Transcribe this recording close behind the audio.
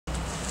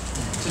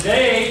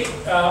Today,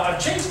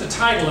 I've changed the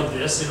title of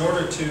this in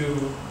order to,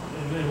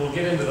 and we'll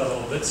get into that a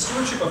little bit,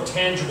 Stewardship of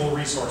Tangible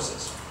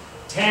Resources.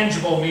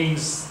 Tangible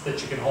means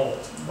that you can hold,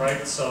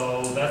 right?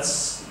 So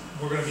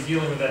we're going to be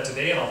dealing with that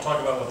today, and I'll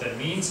talk about what that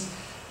means.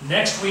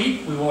 Next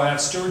week, we will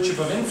have Stewardship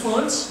of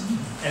Influence,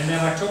 and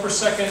then October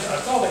 2nd,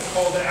 I called it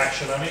Call to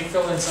Action. I may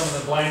fill in some of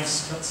the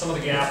blanks, some of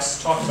the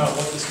gaps, talk about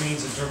what this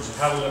means in terms of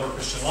how we live our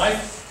Christian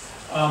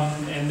life.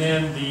 And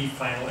then the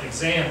final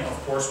exam,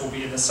 of course, will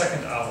be in the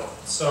second hour.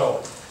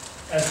 So,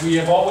 as we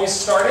have always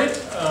started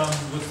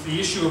with the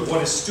issue of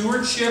what is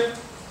stewardship,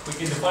 we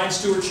can define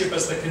stewardship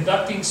as the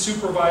conducting,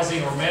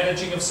 supervising, or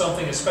managing of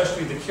something,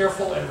 especially the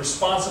careful and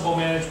responsible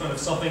management of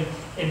something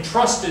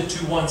entrusted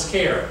to one's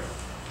care.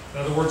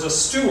 In other words, a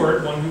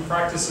steward, one who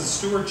practices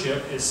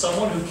stewardship, is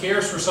someone who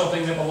cares for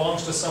something that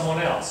belongs to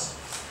someone else.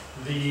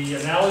 The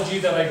analogy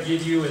that I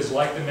give you is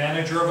like the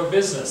manager of a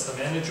business.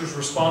 The manager is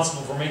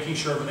responsible for making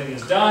sure everything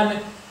is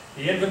done,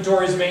 the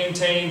inventory is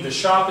maintained, the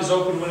shop is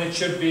open when it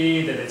should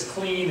be, that it's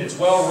clean, it's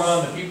well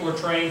run, the people are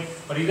trained,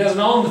 but he doesn't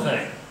own the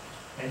thing.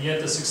 And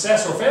yet the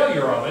success or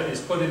failure of it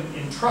is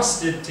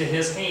entrusted to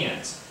his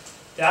hands.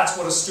 That's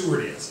what a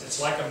steward is.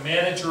 It's like a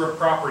manager of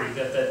property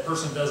that that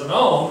person doesn't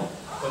own,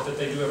 but that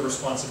they do have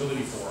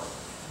responsibility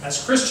for.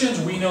 As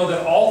Christians, we know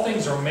that all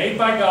things are made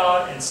by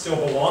God and still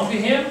belong to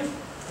Him.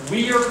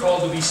 We are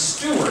called to be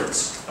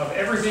stewards of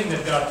everything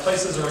that God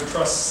places or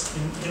entrusts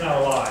in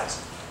our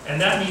lives. And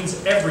that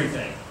means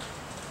everything.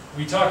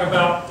 We talk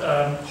about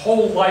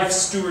whole life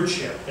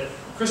stewardship, that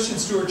Christian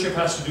stewardship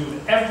has to do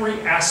with every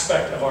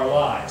aspect of our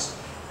lives.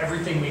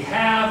 Everything we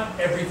have,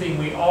 everything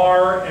we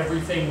are,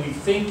 everything we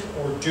think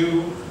or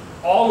do,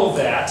 all of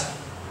that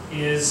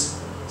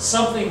is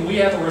something we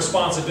have a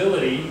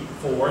responsibility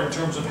for in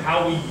terms of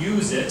how we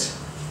use it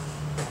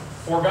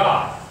for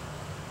God.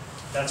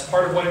 That's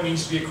part of what it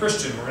means to be a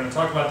Christian. We're going to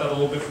talk about that a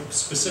little bit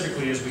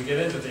specifically as we get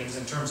into things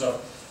in terms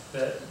of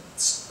the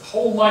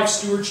whole life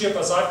stewardship,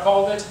 as I've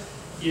called it,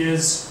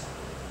 is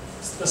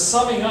the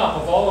summing up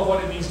of all of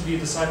what it means to be a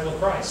disciple of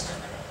Christ.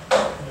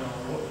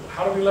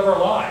 How do we live our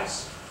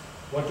lives?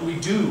 What do we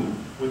do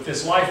with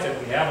this life that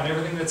we have and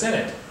everything that's in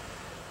it?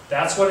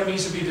 That's what it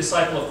means to be a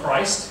disciple of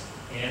Christ,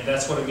 and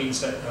that's what it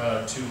means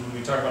when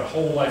we talk about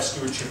whole life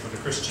stewardship with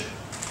a Christian.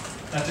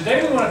 Now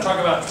today we want to talk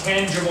about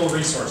tangible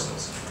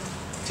resources.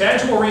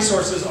 Tangible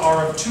resources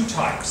are of two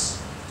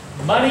types: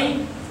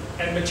 money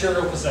and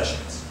material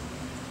possessions.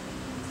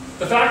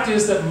 The fact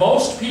is that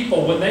most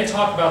people, when they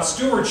talk about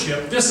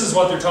stewardship, this is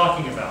what they're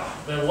talking about.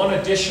 The one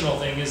additional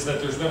thing is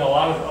that there's been a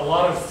lot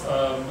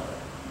of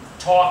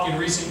talk in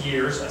recent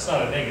years. That's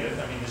not a negative.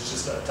 I mean, it's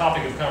just a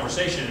topic of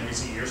conversation in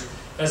recent years.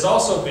 Has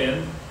also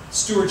been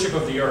stewardship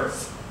of the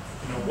earth.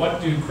 What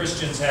do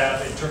Christians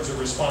have in terms of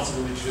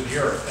responsibility to the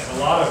earth? And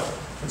a lot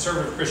of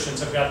conservative Christians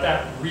have got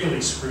that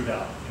really screwed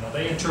up.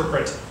 They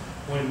interpret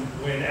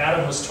when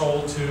Adam was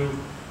told to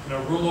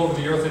rule over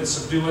the earth and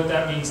subdue it,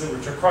 that means that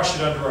we're to crush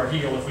it under our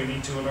heel if we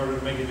need to in order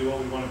to make it do what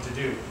we want it to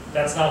do.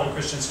 That's not what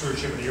Christian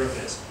stewardship of the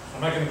earth is.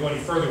 I'm not going to go any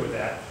further with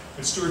that.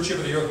 But stewardship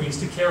of the earth means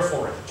to care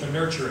for it, to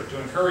nurture it,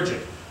 to encourage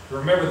it.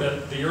 Remember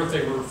that the earth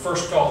they were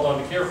first called on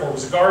to care for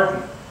was a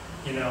garden.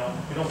 You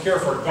don't care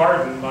for a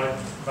garden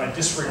by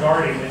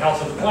disregarding the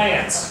health of the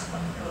plants.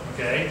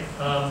 Okay?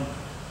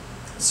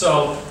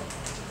 So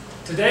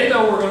today,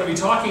 though, we're going to be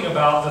talking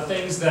about the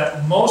things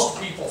that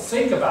most people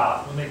think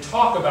about when they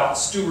talk about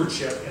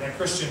stewardship in a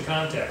Christian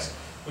context.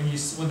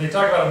 When they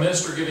talk about a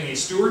minister giving a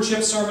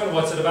stewardship sermon,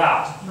 what's it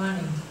about?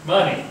 Money.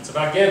 Money. It's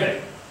about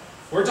giving.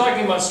 We're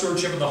talking about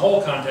stewardship in the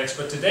whole context,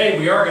 but today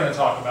we are going to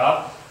talk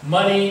about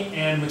money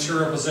and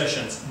material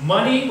possessions.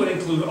 Money would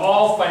include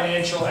all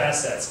financial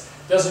assets.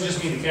 It doesn't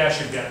just mean the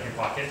cash you've got in your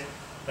pocket.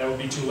 That would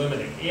be too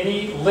limiting.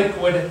 Any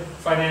liquid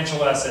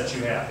financial assets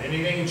you have,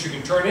 anything that you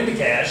can turn into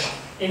cash,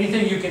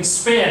 anything you can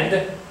spend,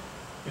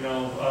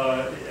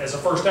 as a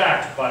first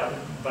act by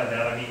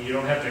that. I mean, you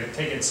don't have to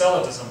take it and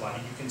sell it to somebody.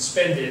 You can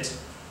spend it.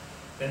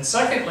 Then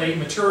secondly,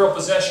 material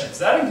possessions.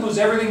 That includes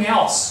everything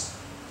else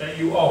that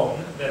you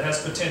own that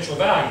has potential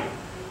value.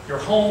 Your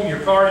home, your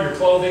car, your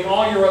clothing,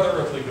 all your other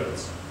earthly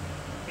goods.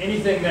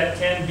 Anything that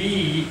can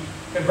be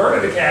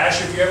converted to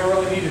cash if you ever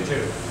really needed to.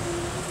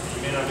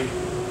 You may not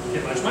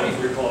get much money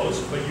for your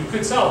clothes, but you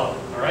could sell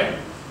them, all right?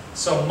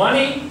 So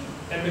money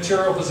and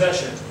material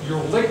possessions,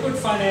 your liquid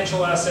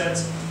financial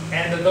assets,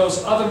 and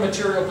those other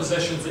material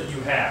possessions that you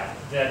have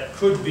that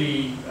could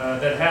be,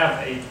 that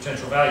have a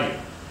potential value.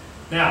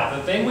 Now,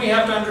 the thing we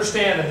have to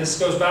understand, and this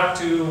goes back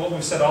to what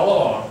we've said all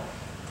along,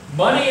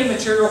 money and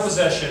material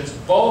possessions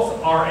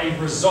both are a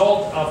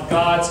result of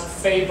God's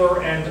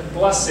favor and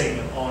blessing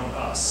on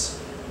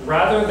us,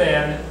 rather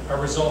than a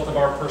result of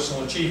our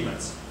personal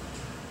achievements.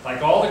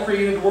 Like all the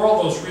created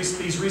world,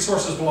 these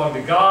resources belong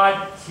to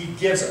God. He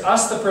gives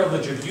us the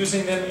privilege of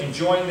using them,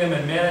 enjoying them,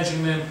 and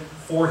managing them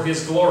for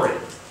His glory.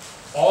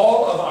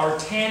 All of our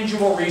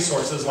tangible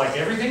resources, like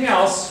everything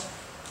else,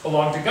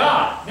 belong to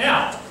God.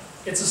 Now,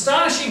 it's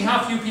astonishing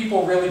how few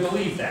people really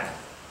believe that,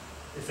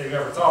 if they've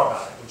ever thought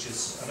about it, which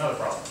is another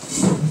problem.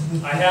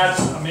 I had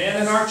a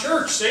man in our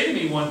church say to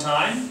me one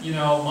time, you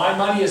know, my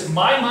money is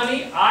my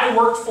money, I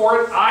worked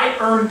for it, I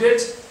earned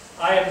it,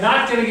 I am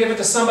not going to give it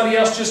to somebody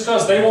else just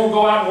because they won't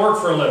go out and work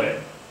for a living,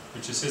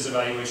 which is his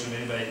evaluation of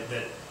anybody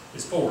that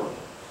is poor.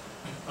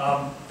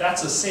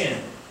 That's a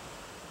sin,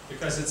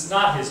 because it's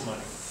not his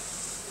money.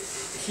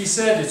 He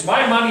said, it's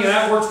my money and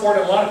I worked for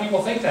it, and a lot of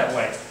people think that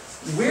way.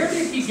 Where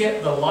did he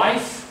get the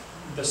life,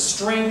 the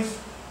strength,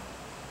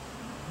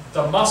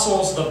 the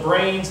muscles, the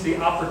brains, the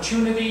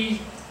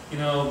opportunity, you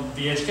know,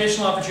 the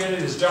educational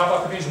opportunities, job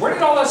opportunities? Where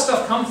did all that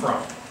stuff come from?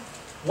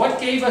 What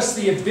gave us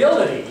the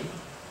ability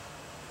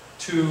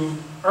to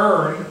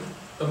earn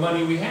the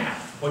money we have?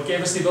 What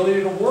gave us the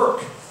ability to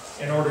work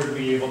in order to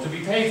be able to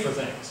be paid for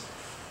things?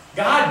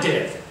 God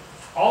did.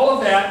 All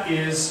of that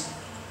is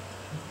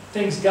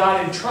things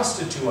God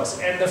entrusted to us.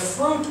 And the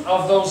fruit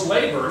of those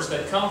labors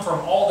that come from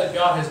all that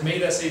God has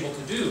made us able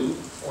to do,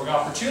 or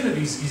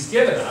opportunities He's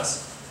given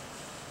us,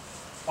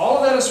 all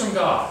of that is from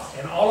God.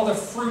 And all of the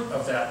fruit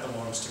of that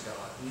belongs to God.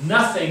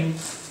 Nothing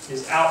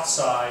is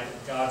outside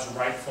God's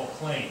rightful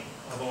claim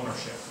of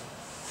ownership.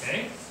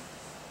 Okay?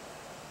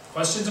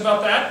 Questions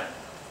about that?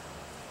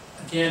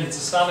 Again, it's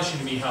astonishing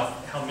to me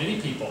how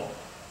many people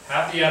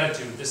have the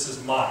attitude, this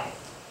is mine.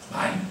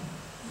 Mine.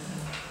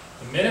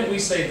 The minute we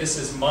say this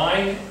is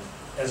mine,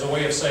 as a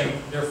way of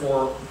saying,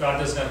 therefore, God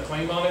doesn't have a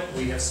claim on it,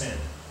 we have sinned.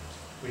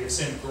 We have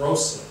sinned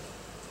grossly.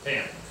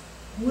 Pam.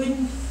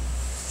 Wouldn't,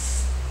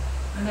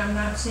 and I'm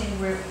not saying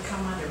where it would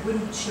come under,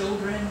 wouldn't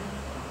children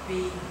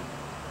be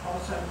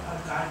also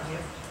a God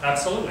gift?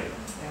 Absolutely.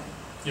 Yeah.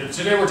 You know,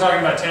 today we're talking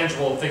about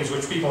tangible things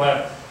which people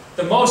have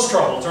the most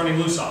trouble turning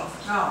loose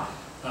off.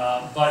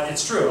 Oh. But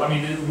it's true. I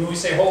mean, when we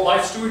say whole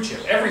life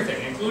stewardship,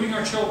 everything, including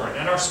our children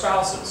and our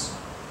spouses,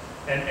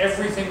 and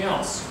everything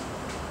else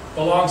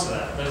belongs to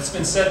that. But it's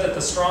been said that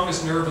the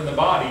strongest nerve in the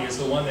body is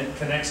the one that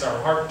connects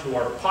our heart to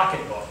our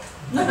pocketbook.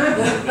 It's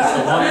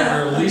the one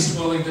that we're least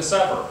willing to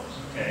sever.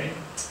 Okay?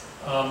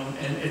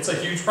 And it's a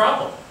huge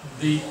problem.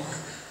 The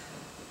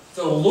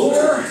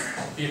lure,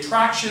 the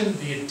attraction,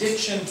 the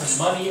addiction to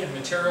money and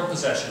material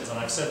possessions, and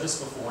I've said this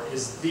before,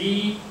 is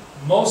the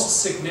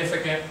most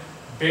significant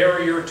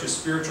barrier to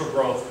spiritual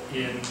growth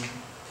in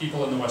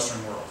people in the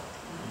Western world.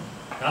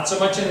 Not so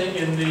much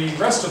in the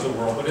rest of the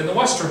world, but in the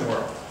Western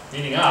world,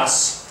 meaning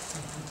us.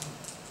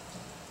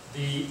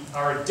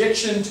 Our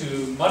addiction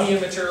to money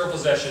and material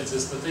possessions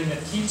is the thing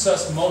that keeps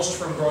us most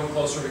from growing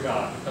closer to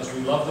God, because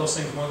we love those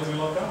things more than we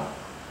love God.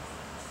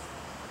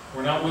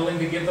 We're not willing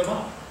to give them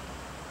up.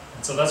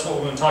 And so that's what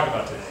we're going to talk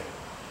about today.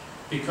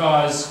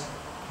 Because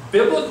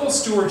biblical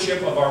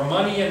stewardship of our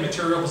money and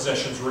material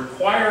possessions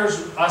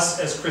requires us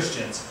as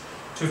Christians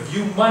to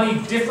view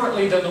money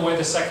differently than the way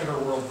the secular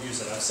world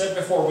views it. I've said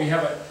before, we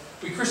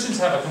Christians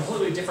have a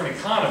completely different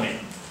economy.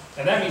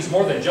 And that means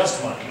more than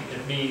just money.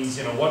 It means,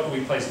 you know, what do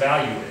we place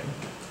value in.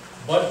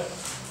 But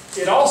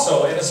it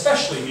also, and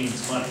especially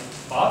means money.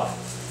 Bob?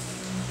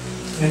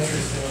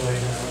 Interestingly,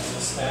 there was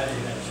a study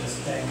that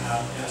just came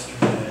out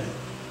yesterday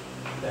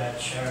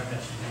that showed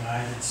that the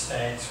United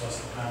States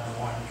was the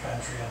 #1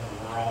 country in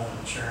the world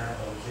in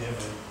charitable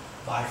giving,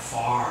 by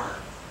far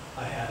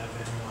ahead of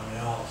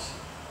anyone else.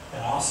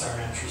 And also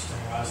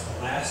interesting was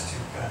the last two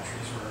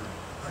countries were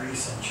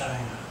Greece and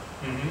China.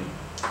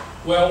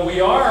 Mm-hmm. Well, we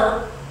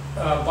are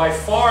by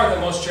far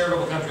the most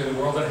charitable country in the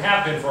world, and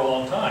have been for a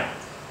long time,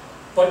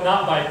 but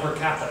not by per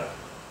capita.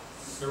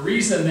 The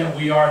reason that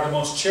we are the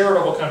most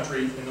charitable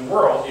country in the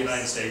world, the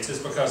United States, is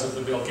because of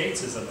the Bill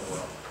Gateses in the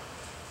world.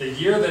 The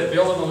year that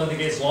Bill and Melinda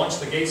Gates launched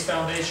the Gates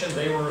Foundation,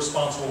 they were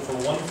responsible for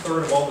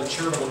 1/3 of all the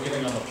charitable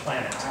giving on the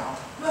planet.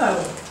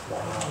 Wow.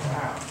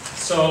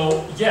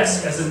 So,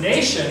 yes, as a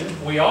nation,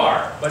 we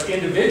are, but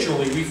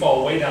individually, we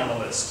fall way down the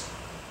list.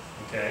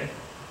 Okay?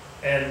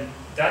 And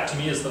that, to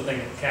me, is the thing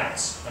that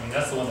counts. I mean,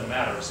 that's the one that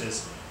matters,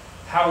 is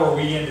how are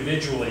we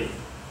individually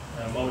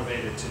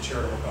motivated to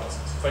charitable causes.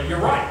 But you're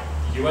right.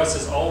 The U.S.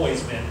 has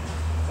always been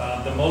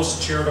the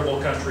most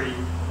charitable country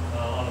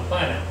on the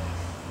planet.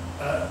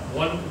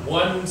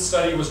 One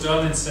study was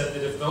done and said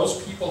that if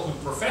those people who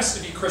profess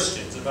to be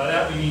Christians, and by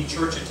that we mean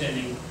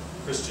church-attending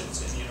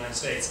Christians in the United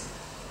States,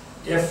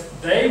 if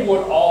they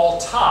would all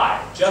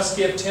tithe, just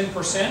give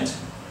 10%,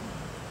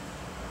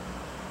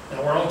 and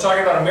we're only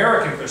talking about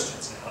American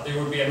Christians now, there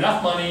would be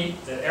enough money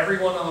that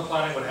everyone on the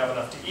planet would have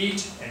enough to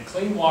eat, and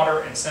clean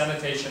water, and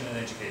sanitation, and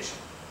education.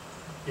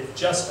 If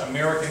just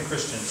American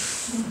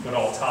Christians would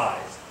all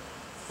tithe,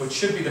 which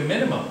should be the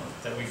minimum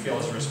that we feel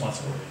is a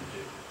responsibility to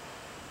do.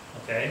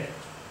 Okay?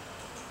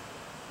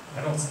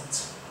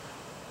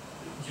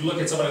 You look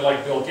at somebody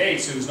like Bill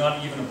Gates, who's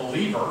not even a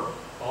believer,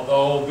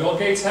 although Bill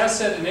Gates has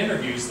said in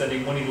interviews that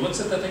when he looks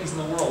at the things in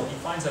the world, he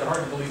finds it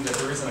hard to believe that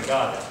there isn't a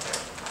God out there,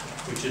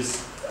 which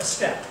is a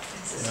step.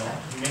 You know,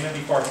 he may not be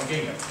far from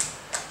kingdom.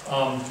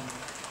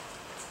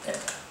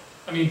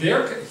 I mean,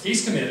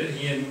 he's committed,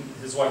 he and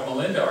his wife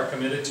Melinda are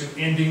committed to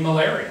ending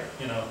malaria,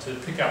 you know, to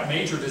pick out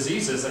major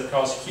diseases that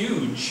cause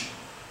huge,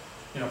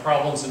 you know,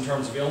 problems in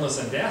terms of illness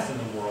and death in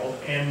the world,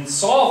 and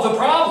solve the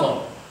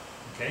problem.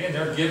 Okay, and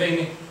they're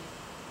giving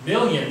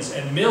millions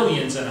and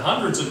millions and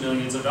hundreds of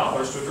millions of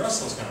dollars to address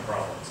those kind of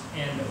problems.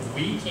 And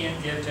we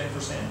can't give 10%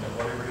 of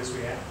whatever it is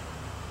we have.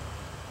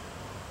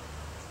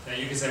 Now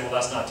you can say, well,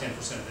 that's not 10%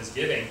 of his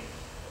giving.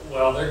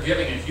 Well, they're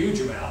giving a huge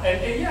amount.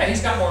 And yeah,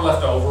 he's got more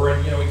left over,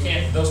 and we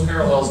can't, those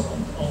parallels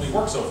only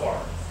work so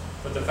far.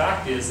 But the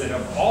fact is that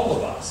if all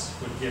of us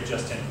would give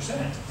just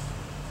 10%,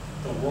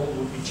 the world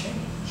would be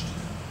changed.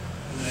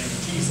 In the name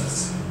of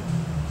Jesus.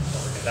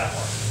 Don't forget that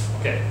part.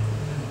 Okay.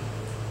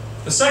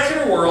 The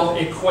secular world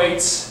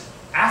equates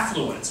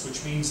affluence,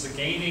 which means the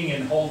gaining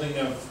and holding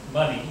of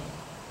money,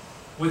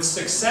 with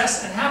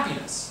success and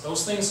happiness.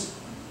 Those things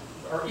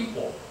are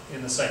equal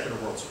in the secular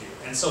world's view.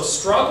 And so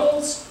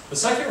the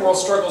secular world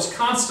struggles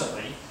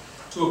constantly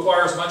to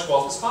acquire as much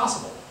wealth as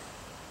possible.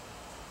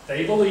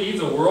 They believe,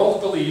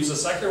 the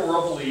secular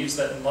world believes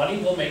that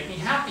money will make me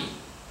happy.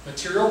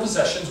 Material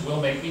possessions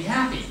will make me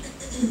happy.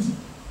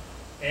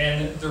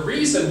 And the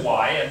reason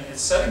why, and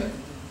it's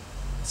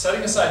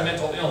setting aside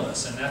mental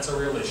illness, and that's a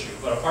real issue,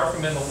 but apart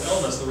from mental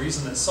illness, the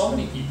reason that so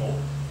many people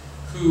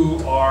who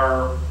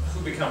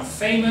become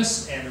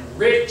famous and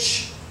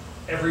rich,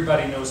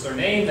 everybody knows their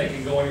name, they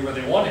can go anywhere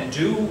they want and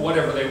do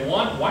whatever they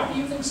want, why do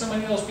you think so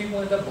many of those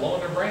people end up blowing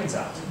their brains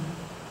out?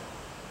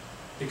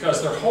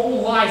 Because their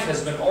whole life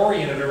has been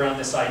oriented around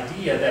this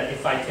idea that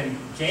if I can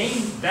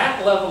gain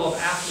that level of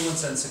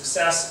affluence and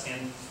success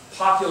and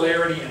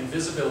popularity and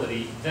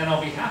visibility, then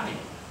I'll be happy.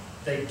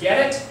 They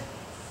get it,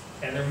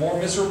 and they're more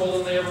miserable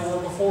than they ever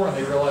were before, and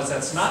they realize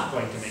that's not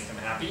going to make them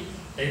happy.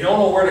 They don't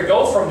know where to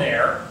go from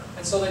there,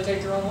 and so they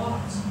take their own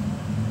lives.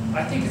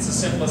 I think it's as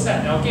simple as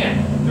that. Now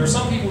again, there are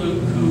some people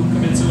who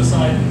commit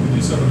suicide and who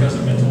do so because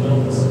of mental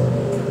illness.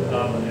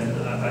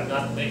 And I'm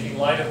not making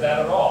light of that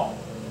at all.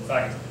 In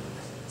fact,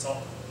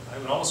 I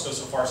would almost go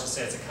so far as to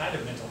say it's a kind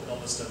of mental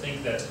illness to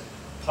think that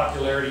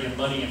popularity and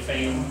money and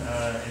fame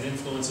and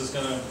influence is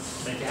going to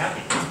make you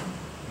happy.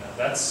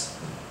 That's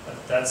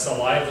a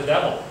lie of the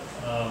devil.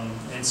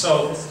 And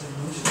so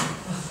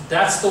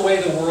that's the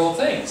way the world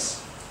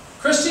thinks.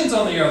 Christians,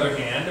 on the other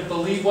hand,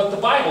 believe what the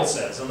Bible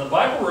says. And the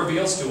Bible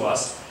reveals to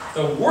us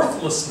the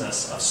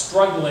worthlessness of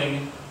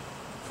struggling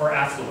for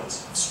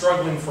affluence,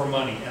 struggling for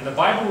money. And the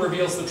Bible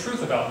reveals the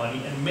truth about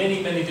money in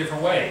many, many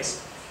different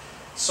ways.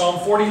 Psalm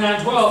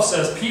 49:12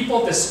 says,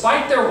 people,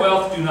 despite their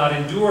wealth, do not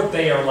endure.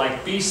 They are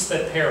like beasts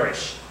that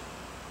perish.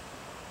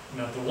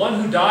 The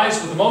one who dies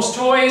with the most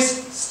toys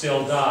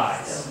still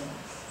dies.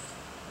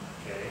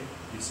 Okay,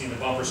 you've seen the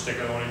bumper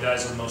sticker, the one who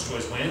dies with the most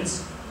toys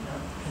wins?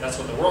 That's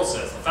what the world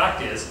says. The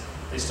fact is,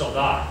 they still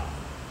die.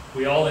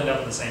 We all end up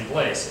in the same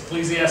place.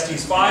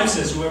 Ecclesiastes 5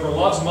 says, whoever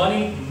loves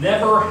money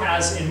never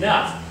has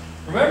enough.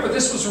 Remember,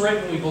 this was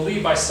written, we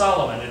believe, by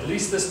Solomon. At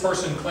least this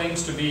person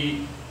claims to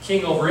be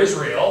king over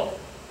Israel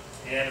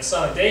and a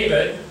son of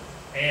David,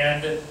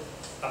 and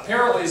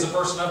apparently is a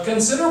person of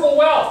considerable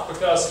wealth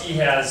because he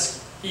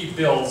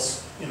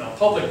builds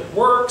public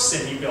works,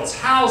 and he builds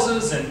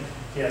houses, and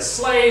he has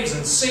slaves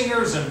and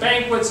singers and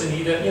banquets, and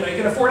he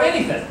can afford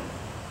anything.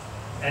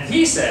 And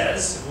he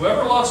says,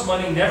 whoever loves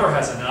money never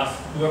has enough.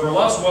 Whoever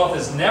loves wealth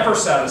is never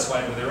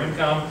satisfied with their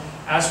income.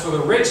 As for the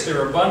rich,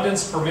 their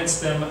abundance permits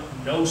them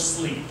no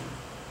sleep.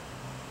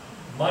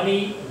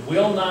 Money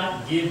will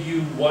not give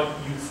you what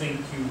you think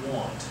you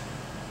want.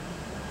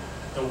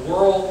 The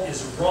world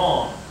is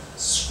wrong.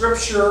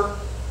 Scripture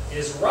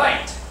is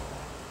right.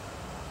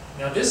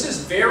 Now this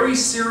is very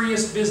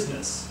serious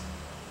business.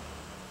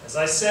 As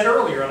I said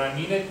earlier, and I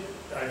mean it,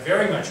 I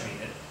very much mean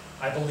it,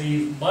 I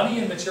believe money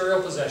and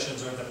material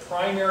possessions are the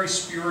primary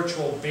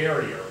spiritual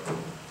barrier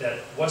that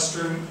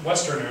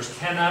Westerners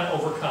cannot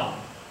overcome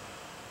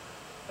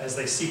as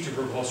they seek to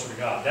grow closer to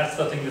God. That's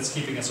the thing that's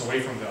keeping us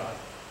away from God.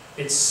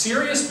 It's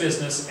serious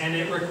business, and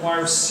it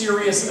requires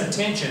serious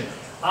attention.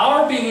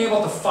 Our being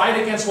able to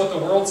fight against what the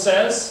world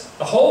says,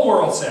 the whole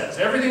world says,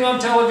 everything on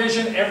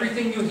television,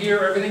 everything you hear,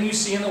 everything you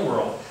see in the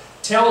world,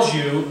 tells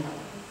you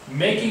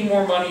making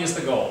more money is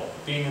the goal.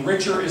 Being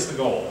richer is the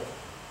goal.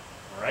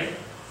 All right?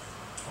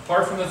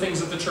 Apart from the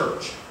things of the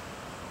church.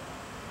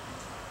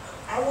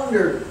 I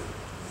wonder,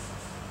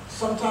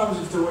 sometimes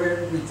if the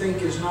way we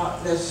think is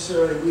not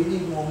necessarily we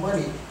need more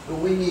money, but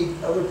we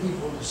need other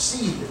people to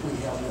see that we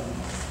have more money.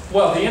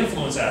 Well, the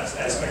influence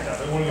aspect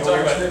of it. When we talk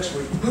about next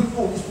week.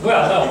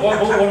 well,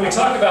 no. When we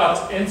talk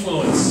about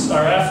influence or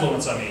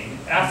affluence,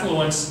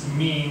 affluence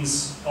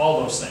means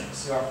all those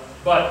things. Yeah.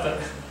 But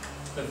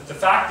the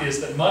fact is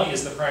that money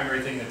is the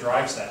primary thing that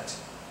drives that.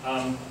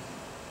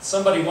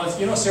 Somebody once,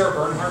 Sarah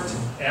Bernhardt,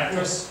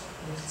 actress?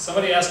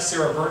 Somebody asked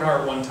Sarah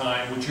Bernhardt one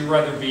time, would you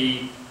rather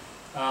be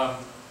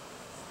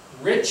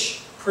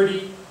rich,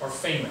 pretty, or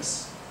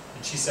famous?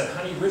 And she said,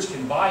 honey, rich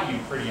can buy you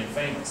pretty and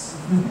famous.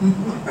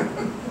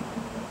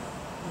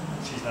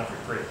 She's not very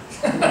pretty,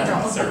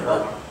 Sarah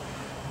Bernhardt.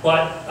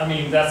 But,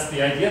 that's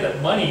the idea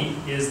that money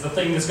is the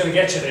thing that's going to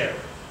get you there.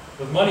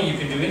 With money, you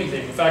can do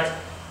anything. In fact,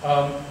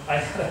 I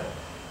had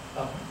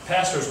a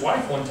pastor's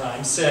wife one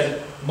time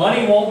said,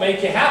 money won't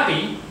make you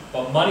happy,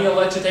 but money will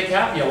let you take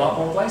happy a lot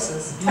more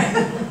places.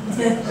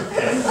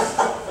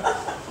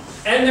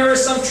 And there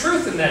is some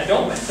truth in that.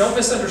 Don't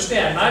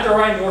misunderstand. Neither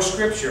I nor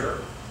Scripture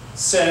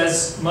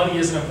says money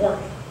isn't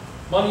important.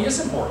 Money is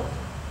important.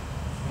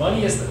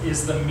 Money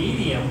is the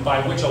medium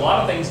by which a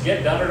lot of things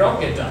get done or don't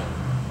get done.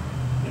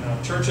 You know,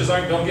 churches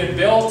don't get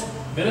built,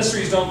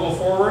 ministries don't go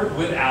forward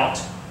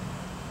without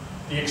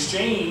the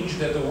exchange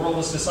that the world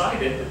has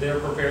decided that they're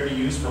prepared to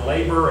use for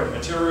labor and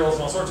materials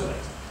and all sorts of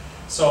things.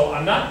 So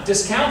I'm not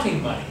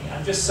discounting money.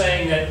 I'm just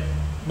saying that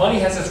money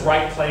has its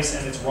right place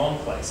and its wrong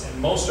place.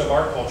 And most of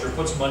our culture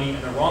puts money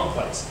in the wrong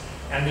place.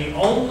 And the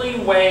only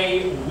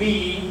way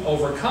we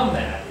overcome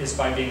that is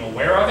by being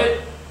aware of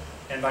it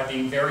and by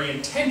being very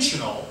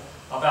intentional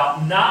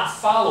about not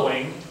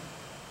following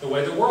the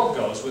way the world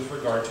goes with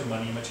regard to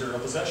money and material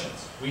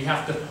possessions. We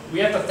have to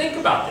think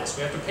about this.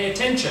 We have to pay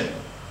attention,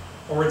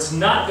 or it's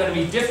not going to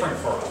be different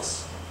for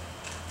us.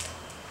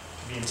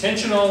 To be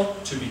intentional,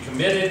 to be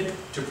committed,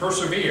 to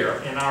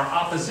persevere in our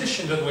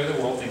opposition to the way the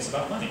world thinks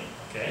about money.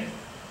 Okay?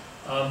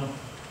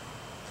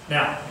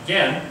 Now,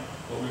 again,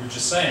 what we were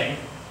just saying,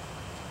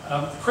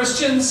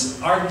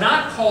 Christians are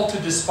not called to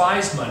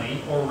despise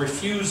money or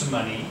refuse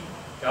money.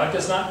 God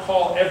does not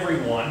call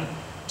everyone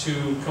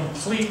to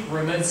complete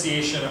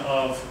renunciation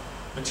of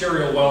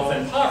material wealth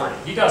and poverty.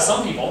 He does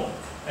some people,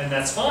 and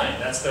that's fine.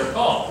 That's their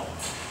call.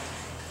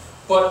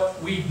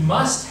 But we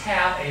must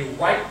have a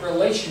right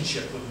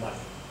relationship with money.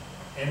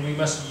 And we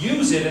must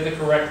use it in the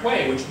correct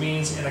way, which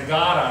means in a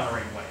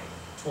God-honoring way,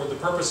 toward the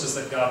purposes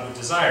that God would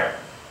desire.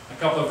 A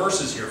couple of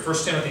verses here, 1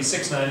 Timothy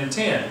 6, 9, and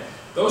 10.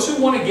 Those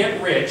who want to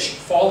get rich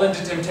fall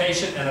into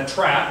temptation and a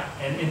trap,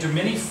 and into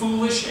many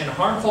foolish and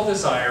harmful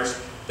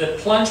desires that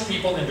plunge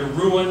people into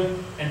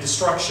ruin and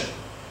destruction.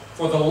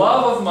 For the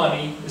love of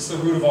money is the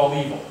root of all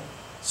evil.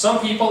 Some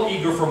people,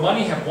 eager for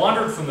money, have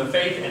wandered from the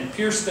faith and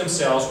pierced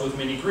themselves with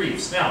many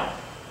griefs. Now,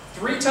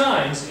 3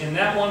 times in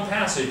that one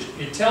passage,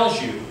 it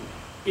tells you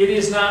it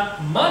is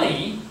not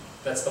money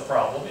that's the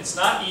problem. It's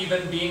not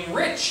even being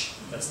rich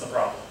that's the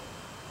problem.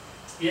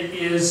 It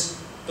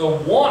is the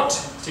want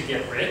to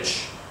get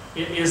rich.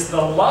 It is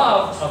the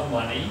love of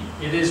money.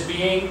 It is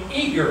being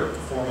eager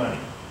for money.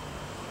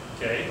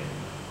 Okay?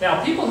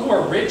 Now, people who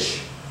are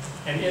rich,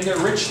 and in their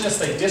richness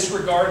they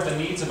disregard the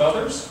needs of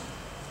others,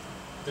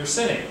 they're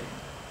sinning.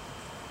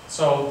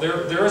 So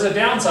there is a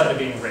downside to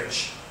being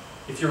rich.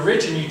 If you're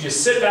rich and you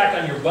just sit back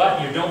on your butt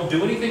and you don't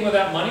do anything with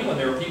that money when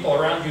there are people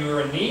around you who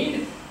are in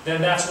need,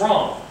 then that's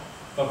wrong.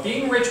 But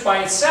being rich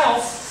by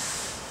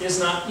itself is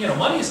not,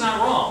 money is not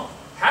wrong.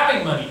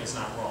 Having money is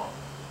not wrong.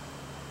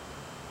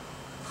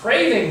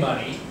 Craving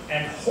money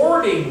and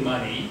hoarding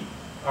money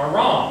are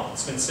wrong.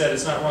 It's been said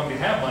it's not wrong to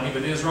have money,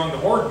 but it is wrong to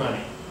hoard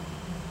money,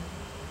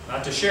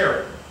 not to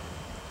share it.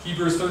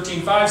 Hebrews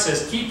 13:5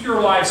 says, keep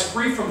your lives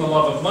free from the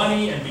love of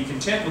money and be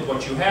content with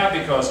what you have,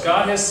 because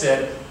God has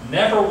said,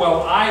 never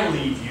will I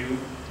leave you,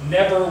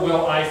 never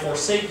will I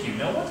forsake you.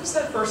 Now, what does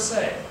that verse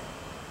say?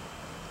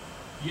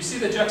 You see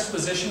the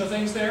juxtaposition of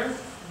things there?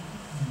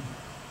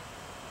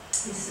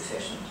 He's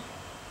sufficient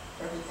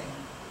for everything.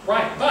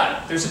 Right,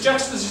 but there's a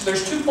juxtaposition.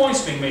 There's 2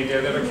 points being made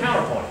there that are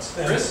counterpoints.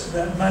 Chris?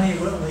 That money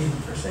will leave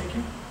and forsake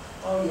you?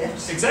 Oh,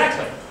 yes.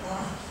 Exactly.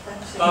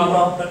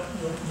 Well, but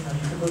you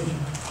can lose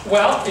your.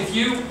 Well,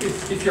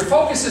 if your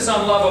focus is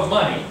on love of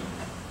money,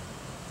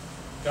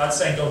 God's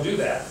saying don't do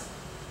that.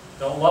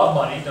 Don't love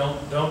money.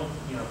 Don't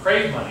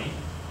crave money.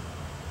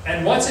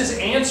 And what's his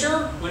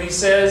answer when he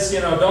says,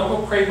 don't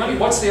go crave money?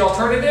 What's the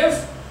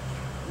alternative?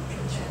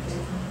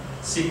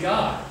 Seek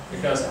God,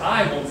 because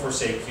I won't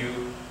forsake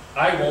you.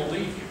 I won't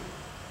leave you.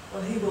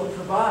 Well, he will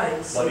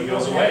provide, so Money you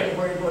goes don't away. have to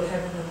worry about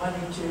having the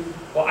money to.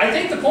 Well, I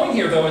think the point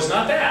here, though, is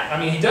not that. I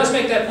mean, he does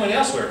make that point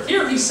elsewhere.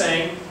 Here he's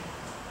saying,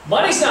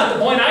 money's not the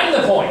point, I'm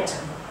the point.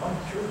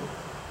 Oh, true.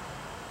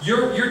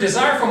 Your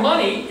desire for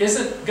money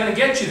isn't going to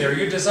get you there.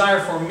 Your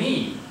desire for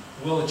me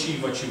will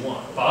achieve what you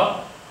want.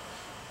 Bob?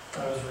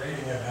 I was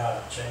reading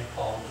about J.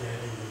 Paul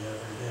Getty the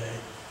other day,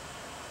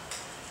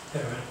 who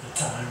at the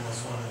time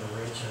was one of the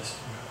richest,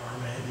 or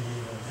maybe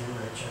even the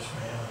richest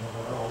man in the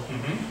world.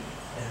 Mm-hmm.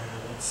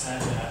 And it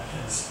said that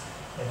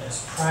in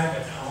his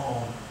private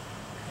home,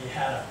 he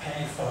had a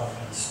payphone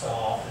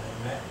installed, and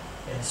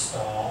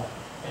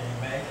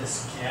he made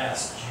his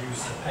guests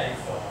use the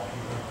payphone. He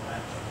wouldn't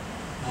let them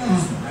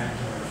use the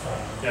regular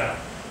phone. Yeah.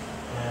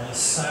 And his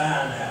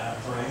son had a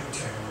brain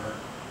tumor,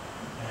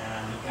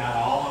 and it got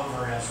all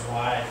over his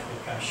wife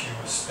because she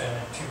was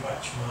spending too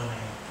much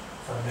money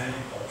for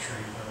medical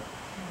treatment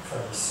for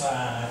the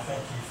son. I think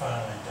he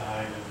finally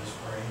died of his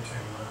brain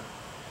tumor.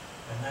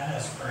 And then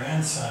his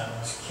grandson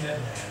was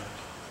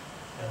kidnapped,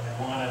 and they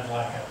wanted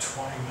like a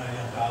 $20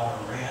 million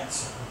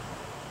ransom.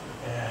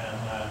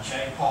 And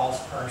J. Paul's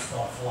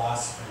personal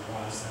philosophy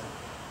was that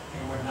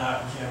he would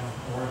not give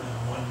more than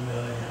 $1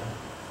 million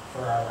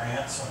for a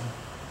ransom.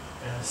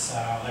 And so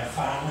they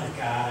finally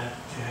got it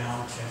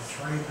down to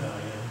 $3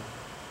 million.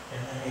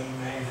 And then he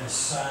made his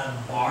son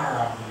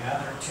borrow the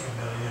other $2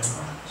 million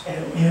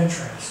at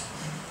interest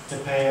to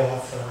pay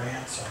off the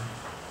ransom.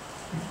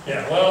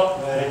 Yeah, well,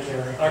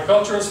 our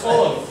culture is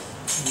full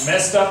of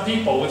messed up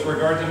people with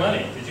regard to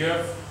money. Did you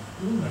have?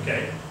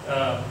 Okay.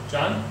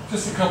 John?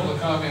 Just a couple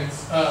of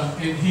comments.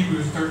 In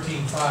Hebrews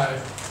 13:5,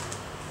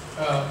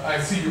 I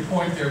see your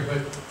point there, but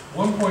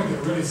one point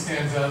that really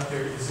stands out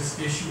there is this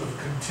issue of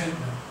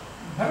contentment.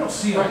 I don't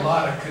see a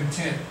lot of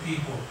content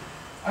people.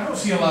 I don't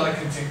see a lot of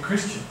content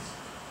Christians.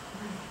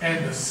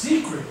 And the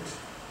secret,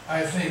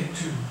 I think,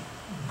 to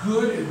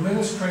good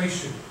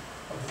administration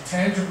of the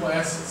tangible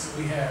assets that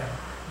we have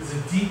is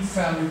a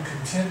deep-founded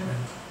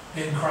contentment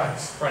in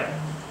Christ. Right.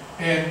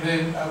 And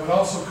then I would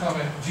also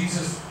comment,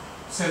 Jesus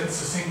said it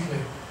succinctly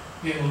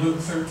in Luke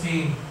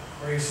 13,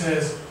 where he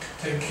says,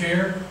 take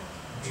care,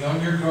 be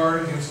on your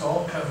guard against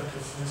all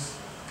covetousness,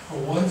 for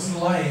one's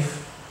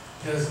life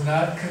does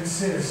not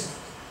consist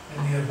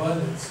in the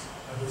abundance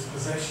of his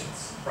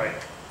possessions. Right.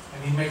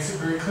 And he makes it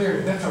very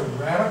clear. That's a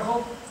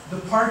radical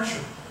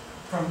departure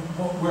from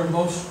what we're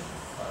most...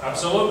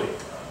 Absolutely.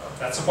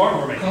 That's the point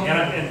we're making.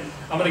 And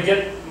I'm going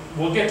to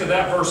we'll get to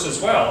that verse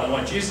as well and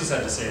what Jesus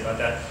had to say about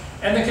that.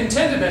 And the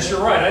contentedness, you're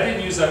right, I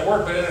didn't use that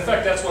word, but in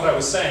effect that's what I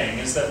was saying,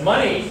 is that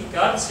money,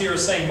 God's here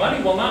saying,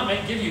 money will not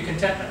give you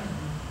contentment.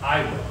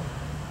 I will.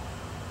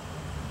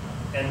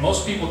 And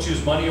most people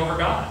choose money over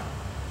God.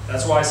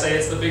 That's why I say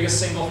it's the biggest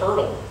single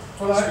hurdle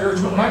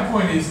spiritually. My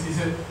point is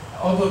that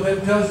although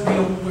that does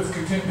deal with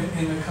contentment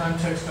in the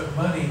context of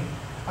money,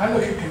 I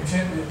look at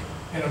contentment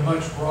in a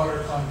much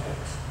broader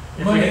context.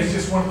 Money is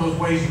just one of those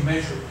ways you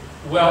measure it.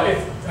 Well,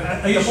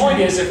 the point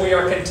is, if we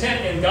are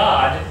content in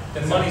God,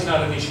 then money's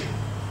not an issue.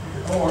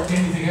 Or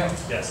anything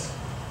else. Yes,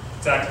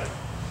 exactly.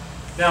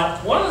 Now,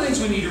 one of the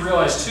things we need to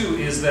realize too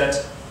is that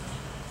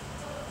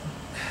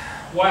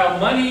while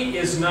money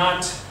is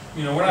not,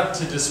 we're not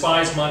to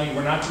despise money,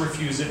 we're not to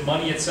refuse it.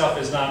 Money itself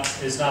is not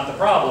the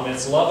problem.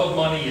 It's love of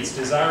money, it's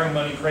desiring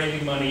money,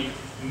 craving money,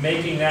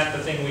 making that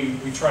the thing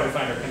we try to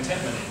find our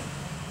contentment in.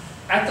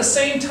 At the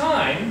same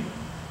time,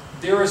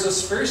 there is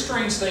this very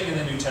strange thing in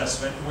the New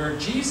Testament where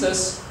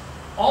Jesus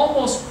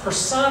almost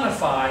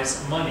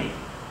personifies money.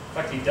 In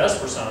fact, he does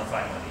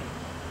personify money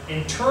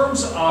in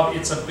terms of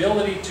its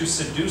ability to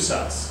seduce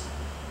us.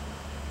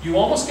 You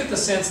almost get the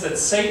sense that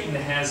Satan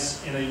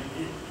has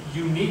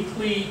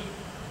uniquely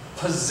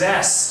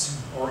possessed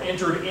or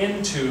entered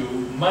into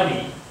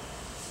money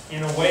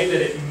in a way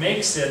that it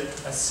makes it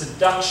a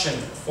seduction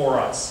for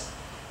us.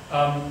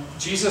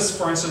 Jesus,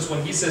 for instance,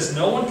 when he says,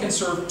 no one can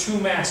serve two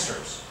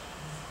masters.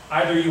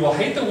 Either you will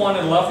hate the one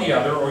and love the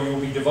other, or you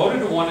will be devoted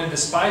to one and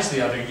despise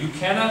the other. You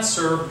cannot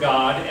serve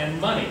God and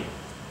money.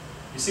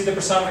 You see the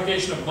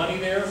personification of money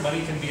there?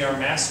 Money can be our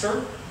master.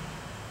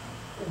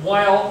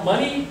 While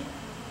money,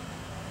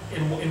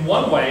 in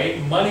one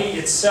way, money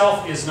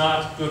itself is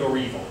not good or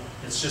evil.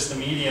 It's just the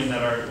medium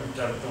that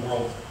the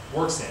world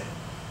works in.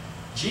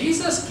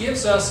 Jesus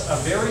gives us a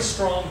very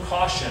strong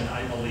caution,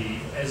 I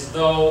believe, as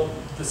though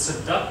the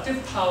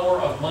seductive power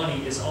of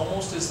money is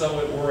almost as though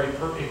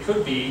it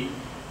could be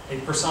a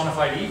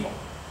personified evil.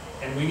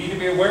 And we need to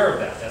be aware of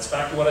that. That's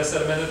back to what I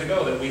said a minute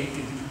ago, that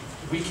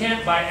we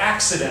can't by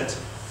accident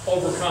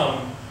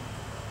overcome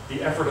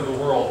the effort of the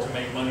world to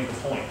make money the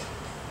point.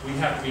 We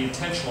have to be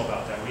intentional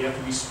about that. We have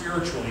to be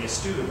spiritually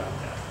astute about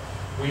that.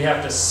 We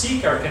have to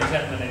seek our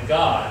contentment in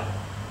God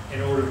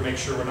in order to make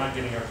sure we're not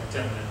getting our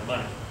contentment in the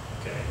money.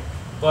 Okay?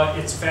 But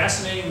it's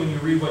fascinating when you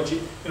read what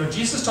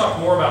Jesus talked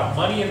more about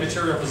money and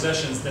material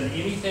possessions than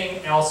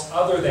anything else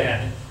other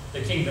than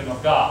the kingdom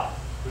of God,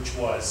 which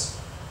was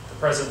the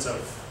presence of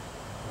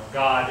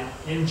God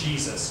in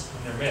Jesus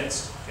in their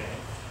midst. Okay?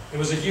 It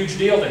was a huge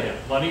deal to him.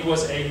 Money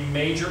was a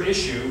major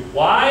issue.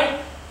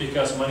 Why?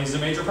 Because money is a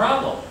major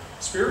problem,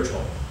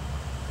 spiritually.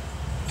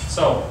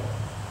 So,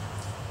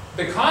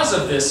 because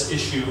of this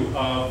issue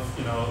of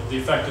the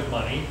effect of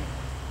money,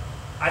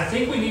 I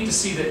think we need to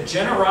see that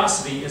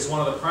generosity is one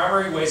of the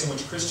primary ways in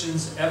which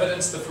Christians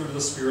evidence the fruit of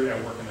the Spirit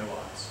at work in their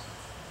lives.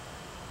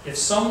 If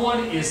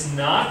someone is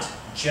not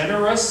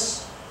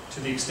generous to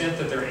the extent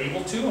that they're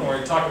able to, and we're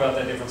going to talk about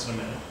that difference in a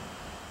minute,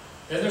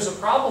 then there's a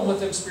problem with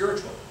them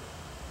spiritually.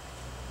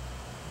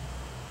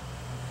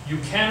 You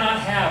cannot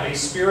have a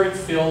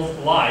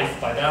Spirit-filled life,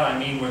 by that I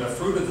mean where the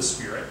fruit of the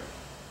Spirit,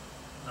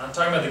 I'm not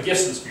talking about the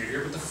gifts of the Spirit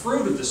here, but the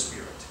fruit of the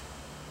Spirit.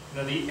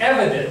 The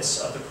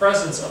evidence of the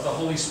presence of the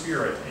Holy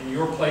Spirit in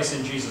your place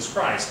in Jesus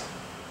Christ.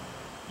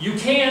 You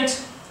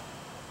can't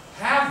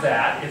have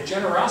that if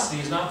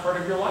generosity is not part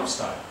of your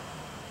lifestyle.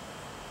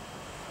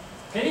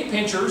 Penny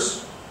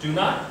pinchers do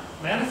not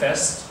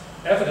manifest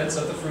evidence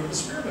of the fruit of the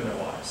Spirit in their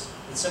lives.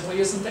 It simply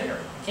isn't there.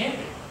 It can't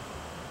be.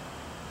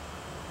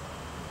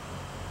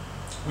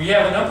 We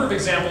have a number of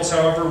examples,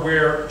 however,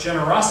 where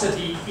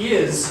generosity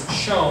is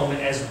shown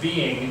as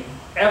being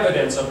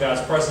evidence of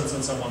God's presence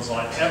in someone's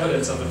life,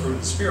 evidence of the fruit of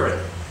the Spirit,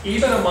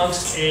 even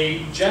amongst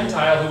a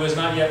Gentile who has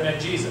not yet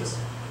met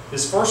Jesus.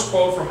 This first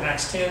quote from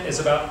Acts 10 is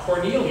about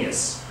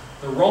Cornelius,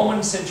 the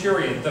Roman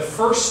centurion, the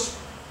first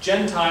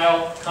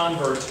Gentile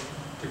convert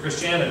to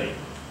Christianity,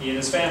 he and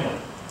his family.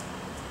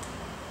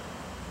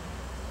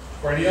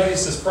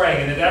 Cornelius is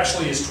praying, and it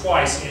actually is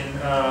twice in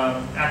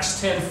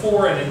Acts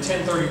 10:4 and in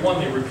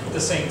 10:31 they repeat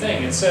the same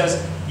thing. It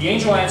says, the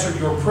angel answered,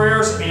 your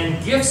prayers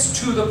and gifts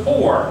to the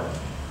poor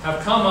have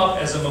come up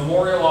as a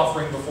memorial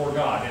offering before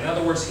God. In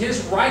other words,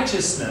 his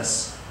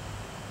righteousness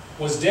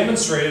was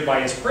demonstrated by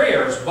his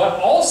prayers, but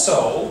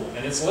also,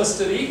 and it's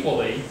listed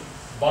equally,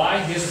 by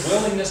his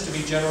willingness to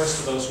be generous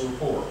to those who were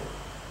poor.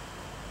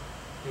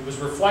 It was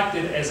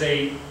reflected as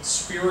a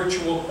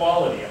spiritual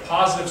quality, a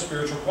positive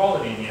spiritual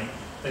quality in him,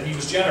 that he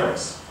was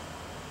generous.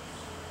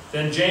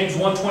 Then James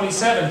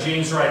 1:27,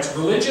 James writes,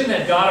 "Religion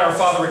that God our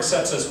Father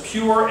accepts as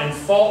pure and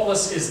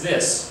faultless is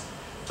this,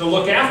 to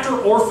look after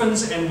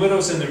orphans and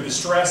widows in their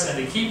distress and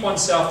to keep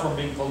oneself from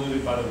being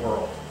polluted by the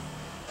world."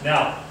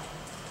 Now,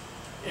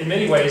 in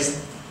many ways,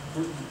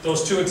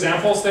 those two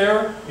examples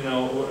there, you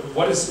know,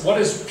 what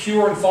is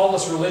pure and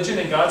faultless religion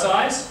in God's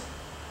eyes?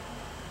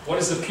 What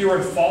is the pure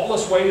and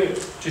faultless way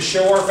to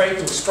show our faith,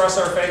 to express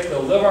our faith, to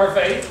live our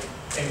faith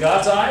in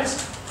God's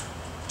eyes?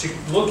 To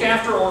look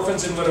after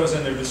orphans and widows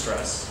in their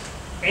distress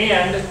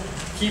and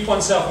keep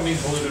oneself from being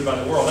polluted by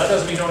the world. That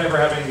doesn't mean don't ever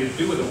have anything to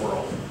do with the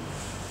world.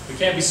 We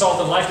can't be salt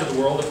and light to the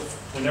world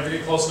if we never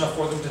get close enough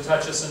for them to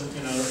touch us and,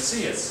 you know,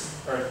 see us.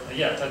 Or,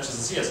 yeah, touch us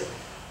and see us.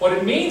 What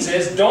it means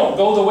is don't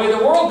go the way the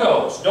world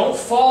goes. Don't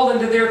fall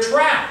into their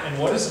trap. And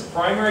what is the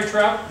primary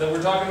trap that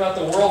we're talking about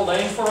the world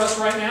laying for us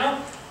right now?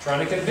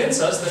 Trying to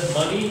convince us that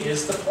money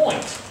is the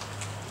point.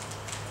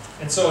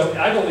 And so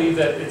I believe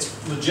that it's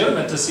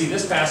legitimate to see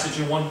this passage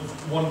in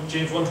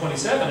James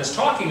 1:27 is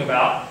talking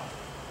about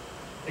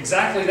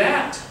exactly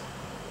that.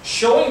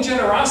 Showing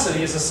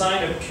generosity is a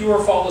sign of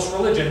pure, faultless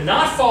religion,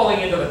 not falling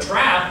into the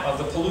trap of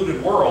the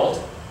polluted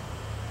world,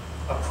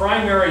 a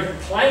primary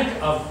plank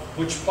of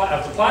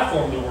the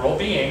platform of the world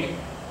being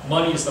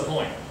money is the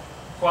point.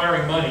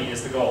 Acquiring money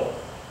is the goal.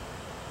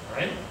 All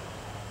right?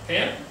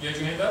 Pam, you had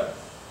your hand up?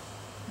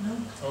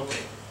 No.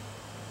 Okay.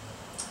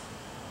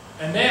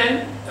 And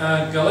then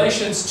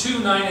Galatians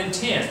 2:9 and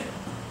 10.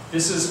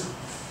 This is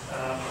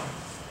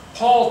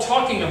Paul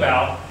talking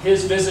about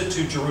his visit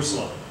to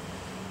Jerusalem.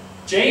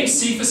 James,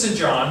 Cephas, and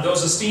John,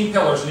 those esteemed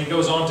pillars, and he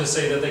goes on to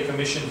say that they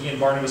commissioned he and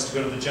Barnabas to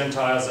go to the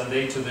Gentiles and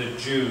they to the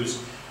Jews,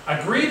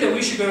 agreed that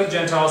we should go to the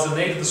Gentiles and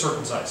they to the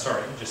circumcised.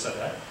 Sorry, I just said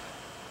that.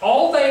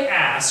 All they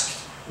asked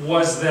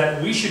was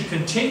that we should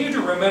continue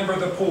to remember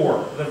the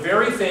poor, the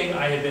very thing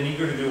I had been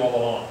eager to do all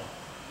along.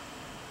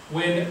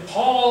 When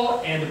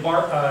Paul and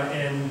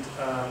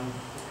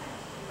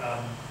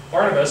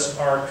Barnabas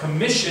are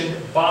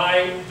commissioned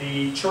by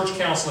the church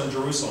council in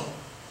Jerusalem,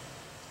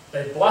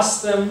 they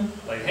blessed them,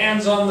 laid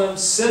hands on them,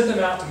 sent them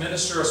out to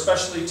minister,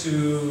 especially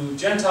to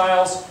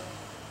Gentiles.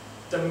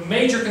 The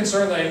major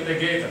concern they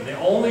gave them, the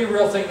only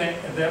real thing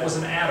that was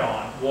an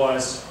add-on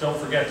was don't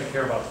forget to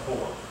care about the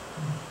poor.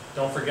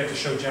 Don't forget to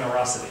show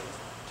generosity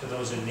to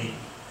those in need.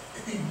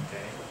 Okay.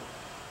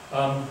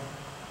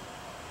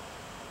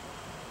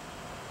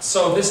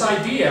 So this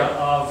idea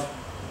of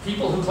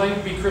people who claim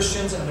to be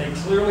Christians and they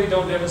clearly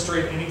don't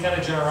demonstrate any kind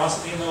of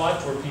generosity in their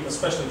life, toward people,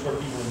 especially toward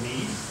people in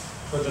need,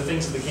 toward the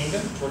things of the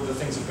kingdom, toward the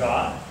things of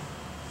God,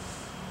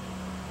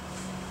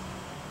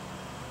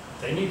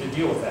 they need to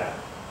deal with that.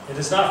 It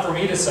is not for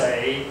me to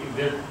say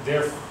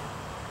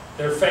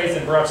their faith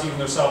and perhaps even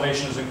their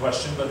salvation is in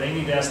question, but they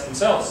need to ask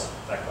themselves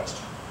that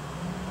question.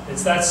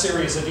 It's that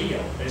serious a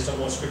deal, based on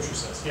what Scripture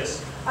says.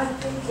 Yes? I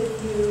think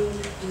if you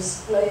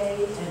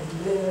display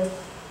and live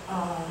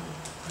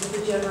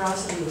with the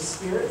generosity of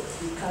spirit,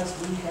 because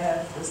we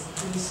have this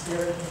free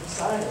spirit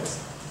inside us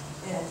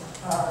and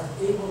are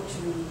able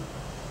to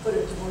put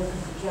it to work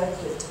and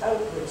project it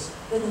outwards,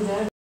 then the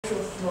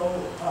natural flow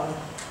of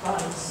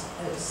funds,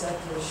 etc.,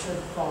 should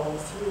follow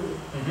through.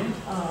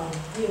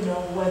 Mm-hmm. You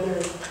know, whether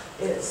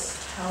it's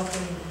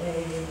helping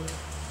a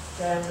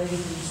family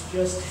who's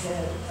just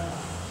had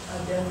a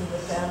death in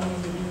the family,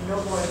 and you no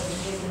more can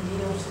take a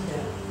meal to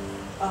them.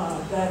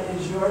 That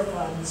is your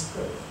funds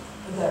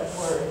that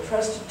were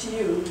entrusted to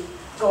you,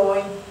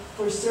 going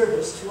for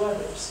service to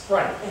others.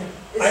 Right. And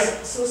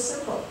it's so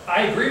simple.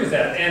 I agree with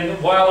that. And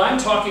while I'm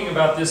talking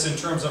about this in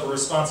terms of a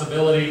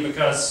responsibility,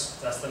 because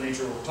that's the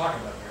nature of what we're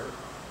talking about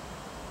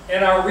here,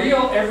 in our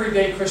real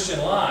everyday Christian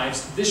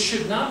lives, this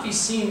should not be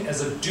seen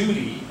as a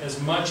duty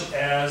as much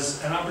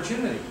as an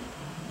opportunity,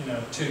 you know,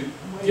 to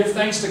give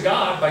thanks to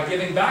God by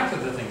giving back to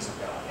the things of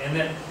God.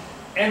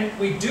 And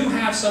we do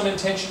have some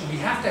intention, we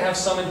have to have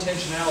some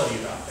intentionality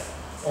about that,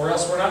 or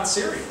else we're not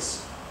serious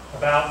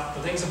about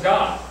the things of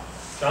God.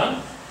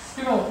 John?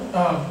 You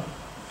know,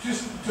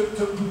 just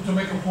to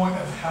make a point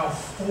of how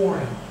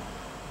foreign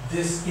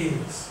this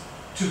is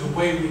to the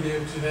way we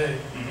live today.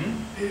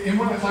 Mm-hmm. In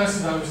one of the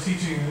classes I was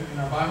teaching in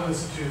our Bible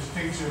Institute,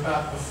 teaching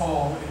about the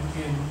fall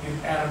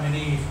in Adam and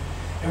Eve.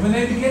 And when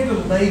they began to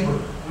labor,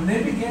 when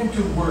they began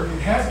to work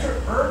and have to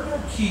earn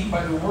their keep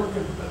by the work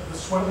of the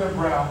sweat of their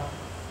brow,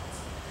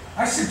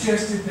 I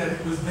suggested that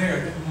it was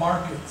there that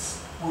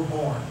markets were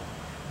born,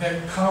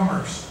 that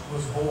commerce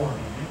was born,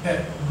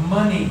 that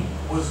money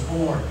was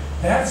born.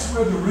 That's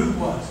where the root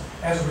was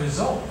as a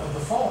result of the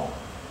fall.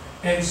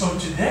 And so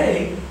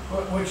today,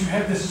 what you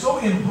have this so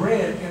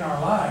inbred in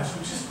our lives,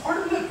 which is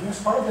part of it,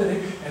 that's part of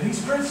it, and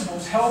these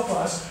principles help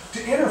us to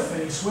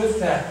interface with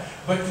that.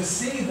 But to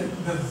see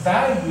the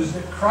values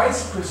that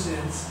Christ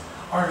presents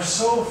are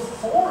so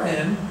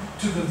foreign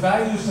to the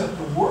values that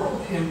the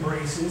world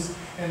embraces,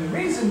 and the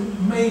reason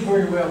may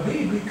very well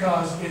be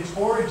because its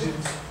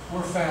origins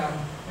were found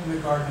in the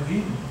Garden of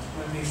Eden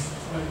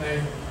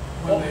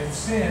when they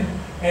sinned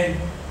and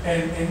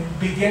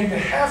began to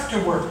have to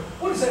work.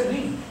 What does that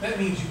mean? That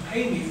means you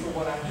pay me for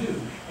what I do,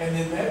 and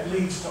then that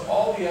leads to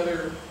all the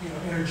other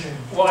interchange.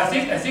 Well, I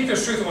think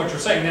there's truth in what you're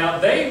saying. Now,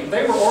 they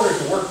were ordered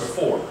to work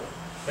before.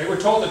 They were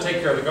told to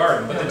take care of the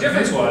garden, but the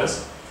difference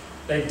was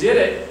they did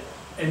it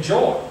in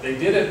joy. They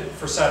did it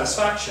for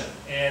satisfaction,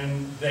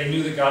 and they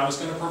knew that God was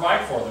going to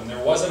provide for them.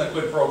 There wasn't a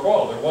quid pro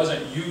quo. There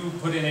wasn't, you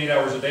put in 8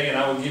 hours a day and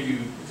I will give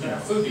you,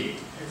 food to eat.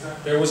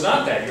 Exactly. There was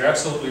not that. You're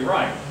absolutely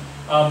right.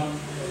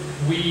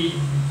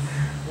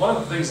 One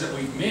of the things that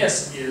we've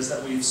missed is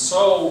that we've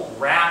so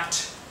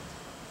wrapped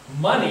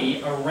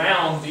money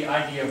around the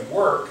idea of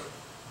work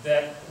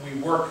that we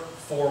work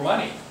for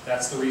money.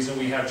 That's the reason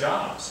we have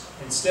jobs.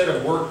 Instead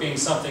of work being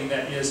something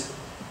that is,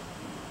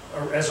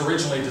 as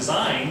originally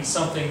designed,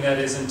 something that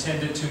is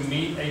intended to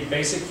meet a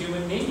basic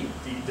human need.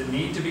 The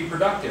need to be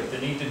productive, the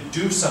need to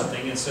do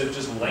something instead of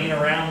just laying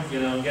around,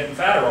 getting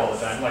fatter all the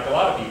time, like a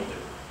lot of people do,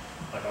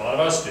 like a lot of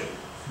us do.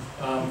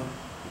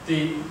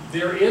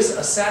 There is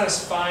a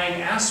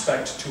satisfying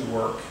aspect to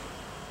work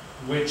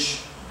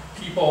which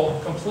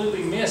people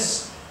completely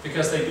miss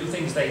because they do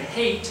things they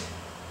hate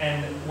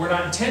and were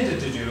not intended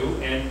to do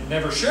and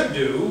never should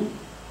do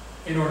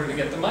in order to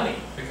get the money,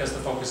 because the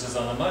focus is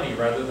on the money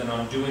rather than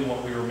on doing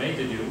what we were made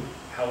to do,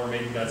 how we're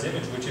made in God's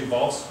image, which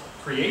involves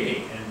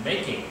creating and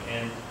making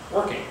and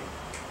working.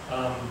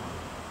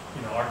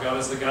 Our God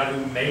is the God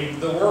who made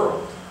the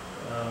world.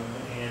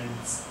 And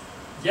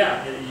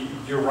yeah,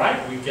 you're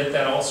right, we get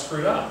that all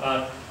screwed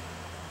up.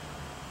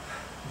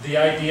 The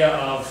idea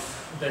of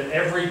that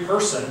every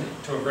person,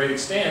 to a great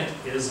extent,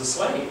 is a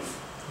slave.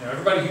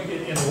 Everybody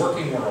in the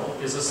working world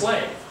is a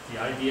slave.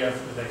 The idea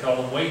of, they call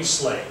them wage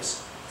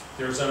slaves.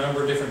 There's a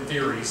number of different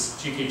theories.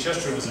 G.K.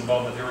 Chesterton was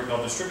involved in a theory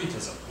called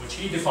distributism, which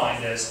he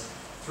defined as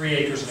 3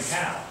 acres and a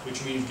cow,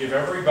 which means give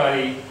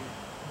everybody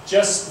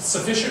just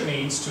sufficient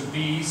means to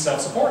be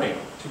self-supporting,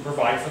 to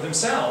provide for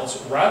themselves,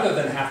 rather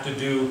than have to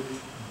do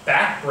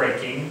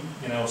back-breaking,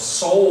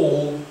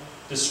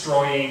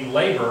 soul-destroying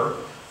labor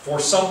for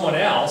someone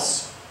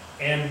else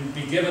and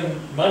be given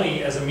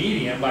money as a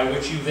medium by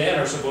which you then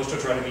are supposed to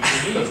try to meet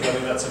your needs, whether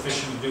that's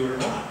sufficient to do it or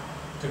not,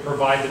 to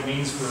provide the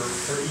means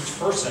for each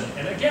person.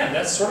 And again,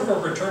 that's sort of a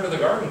return to the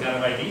garden kind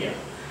of idea.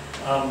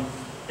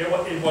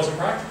 It wasn't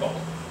practical.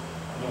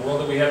 In the world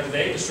that we have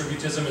today,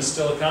 distributism is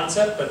still a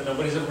concept, but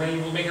nobody's ever been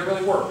able to make it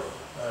really work,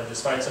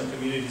 despite some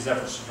communities'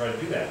 efforts to try to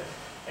do that.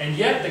 And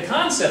yet, the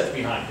concept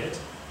behind it,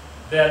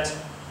 that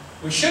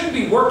we shouldn't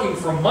be working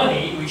for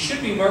money, we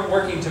should be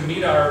working to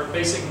meet our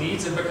basic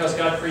needs and because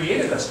God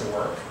created us to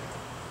work.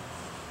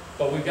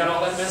 But we've got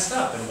all that messed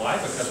up. And why?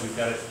 Because we've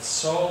got it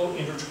so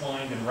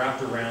intertwined and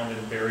wrapped around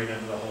and buried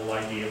under the whole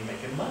idea of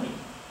making money,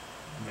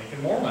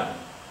 making more money.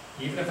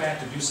 Even if I have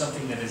to do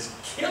something that is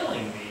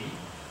killing me,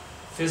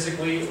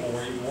 physically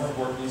or more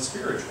importantly,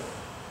 spiritually.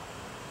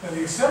 And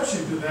the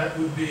exception to that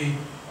would be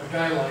a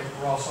guy like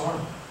Ross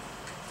Arnold,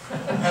 who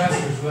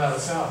pastors without a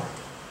salary.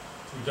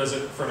 Who does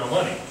it for no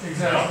money.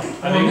 Exactly.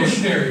 Or a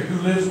missionary who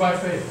lives by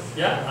faith.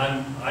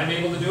 Yeah, I'm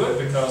able to do it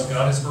because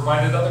God has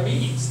provided other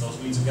means. Those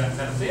means have gotten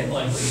kind of thin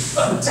lately,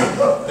 but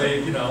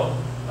they,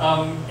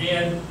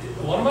 and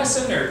one of my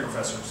seminary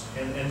professors,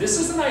 and this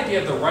is an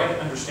idea of the right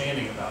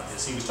understanding about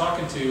this. He was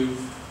talking to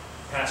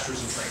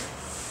pastors in training.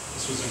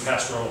 This was in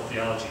pastoral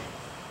theology.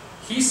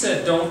 He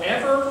said, don't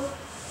ever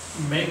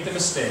make the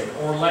mistake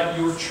or let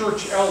your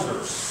church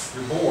elders,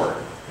 your board,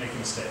 make a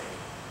mistake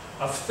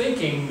of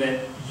thinking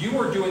that you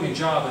are doing a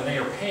job and they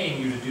are paying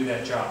you to do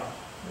that job.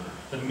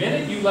 The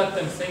minute you let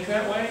them think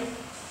that way,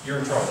 you're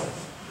in trouble.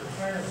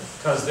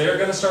 Because they're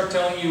going to start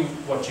telling you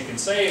what you can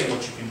say and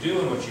what you can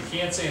do and what you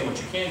can't say and what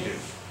you can't do.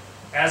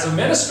 As a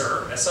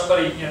minister, as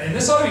somebody, and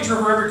this ought to be true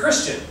for every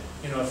Christian,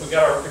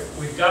 if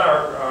we've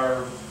got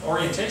our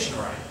orientation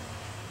right.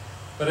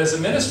 But as a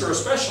minister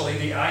especially,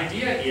 the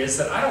idea is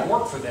that I don't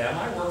work for them,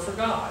 I work for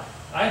God.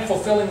 I'm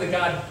fulfilling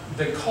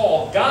the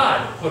call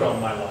God put on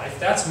my life.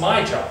 That's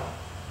my job.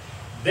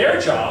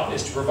 Their job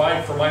is to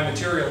provide for my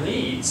material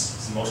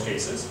needs, in most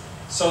cases,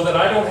 so that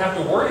I don't have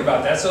to worry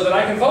about that, so that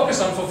I can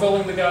focus on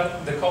fulfilling the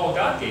call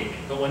God gave me.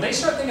 But when they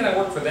start thinking I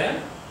work for them,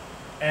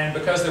 and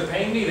because they're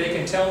paying me, they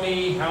can tell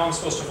me how I'm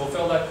supposed to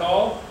fulfill that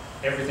call,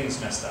 everything's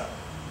messed up.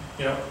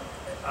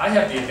 I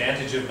have the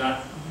advantage of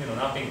not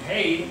being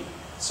paid,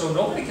 so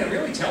nobody can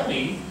really tell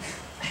me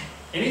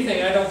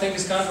anything I don't think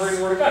is contrary to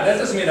the Word of God. That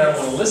doesn't mean I don't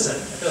want to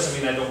listen. It doesn't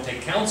mean I don't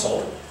take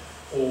counsel.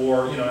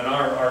 Or, and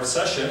our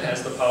session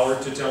has the power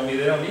to tell me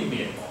they don't need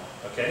me anymore.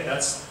 Okay,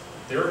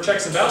 there are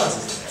checks and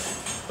balances in there.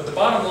 But the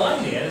bottom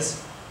line is,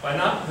 by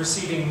not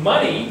receiving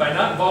money, by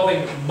not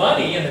involving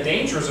money and the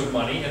dangers of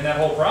money in that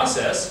whole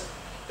process,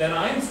 then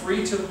I'm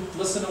free to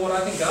listen to what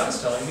I think God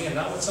is telling me and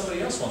not what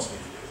somebody else wants me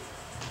to do.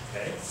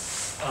 Okay?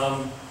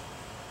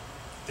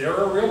 There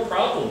are real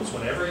problems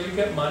whenever you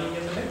get money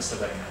in the mix of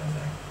that kind of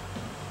thing.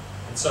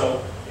 And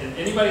so,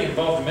 anybody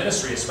involved in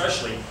ministry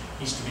especially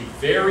needs to be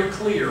very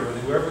clear with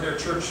whoever their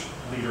church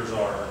leaders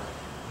are,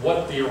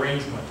 what the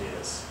arrangement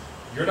is.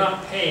 You're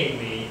not paying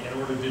me in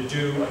order to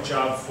do a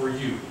job for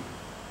you.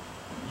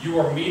 You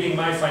are meeting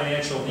my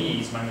financial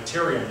needs, my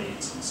material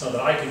needs, so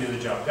that I can do the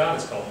job God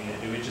has called me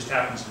to do. It just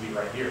happens to be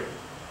right here.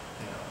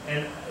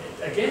 And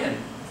again,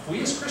 if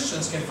we as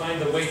Christians can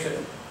find a way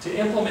to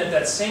implement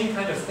that same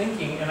kind of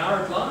thinking in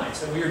our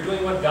lives, that we are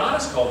doing what God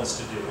has called us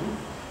to do,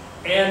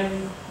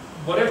 and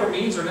whatever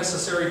means are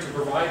necessary to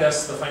provide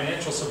us the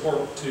financial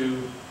support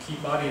to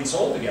keep body and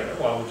soul together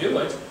while we do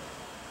it,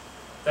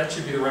 that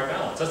should be the right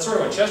balance. That's sort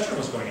of what Chester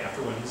was going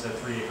after when he said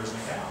 3 acres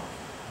and a cow.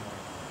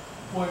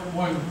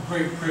 One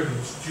great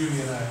privilege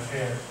Judy and I have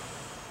had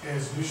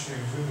as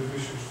missionaries, we've been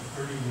missionaries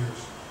for 30 years,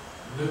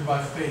 lived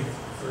by faith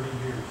for 30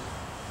 years,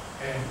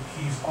 and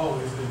he's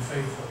always been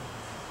faithful.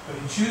 But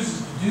he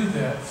chooses to do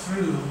that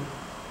through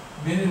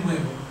men and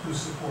women who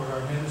support our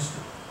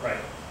ministry.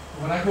 Right.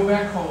 When I go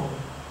back home,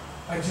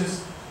 I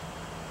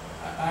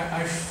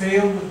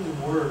fail with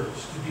the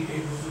words to be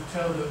able to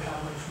tell them how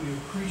much we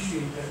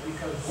appreciate that,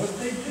 because what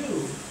they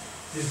do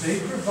is they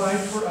provide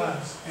for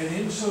us, and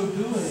in so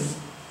doing,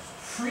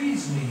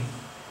 frees me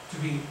to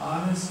be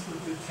honest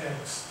with the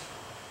text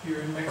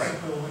here in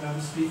Mexico when I'm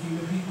speaking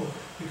to people,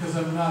 because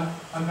I'm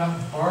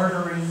not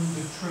bartering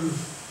the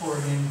truth for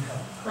an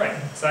income. Right,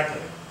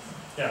 exactly.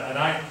 Yeah, and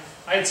I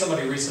had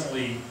somebody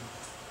recently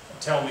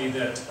tell me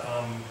that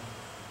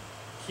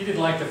he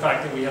didn't like the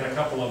fact that we had a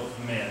couple of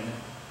men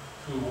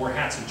who wore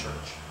hats in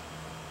church.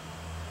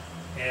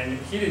 And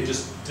he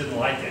didn't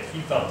like it.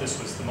 He thought this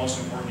was the most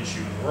important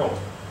issue in the world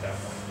at that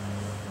point.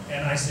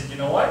 And I said, you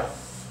know what?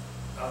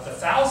 Of the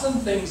 1,000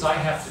 things I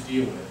have to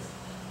deal with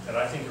that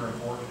I think are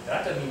important,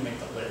 that doesn't even make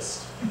the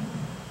list.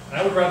 And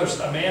I would rather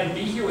a man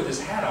be here with his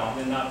hat on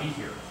than not be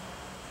here.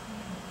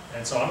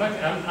 And so I'm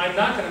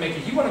not going to make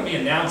it. He wanted me to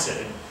announce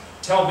it and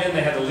tell men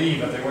they had to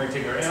leave if they weren't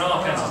taking their, and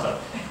all kinds of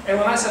stuff. And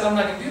when I said I'm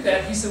not going to do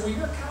that, he said, well,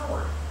 you're a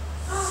coward.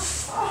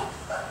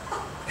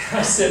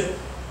 I said,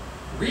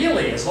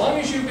 really? As long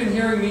as you've been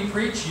hearing me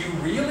preach, you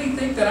really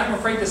think that I'm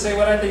afraid to say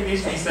what I think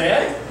needs to be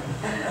said?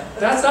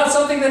 That's not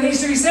something that needs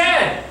to be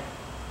said.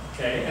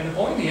 Okay, and the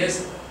point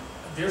is,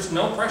 there's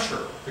no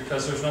pressure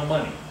because there's no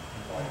money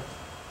involved.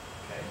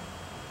 Okay,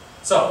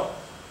 so,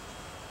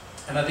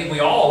 and I think we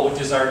all would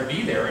desire to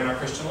be there in our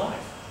Christian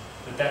life.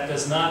 That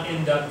does not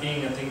end up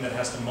being a thing that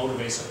has to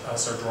motivate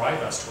us or drive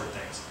us toward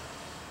things.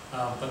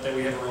 But that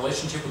we have a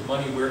relationship with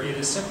money where it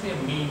is simply a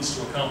means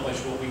to accomplish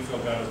what we feel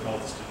God has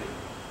called us to do.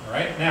 All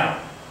right? Now,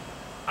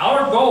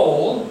 our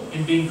goal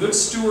in being good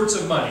stewards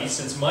of money,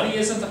 since money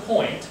isn't the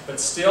point, but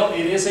still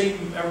it is a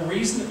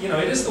reason,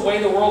 it is the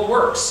way the world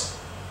works.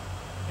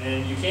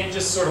 And you can't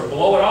just sort of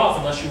blow it off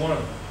unless you want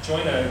to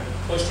join a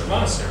cloistered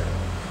monastery.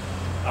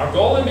 Our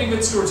goal in being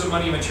good stewards of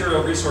money and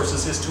material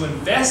resources is to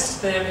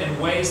invest them in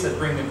ways that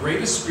bring the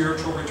greatest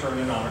spiritual return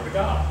and honor to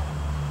God.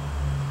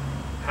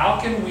 How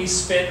can we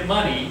spend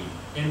money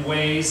in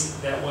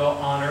ways that will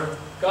honor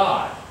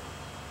God?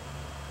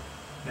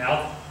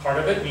 Now, part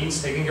of it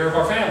means taking care of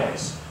our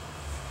families.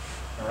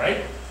 All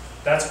right?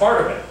 That's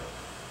part of it.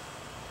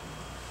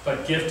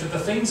 But give to the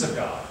things of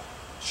God.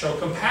 Show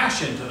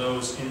compassion to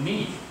those in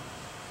need.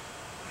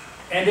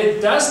 And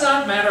it does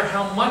not matter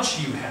how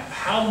much you have.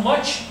 How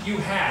much you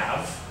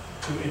have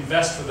to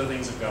invest for the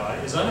things of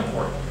God is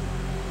unimportant.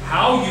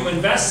 How you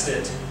invest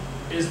it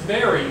is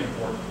very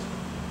important.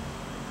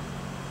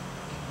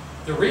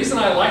 The reason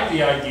I like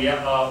the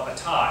idea of a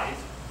tithe,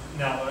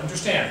 now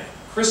understand,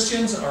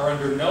 Christians are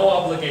under no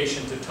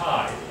obligation to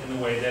tithe in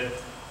the way that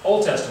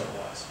Old Testament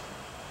was.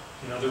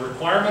 The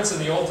requirements in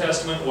the Old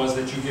Testament was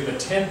that you give a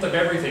tenth of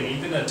everything,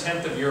 even a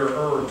tenth of your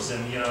herbs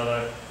and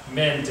the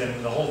mint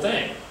and the whole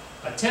thing.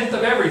 A tenth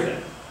of everything,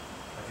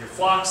 of your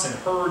flocks and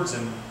herds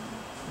and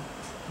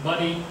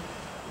money.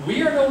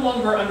 We are no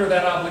longer under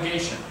that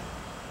obligation.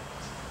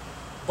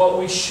 But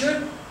we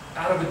should,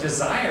 out of a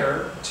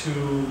desire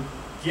to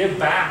give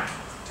back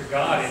to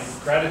God in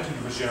gratitude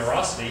for His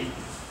generosity,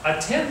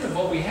 a tenth of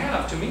what we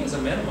have, to me, is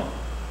a minimum.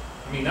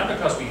 I mean, not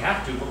because we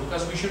have to, but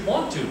because we should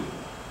want to,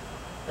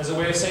 as a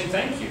way of saying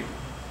thank you.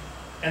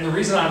 And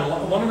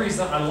one of the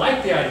reasons I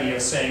like the idea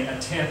of saying a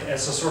tenth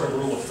as a sort of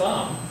rule of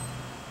thumb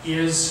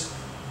is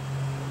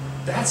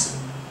that's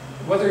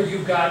whether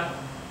you've got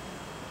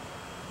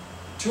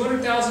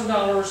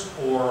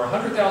 $200,000 or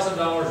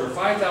 $100,000 or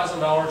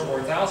 $5,000 or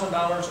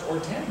 $1,000 or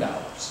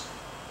 $10.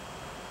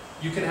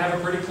 You can have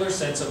a pretty clear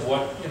sense of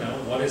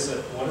what is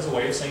a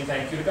way of saying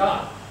thank you to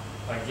God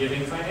by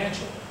giving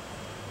financially.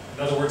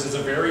 In other words, it's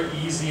a very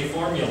easy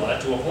formula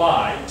to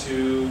apply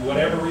to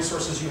whatever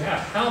resources you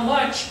have. How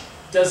much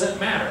doesn't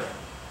matter.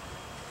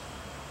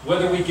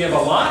 Whether we give a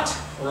lot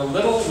or a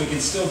little, we can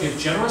still give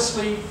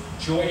generously,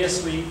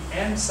 joyously,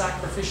 and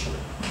sacrificially.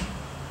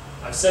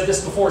 I've said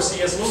this before.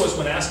 C.S. Lewis,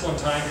 when asked one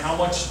time, how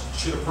much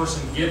should a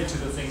person give to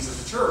the things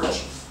of the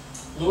church?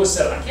 Lewis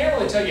said, I can't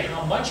really tell you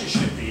how much it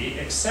should be,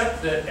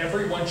 except that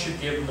everyone should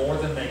give more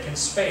than they can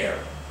spare.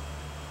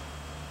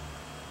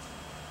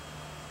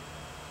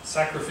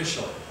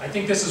 Sacrificially. I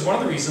think this is one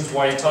of the reasons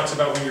why he talks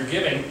about when you're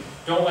giving,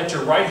 don't let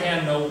your left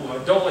hand know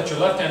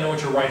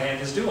what your right hand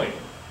is doing.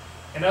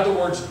 In other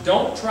words,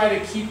 don't try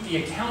to keep the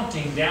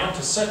accounting down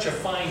to such a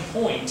fine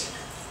point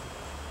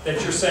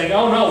that you're saying,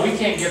 oh no, we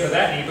can't give to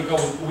that need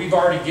because we've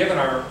already given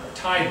our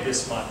tithe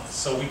this month,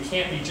 so we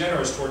can't be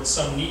generous towards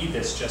some need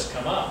that's just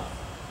come up.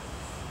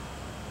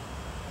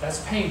 That's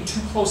paying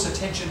too close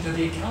attention to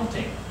the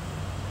accounting.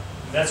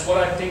 And that's what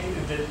I think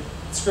that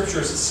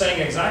Scripture is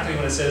saying exactly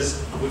when it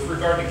says, with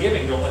regard to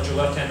giving, don't let your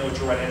left hand know what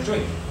your right hand is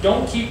doing.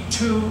 Don't keep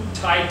too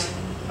tight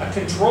a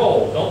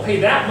control. Don't pay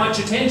that much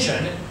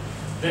attention,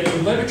 then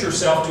you limit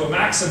yourself to a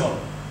maximum.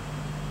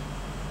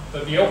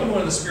 But be open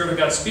when the Spirit of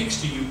God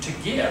speaks to you to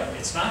give.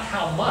 It's not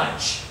how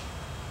much,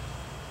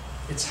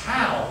 it's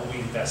how we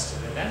invest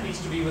it, and that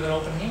needs to be with an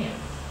open hand.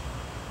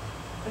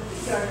 I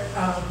think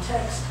our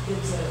text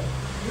is a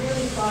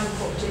really fine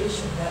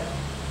quotation that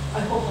I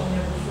hope I'll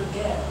never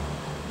forget.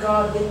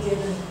 God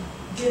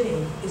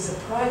giving is a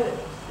private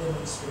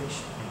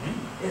demonstration.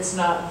 Mm-hmm. It's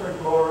not for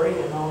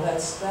glory and all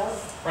that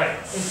stuff. Right.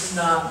 It's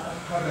not a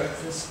public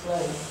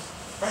display.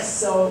 Right.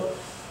 So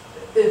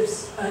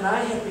and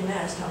I have been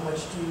asked, how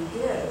much do you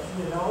give,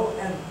 you know,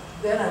 and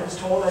then I was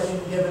told I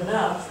didn't give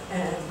enough,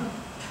 and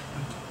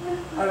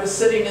I was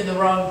sitting in the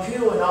wrong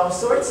pew and all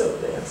sorts of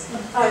things.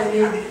 I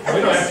mean,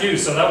 We don't have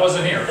pews, so that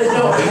wasn't here.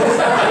 no, it was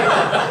not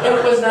here.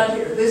 It was not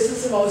here. This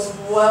is the most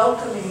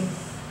welcoming,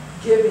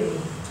 giving,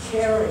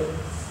 caring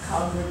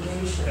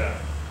congregation. Yeah.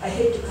 I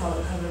hate to call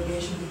it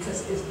congregation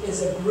because it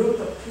is a group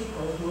of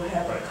people who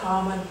have Right. a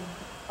common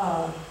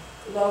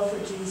love for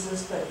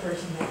Jesus, but for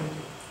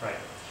humanity. Right.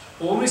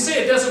 Well, when we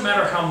say it doesn't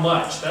matter how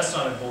much, that's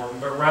not important,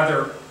 but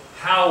rather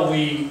how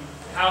we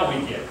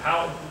give.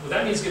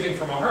 That means giving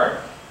from our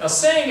heart. Now,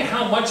 saying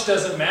how much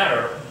doesn't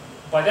matter,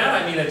 by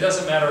that I mean it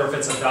doesn't matter if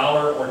it's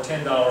 $1 or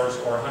 $10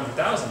 or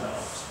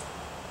 $100,000.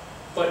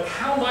 But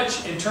how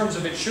much in terms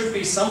of it should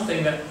be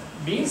something that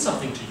means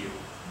something to you.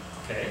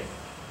 Okay?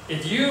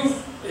 If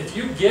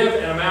you give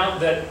an amount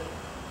that,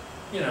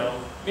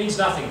 means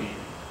nothing to you,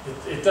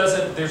 it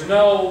doesn't,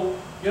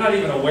 you're not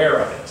even aware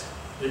of it.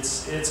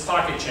 It's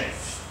pocket change.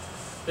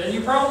 Then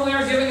you probably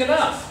aren't giving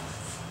enough.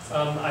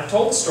 I've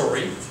told the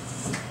story.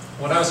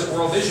 When I was at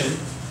World Vision,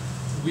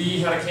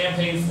 we had a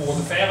campaign for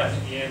the famine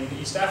in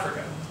East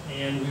Africa,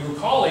 and we were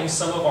calling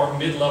some of our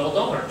mid-level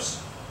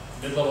donors.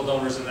 Mid-level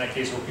donors in that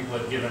case were people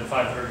that had given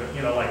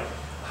 $500, like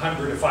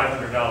 $100 to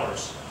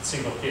 $500,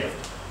 single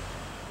gift.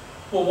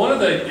 Well,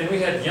 and we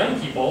had young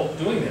people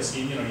doing this,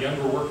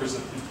 younger workers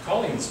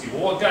calling these people.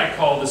 Well, a guy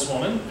called this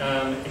woman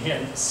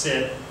and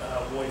said,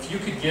 well, if you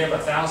could give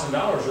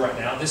 $1,000 right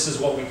now, this is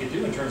what we could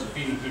do in terms of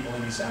feeding people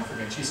in East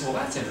Africa. And she said,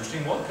 well, that's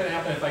interesting. What could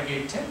happen if I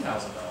gave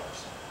 $10,000?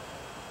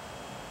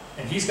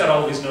 And he's got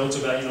all these notes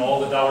about,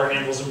 all the dollar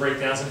handles and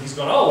breakdowns, and he's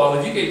going, oh, well,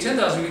 if you gave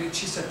 $10,000,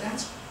 she said,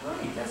 that's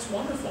great, that's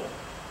wonderful.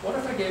 What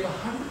if I gave $100,000?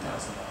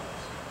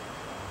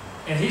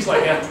 And he's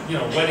like,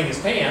 wetting his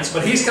pants,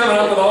 but he's coming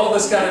up with all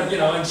this kind of,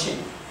 and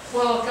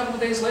well, a couple of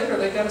days later,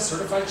 they got a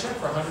certified check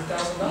for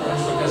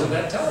 $100,000 because of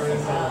that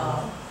telephone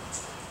call.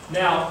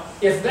 Now,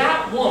 if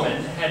that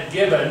woman had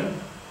given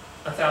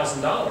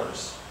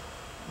 $1,000,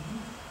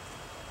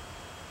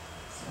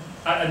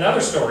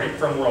 another story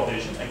from World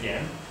Vision,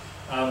 again,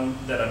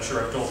 that I'm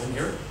sure I've told in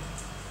here.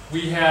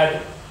 We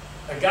had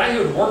a guy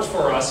who had worked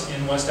for us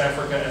in West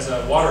Africa as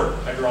a water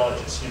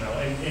hydrologist,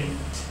 and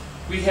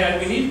we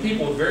needed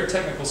people with very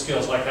technical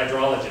skills like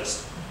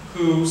hydrologists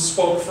who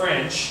spoke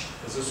French,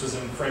 because this was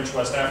in French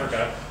West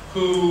Africa,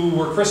 who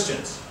were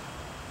Christians.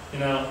 It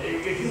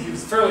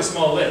was a fairly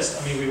small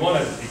list. I mean, we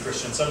wanted to be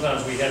Christians.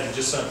 Sometimes we had to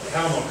just have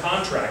them on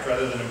contract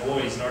rather than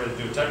employees in order to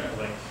do a technical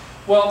thing.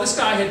 Well, this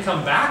guy had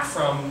come back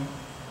from,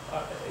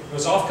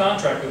 was off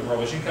contract with World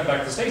Vision, come back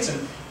to the States,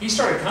 and he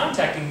started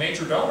contacting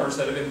major donors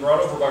that had been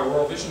brought over by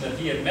World Vision that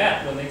he had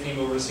met when they came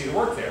over to see the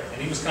work there.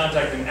 And he was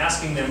contacting them,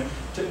 asking them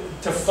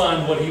to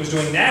fund what he was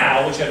doing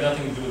now, which had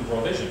nothing to do with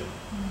World Vision.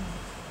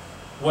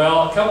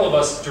 Well, a couple of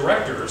us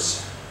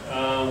directors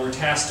were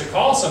tasked to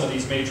call some of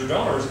these major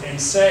donors and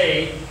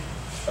say,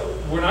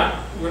 we're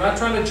not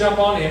trying to jump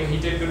on him, he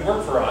did good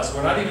work for us,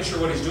 we're not even sure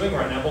what he's doing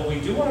right now, but we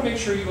do want to make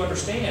sure you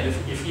understand,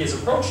 if he has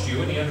approached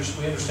you, and we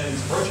understand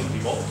he's approaching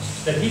people,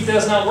 that he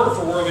does not work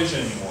for World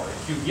Vision anymore.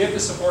 If you give to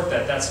support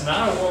that, that's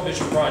not a World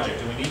Vision project,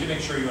 and we need to make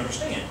sure you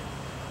understand.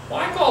 Well,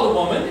 I called a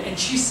woman, and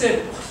she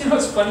said,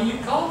 it's funny you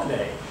called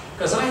today,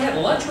 because I had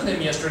lunch with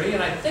him yesterday,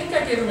 and I think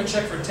I gave him a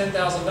check for $10,000,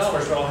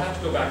 but I'll have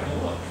to go back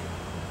and look.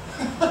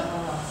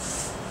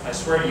 I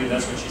swear to you,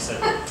 that's what she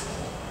said.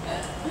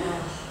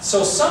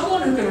 So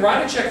someone who can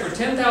write a check for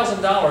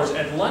 $10,000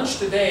 at lunch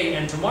today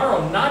and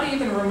tomorrow not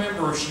even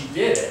remember if she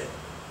did it,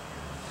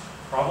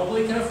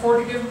 probably can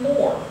afford to give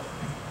more.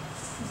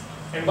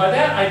 And by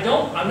that,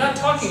 I'm not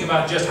talking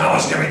about just how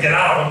much can we get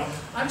out of them.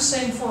 I'm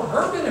saying for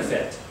her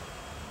benefit.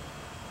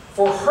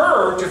 For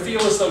her to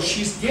feel as though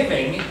she's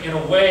giving in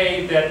a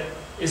way that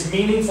is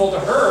meaningful to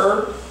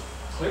her,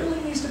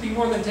 clearly needs to be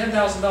more than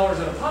 $10,000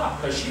 at a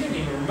pop, because she didn't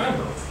even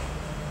remember.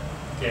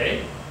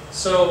 Okay?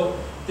 So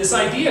this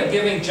idea of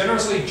giving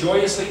generously,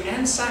 joyously,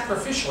 and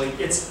sacrificially,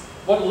 it's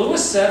what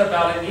Lewis said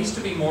about it needs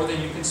to be more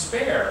than you can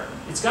spare.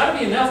 It's got to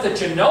be enough that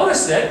you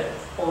notice it,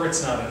 or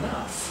it's not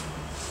enough.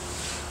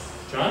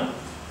 John?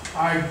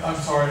 I'm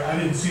sorry, I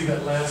didn't see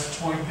that last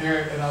point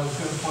there, and I was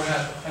going to point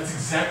out, that's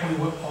exactly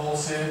what Paul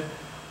said,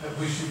 that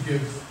we should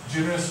give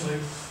generously,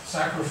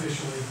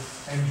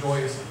 sacrificially, and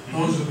joyously.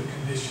 Those are the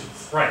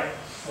conditions. Right.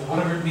 So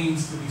whatever it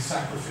means to be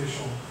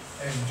sacrificial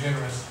and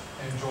generous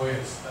and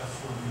joyous, that's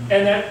what we need.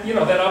 And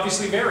that, that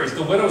obviously varies.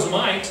 The widow's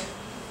mite,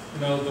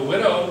 the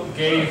widow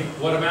gave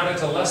what amounted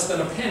to less than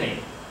a penny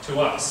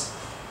to us.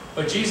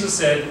 But Jesus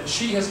said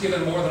she has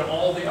given more than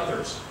all the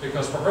others,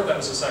 because for her that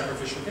was a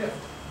sacrificial gift.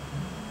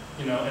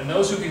 And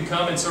those who can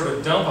come and sort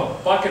of dump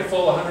a bucket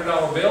full of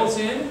 $100 bills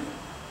in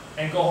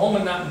and go home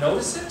and not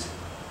notice it,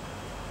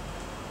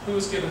 who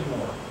has given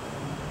more?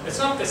 It's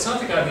not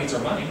that God needs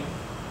our money.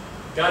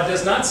 God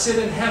does not sit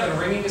in heaven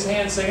wringing his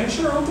hands saying, I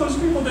sure hope those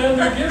people down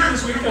there give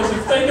this week, because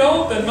if they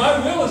don't, then my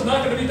will is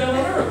not going to be done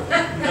on earth.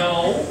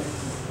 No.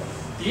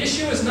 The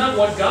issue is not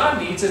what God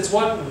needs, it's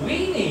what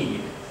we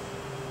need.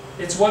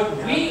 It's what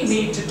we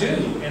need to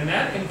do, and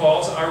that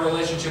involves our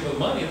relationship with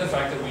money and the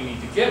fact that we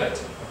need to give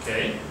it,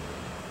 okay?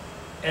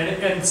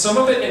 And some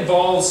of it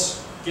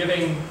involves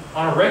giving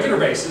on a regular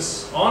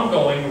basis,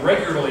 ongoing,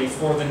 regularly,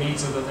 for the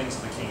needs of the things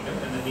of the kingdom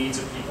and the needs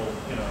of people,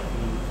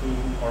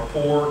 who are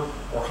poor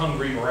or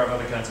hungry or have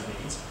other kinds of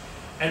needs.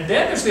 And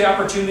then there's the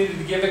opportunity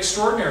to give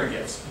extraordinary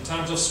gifts in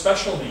times of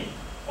special need,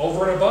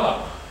 over and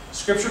above.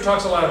 Scripture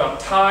talks a lot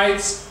about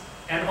tithes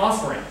and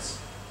offerings.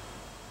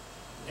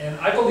 And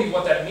I believe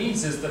what that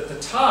means is that the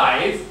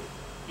tithe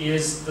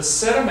is the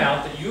set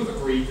amount that you've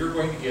agreed you're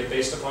going to give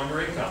based upon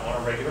your income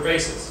on a regular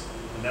basis.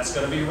 And that's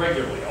going to be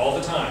regularly, all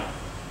the time.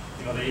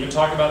 They even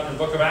talk about in the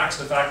book of Acts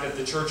the fact that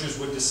the churches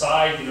would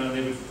decide, and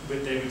they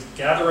would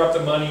gather up the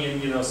money, and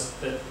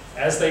that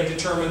as they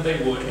determined they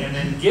would, and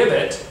then give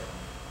it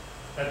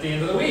at the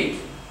end of the week.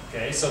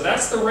 Okay, so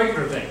that's the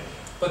regular thing.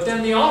 But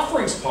then the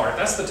offerings part,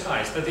 that's the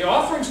tithes. But the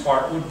offerings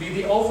part would be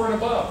the over and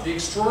above, the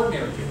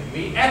extraordinary giving,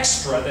 the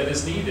extra that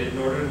is needed in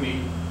order to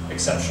meet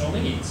exceptional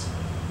needs.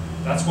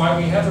 That's why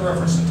we have the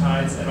reference to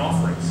tithes and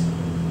offerings.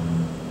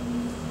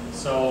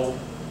 So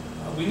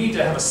we need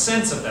to have a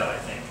sense of that, I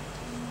think.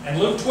 And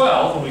Luke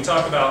 12, when we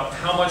talk about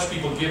how much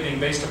people giving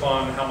based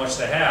upon how much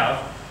they have,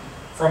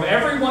 from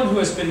everyone who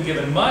has been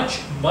given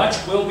much,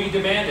 much will be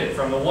demanded.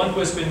 From the one who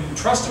has been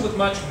entrusted with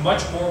much,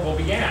 much more will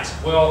be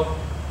asked. Well,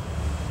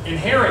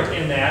 inherent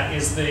in that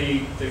is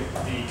the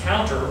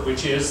counter,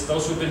 which is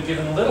those who have been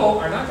given little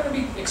are not going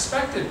to be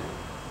expected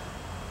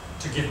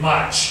to give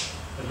much,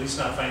 at least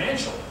not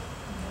financially.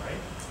 Right?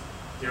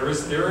 There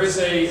is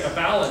a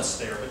balance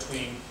there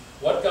between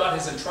what God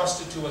has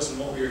entrusted to us and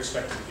what we are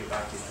expected to give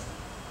back to Him.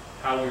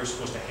 How we are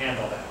supposed to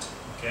handle that.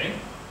 Okay?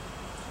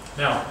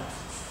 Now,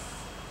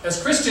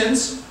 as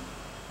Christians,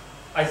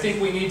 I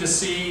think we need to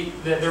see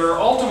that there are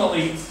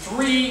ultimately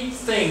three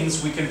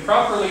things we can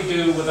properly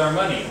do with our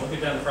money. We'll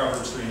get down to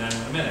Proverbs 3:9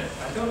 in a minute.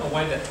 I don't know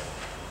why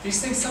these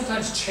things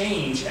sometimes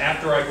change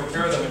after I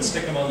prepare them and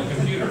stick them on the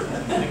computer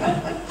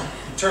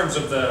in terms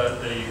of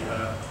the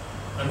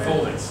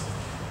unfoldings.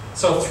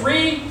 So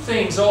three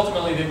things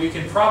ultimately that we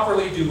can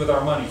properly do with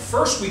our money.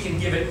 First, we can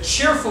give it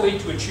cheerfully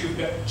to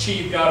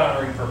achieve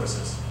God-honoring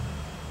purposes.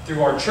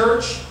 Through our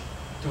church,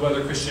 through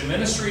other Christian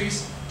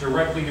ministries,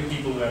 directly to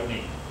people who have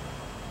need.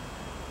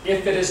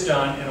 If it is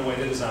done in a way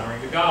that is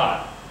honoring to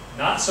God.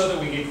 Not so that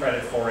we get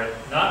credit for it,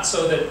 not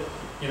so that,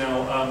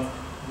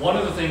 one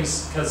of the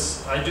things,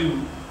 because I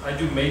do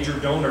major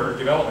donor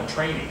development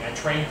training. I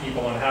train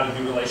people on how to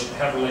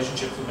have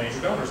relationships with major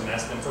donors and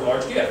ask them for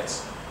large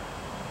gifts.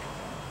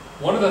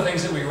 One of the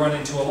things that we run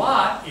into a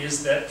lot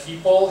is that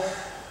people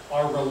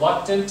are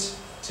reluctant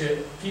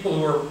to, people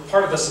who are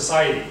part of the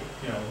society,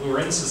 who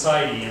are in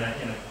society in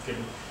a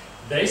given,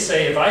 they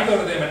say if I go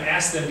to them and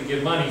ask them to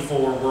give money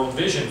for World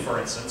Vision, for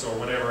instance, or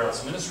whatever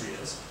else ministry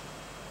is,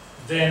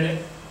 then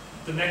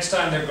the next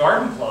time their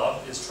garden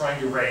club is trying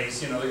to raise,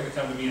 they're going to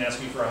come to me and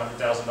ask me for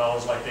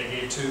 $100,000 like they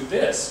gave to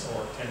this,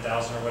 or $10,000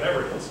 or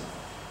whatever it is.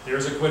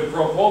 There's a quid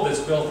pro quo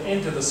that's built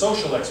into the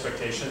social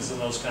expectations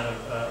and those kind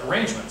of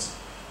arrangements.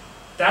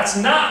 That's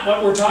not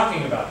what we're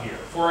talking about here.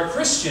 For a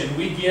Christian,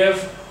 we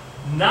give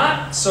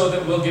not so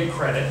that we'll get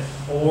credit,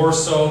 or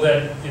so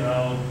that,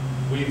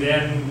 we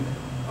then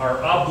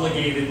are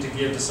obligated to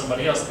give to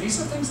somebody else. These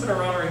are things that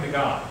are honoring to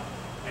God,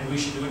 and we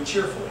should do it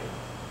cheerfully,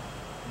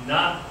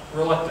 not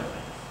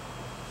reluctantly.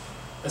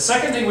 The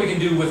second thing we can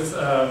do with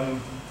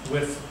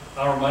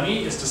our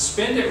money is to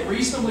spend it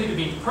reasonably to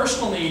meet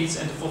personal needs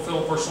and to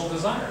fulfill personal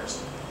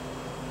desires.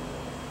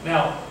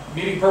 Now,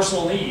 meeting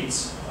personal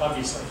needs,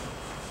 obviously.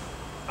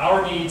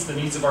 Our needs, the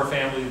needs of our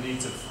family, the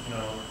needs of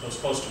those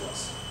close to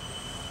us.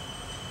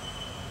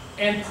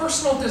 And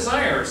personal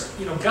desires,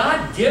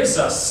 God gives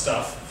us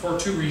stuff for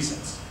two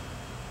reasons.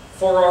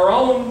 For our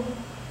own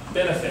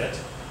benefit,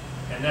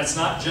 and that's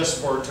not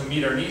just to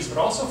meet our needs, but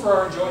also for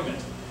our enjoyment.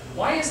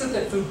 Why is it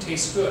that food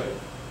tastes good?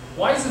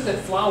 Why is it that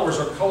flowers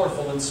are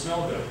colorful and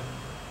smell good?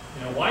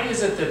 Why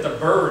is it that the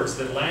birds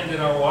that land in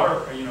our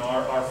water,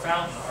 our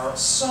fountain, are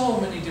so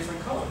many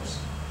different colors?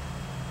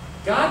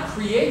 God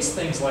creates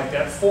things like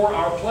that for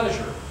our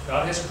pleasure.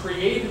 God has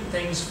created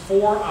things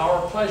for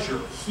our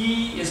pleasure.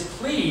 He is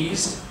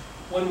pleased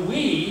when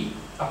we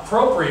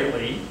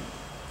appropriately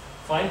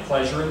find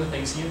pleasure in the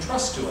things He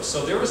entrusts to us.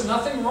 So there is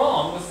nothing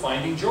wrong with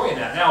finding joy in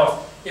that.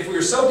 Now, if we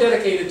are so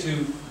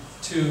dedicated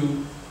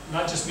to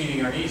not just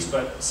meeting our needs,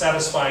 but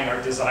satisfying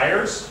our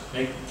desires,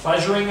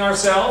 pleasuring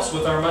ourselves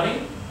with our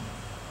money,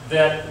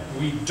 that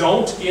we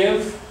don't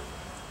give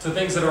to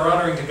things that are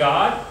honoring to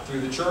God through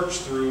the church,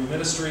 through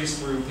ministries,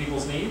 through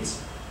people's needs,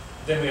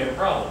 then we have a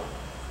problem.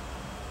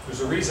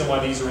 There's a reason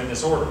why these are in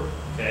this order,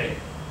 okay?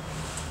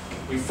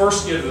 We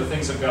first give to the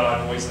things of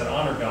God in ways that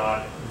honor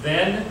God,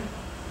 then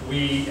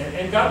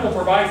and God will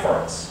provide for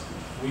us.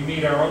 We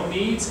meet our own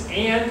needs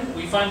and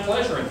we find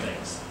pleasure in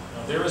things.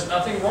 Now, there is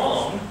nothing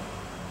wrong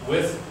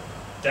with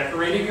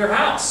decorating your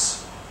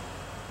house,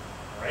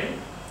 right?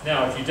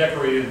 Now, if you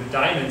decorate it in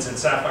diamonds and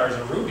sapphires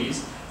and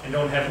rubies and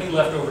don't have any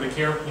left over to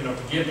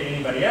give to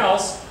anybody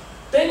else,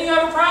 then you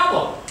have a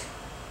problem.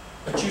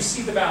 But you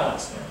see the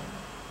balance there.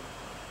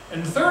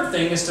 And the third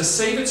thing is to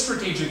save it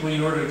strategically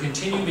in order to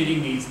continue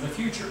meeting needs in the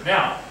future.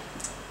 Now,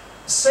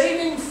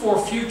 saving for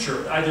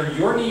future, either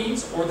your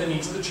needs or the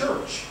needs of the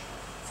church.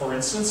 For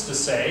instance, to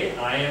say,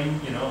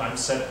 I'm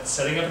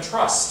setting up a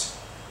trust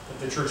that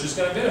the church is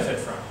going to benefit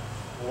from.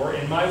 Or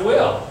in my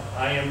will,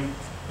 I am,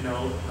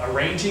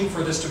 arranging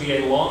for this to be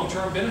a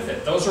long-term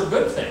benefit. Those are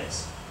good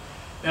things.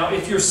 Now,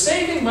 if you're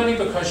saving money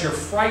because you're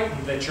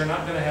frightened that you're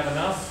not going to have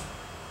enough,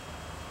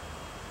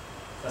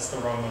 that's the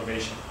wrong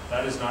motivation.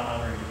 That is not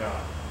honoring to God.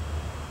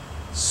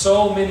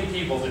 So many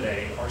people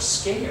today are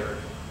scared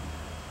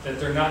that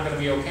they're not going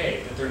to be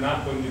okay, that they're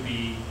not going to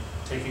be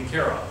taken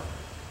care of.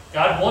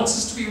 God wants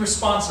us to be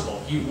responsible.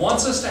 He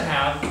wants us to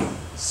have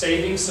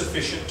savings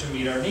sufficient to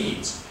meet our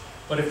needs.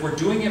 But if we're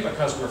doing it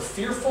because we're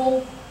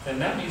fearful, then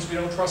that means we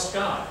don't trust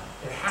God.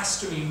 It has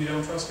to mean we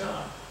don't trust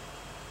God.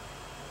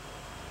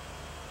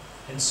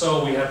 And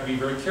so we have to be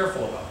very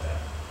careful about that.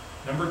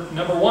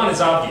 Number one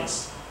is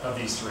obvious of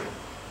these three.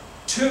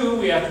 Two,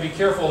 we have to be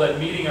careful that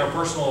meeting our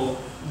personal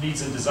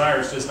needs and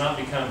desires does not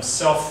become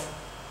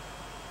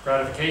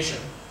self-gratification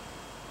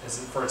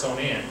for its own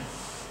end.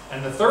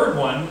 And the third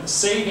one,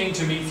 saving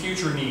to meet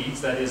future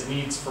needs, that is,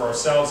 needs for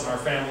ourselves and our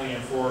family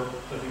and for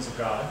the things of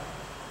God,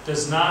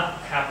 does not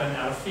happen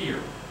out of fear,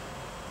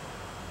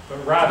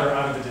 but rather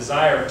out of a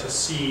desire to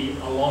see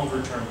a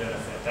longer-term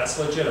benefit. That's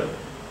legitimate.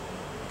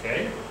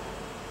 Okay?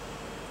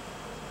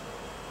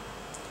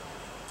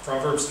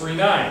 Proverbs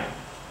 3:9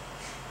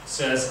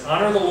 says,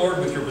 honor the Lord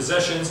with your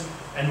possessions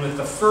and with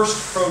the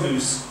first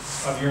produce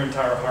of your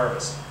entire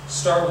harvest.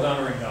 Start with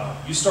honoring God.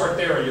 You start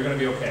there and you're going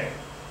to be okay.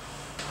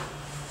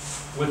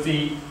 With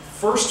the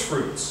first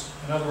fruits,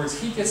 in other words,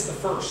 He gets the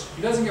first.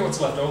 He doesn't get what's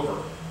left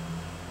over.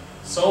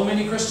 So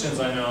many Christians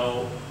I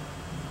know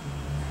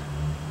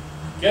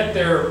get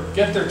their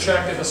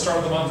check at the start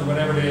of the month or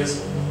whatever it is,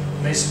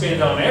 and they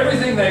spend on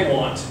everything they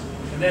want,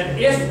 and then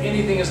if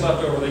anything is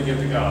left over, they give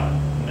to God.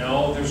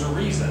 No, there's a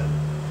reason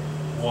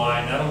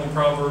why not only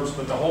Proverbs,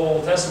 but the whole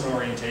Old Testament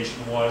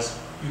orientation was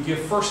you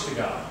give first to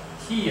God.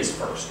 He is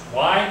first.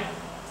 Why?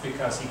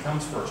 Because He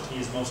comes first. He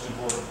is most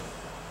important.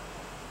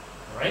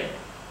 All right?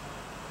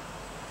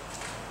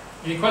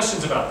 Any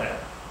questions about that?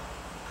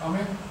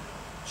 Comment?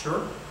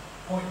 Sure.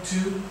 Point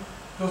 2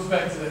 goes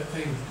back to that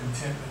thing of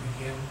contentment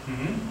again.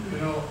 Mm-hmm.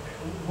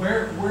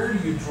 Where do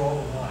you draw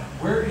the line?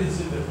 Where is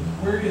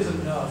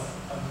enough?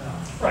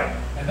 Right.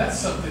 And that's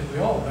something we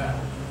all battle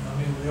with. I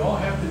mean, we all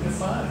have to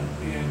define it.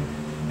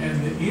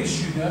 And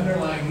the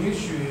underlying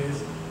issue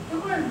is,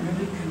 am I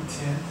really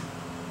content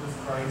with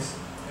Christ?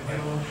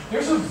 And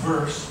there's a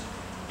verse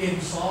in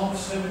Psalm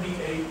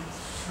 78:3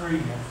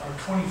 or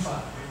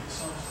 25, maybe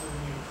Psalm 78:25.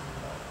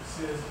 It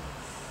says,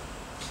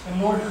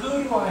 and Lord,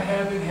 who do I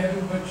have in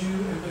heaven but you,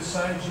 and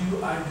besides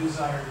you I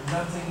desire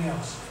nothing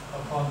else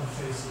upon the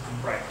face of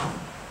the earth. Right.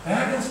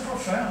 That is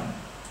profound.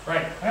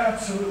 Right.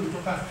 Absolutely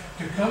profound.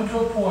 To come to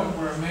a point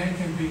where a man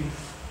can be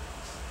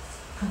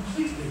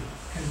completely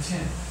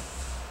content.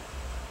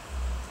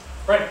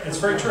 Right, it's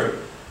very true.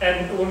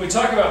 And when we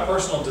talk about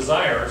personal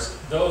desires,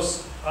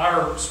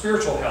 our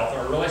spiritual health,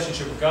 our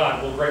relationship with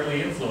God will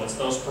greatly influence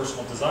those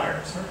personal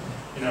desires.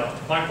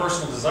 My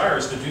personal desire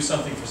is to do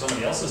something for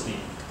somebody else's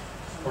need,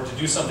 or to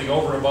do something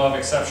over and above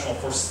exceptional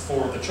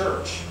for the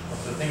church, or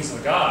for the things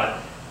of God.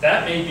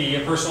 That may be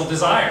a personal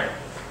desire.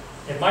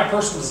 If my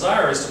personal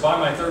desire is to buy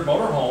my third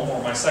motorhome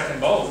or my second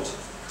boat,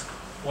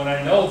 when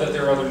I know that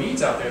there are other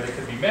needs out there that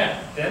could be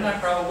met, then I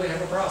probably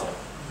have a problem.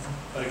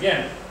 But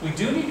again, we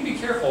do need to be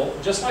careful.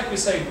 Just like we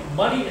say,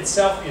 money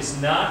itself is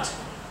not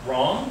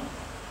wrong.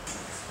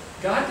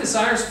 God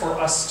desires for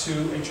us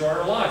to enjoy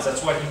our lives.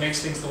 That's why He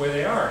makes things the way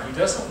they are. He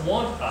doesn't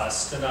want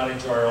us to not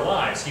enjoy our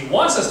lives. He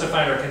wants us to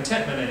find our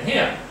contentment in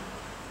Him.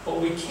 But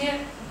we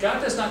can't,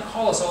 God does not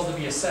call us all to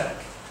be ascetic,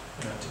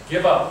 to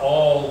give up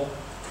all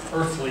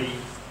earthly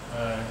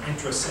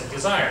interests and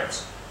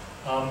desires.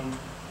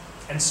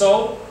 And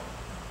so,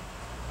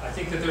 I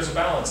think that there's a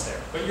balance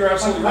there. But you're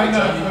absolutely right,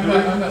 John.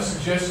 I'm not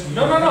suggesting.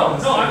 No,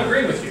 I'm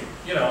agreeing with you.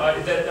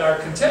 That our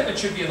contentment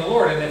should be in the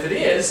Lord, and if it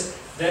is,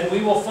 then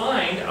we will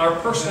find our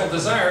personal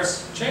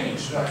desires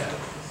changed. Exactly.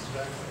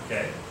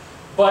 Okay?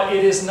 But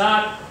it is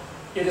not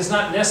it is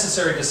not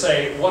necessary to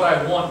say what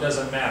I want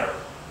doesn't matter,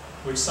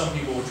 which some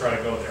people will try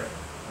to go there.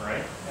 All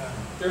right?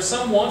 There's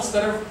some wants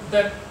that are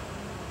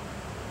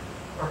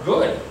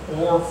good,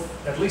 or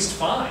at least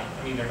fine.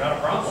 I mean, they're not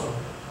a problem.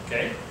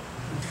 Okay?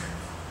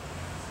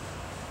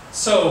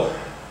 So,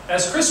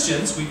 as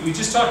Christians, we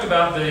just talked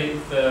about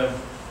we'll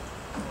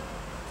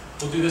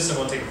do this and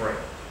we'll take a break.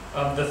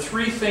 The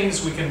three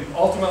things we can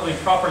ultimately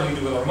properly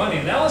do with our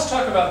money. Now let's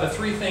talk about the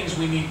three things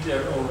we need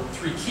to, or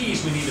three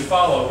keys we need to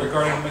follow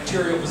regarding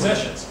material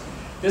possessions.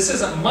 This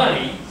isn't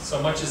money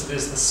so much as it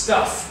is the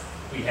stuff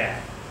we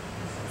have.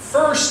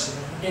 First,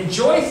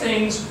 enjoy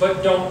things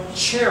but don't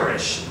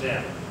cherish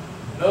them.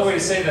 Another way to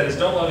say that is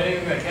don't love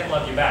anything that can't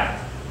love you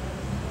back.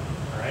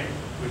 All right?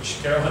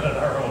 Which Carolyn and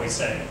I are always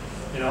saying.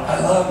 You know, I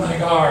love my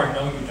car.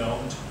 No, you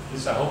don't. At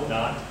least I hope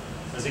not.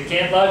 Because it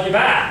can't love you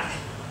back.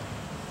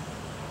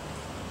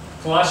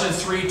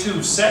 Colossians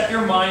 3:2, set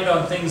your mind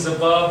on things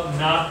above,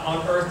 not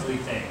on earthly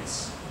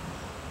things.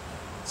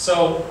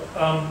 So,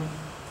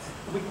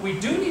 we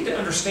do need to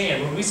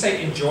understand when we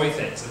say enjoy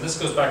things, and this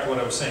goes back to what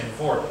I was saying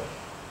before,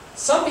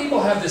 some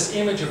people have this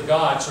image of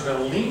God sort of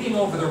leaning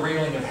over the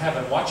railing of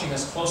heaven, watching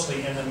us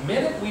closely, and the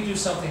minute we do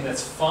something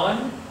that's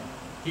fun,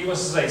 He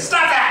wants to say,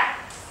 stop that!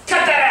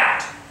 Cut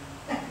that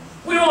out!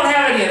 We won't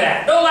have any of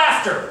that! No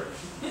laughter!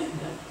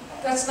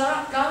 That's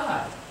not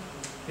God.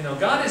 You know,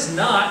 God is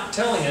not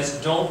telling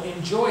us don't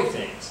enjoy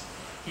things.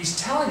 He's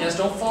telling us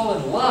don't fall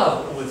in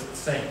love with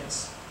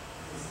things.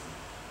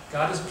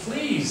 God is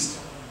pleased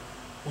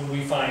when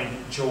we find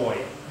joy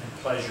and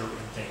pleasure in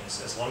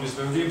things, as long as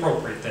they're the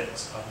appropriate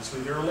things.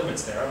 Obviously, there are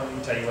limits there. I don't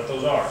even tell you what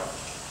those are.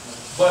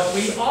 But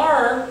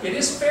it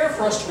is fair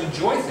for us to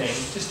enjoy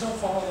things, just don't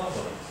fall in love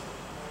with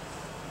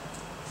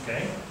them.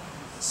 Okay?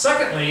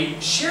 Secondly,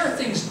 share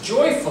things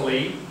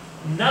joyfully,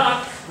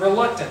 not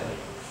reluctantly.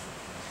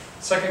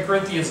 2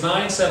 Corinthians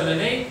 9:7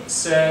 and 8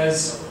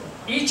 says,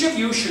 each of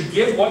you should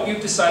give what you've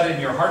decided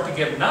in your heart to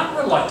give, not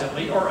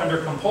reluctantly or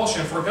under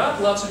compulsion, for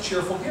God loves a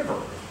cheerful giver.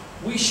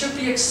 We should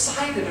be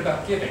excited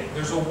about giving.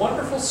 There's a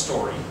wonderful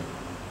story.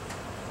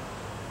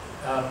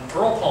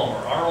 Earl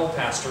Palmer, our old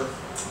pastor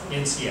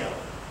in Seattle,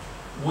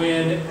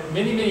 when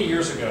many, many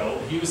years ago,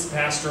 he was the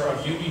pastor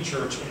of Union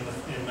Church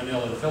in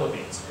Manila, the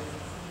Philippines.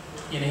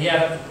 And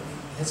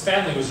his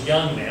family was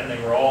young then,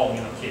 they were all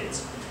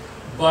kids.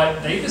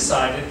 But they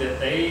decided that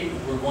they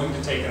were going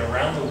to take an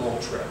around-the-world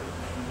trip,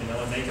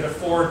 and they could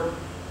afford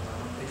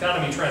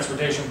economy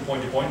transportation from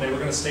point to point, and they were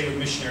going to stay with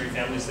missionary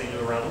families they knew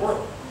around the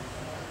world.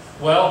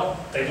 Well,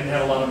 they didn't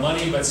have a lot of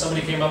money, but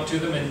somebody came up to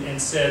them and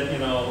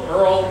said,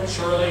 Earl,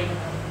 Shirley,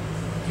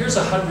 here's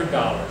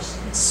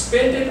 $100.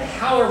 Spend it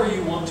however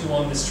you want to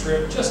on this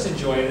trip. Just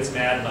enjoy it. It's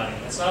mad money.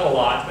 It's not a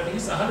lot, but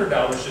it's $100.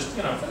 Just,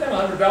 for them,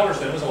 $100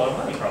 then was a lot of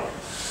money probably.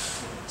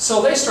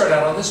 So they started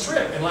out on this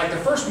trip, and like the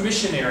first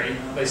missionary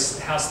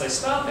house they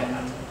stop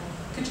at,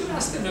 could you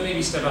ask them to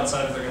maybe step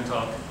outside if they're going to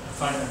talk?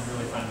 I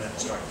really find that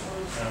instructive.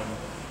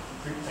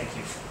 Thank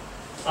you.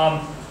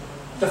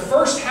 The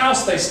first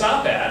house they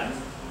stop at,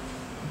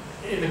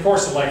 in the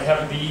course of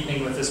having the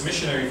evening with this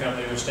missionary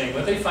family they're staying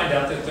with, they find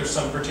out that there's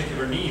some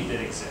particular need that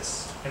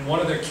exists. And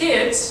one of their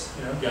kids,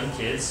 young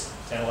kids,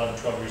 10, 11,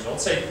 12 years old,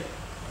 say,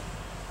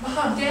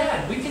 Mom,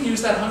 Dad, we can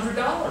use that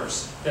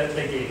 $100 that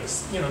they gave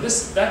us.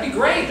 That'd be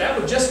great. That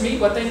would just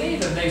meet what they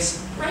need. And they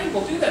said, great,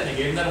 we'll do that. And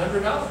they gave them that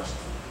 $100.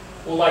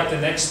 Well, like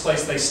the next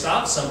place they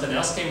stopped, something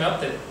else came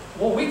up that,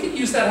 well, we could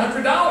use that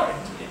 $100.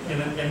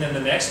 And then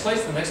the next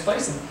place.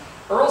 And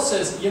Earl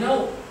says,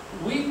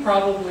 we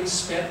probably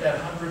spent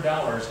that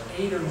 $100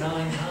 8 or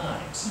 9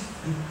 times.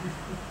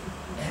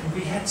 And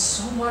we had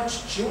so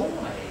much joy.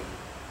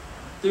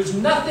 There's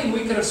nothing we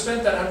could have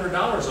spent that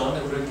 $100 on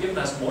that would have given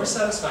us more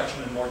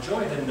satisfaction and more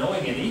joy than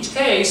knowing in each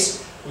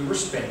case we were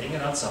spending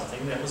it on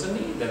something that was a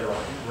need that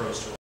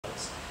arose to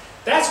us.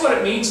 That's what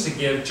it means to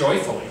give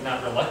joyfully,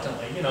 not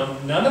reluctantly.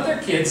 None of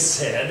their kids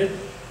said,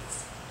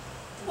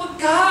 well,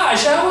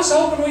 gosh, I was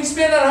hoping we'd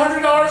spend that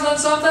 $100 on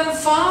something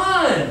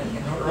fun.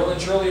 Earl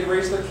and Shirley had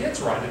raised their kids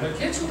right, and their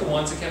kids were the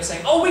ones that kept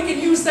saying, oh, we can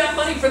use that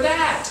money for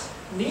that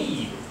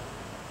need.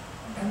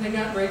 And they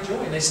got great joy,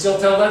 and they still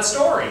tell that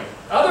story.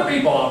 Other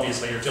people,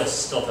 obviously, are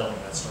just still telling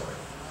that story.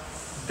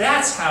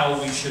 That's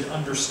how we should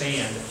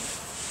understand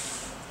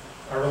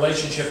our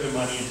relationship to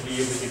money and to be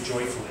able to give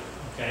joyfully,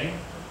 okay?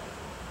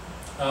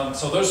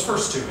 So those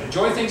first two.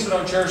 Enjoy things but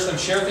don't cherish them.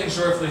 Share things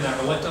joyfully, not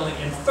reluctantly.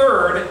 And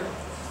third,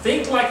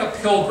 think like a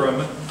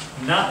pilgrim,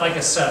 not like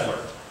a settler.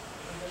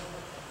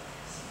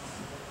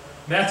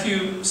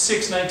 Matthew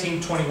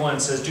 6:19-21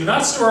 says, do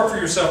not store up for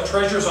yourself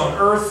treasures on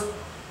earth,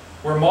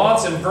 where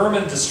moths and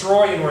vermin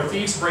destroy and where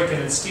thieves break in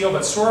and steal,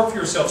 but store up for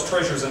yourselves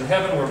treasures in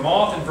heaven, where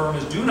moth and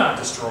vermin do not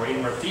destroy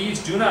and where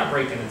thieves do not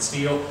break in and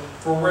steal.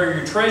 For where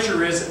your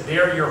treasure is,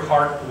 there your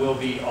heart will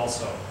be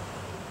also.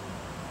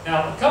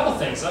 Now, a couple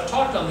things. I've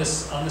talked on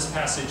this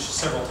passage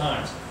several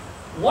times.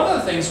 One of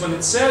the things, when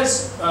it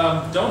says,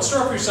 don't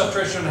store up for yourself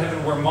treasure in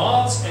heaven, where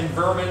moths and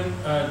vermin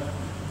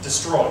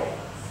destroy.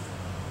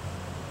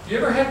 You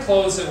ever had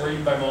clothes that were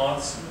eaten by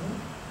moths?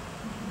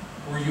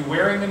 Were you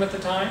wearing them at the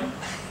time?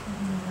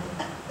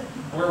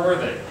 Where were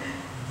they?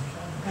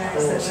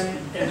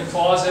 in the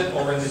closet,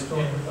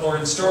 or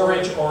in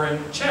storage, or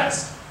in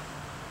chest.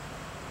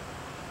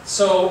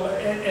 So,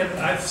 and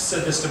I've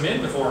said this to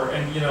men before,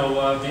 and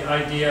the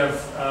idea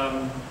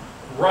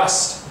of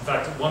rust. In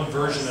fact, one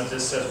version of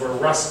this says where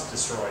rust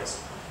destroys.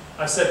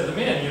 I've said to the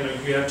men,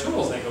 you have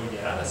tools. They go,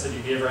 yeah. And I said,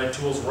 have you ever had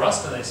tools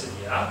rust? And they said,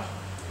 yeah.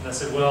 And I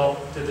said, well,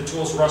 did the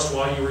tools rust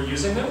while you were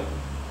using them?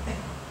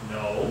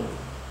 No.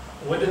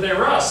 When did they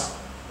rust?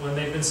 When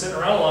they've been sitting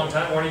around a long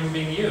time, weren't even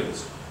being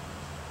used.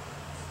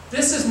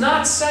 This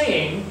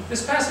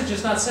passage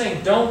is not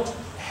saying don't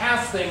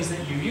have things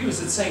that you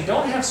use. It's saying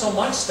don't have so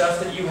much stuff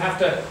that you have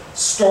to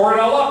store it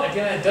all up.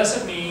 Again, it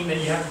doesn't mean that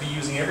you have to be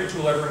using every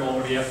tool every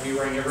moment, or you have to be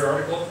wearing every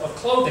article of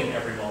clothing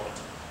every moment.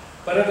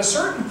 But at a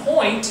certain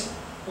point,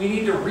 we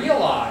need to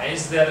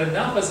realize that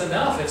enough is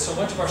enough if so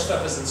much of our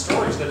stuff is in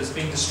storage that it's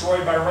being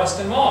destroyed by rust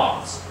and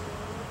moths.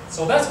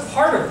 So that's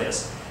part of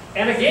this.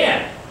 And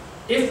again,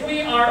 if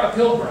we are a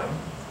pilgrim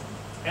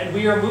and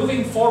we are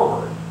moving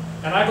forward,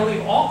 and I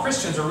believe all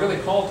Christians are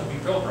really called to be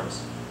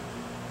pilgrims.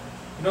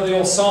 You know the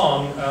old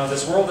song,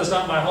 this world is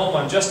not my home,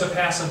 I'm just a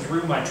passing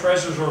through, my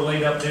treasures are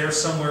laid up there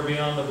somewhere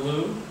beyond the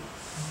blue.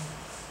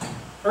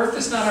 Earth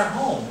is not our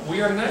home.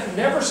 We are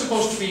never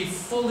supposed to be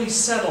fully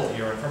settled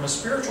here. And from a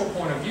spiritual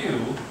point of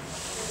view,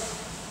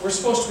 we're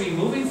supposed to be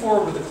moving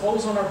forward with the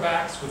clothes on our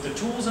backs, with the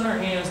tools in our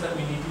hands that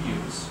we need to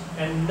use,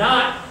 and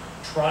not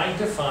trying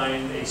to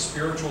find a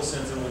spiritual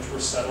sense in which we're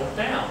settled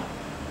down.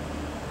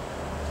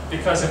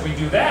 Because if we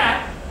do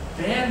that,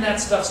 then that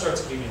stuff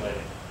starts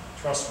accumulating.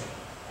 Trust me.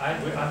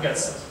 We've got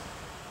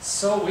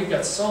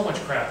so much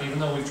crap, even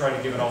though we've tried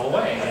to give it all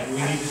away, and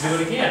we need to do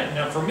it again.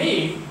 Now, for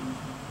me,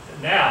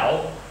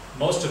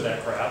 most of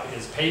that crap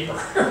is paper.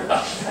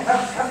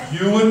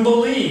 You wouldn't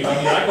believe. I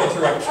mean, I go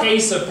through a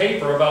case of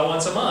paper about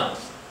once a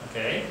month.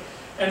 Okay?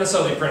 And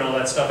so they print all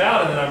that stuff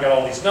out, and then I've got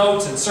all these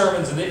notes and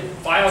sermons, and the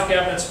file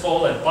cabinets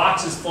full, and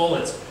boxes full.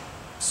 It's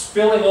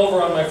spilling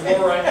over on my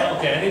floor right now.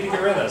 Okay, I need to get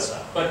rid of that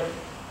stuff. But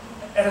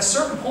at a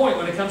certain point,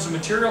 when it comes to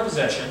material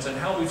possessions and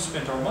how we've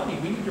spent our money,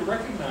 we need to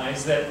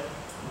recognize that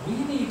we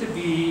need to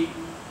be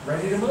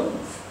ready to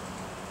move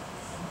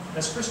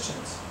as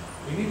Christians.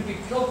 We need to be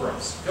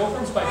pilgrims.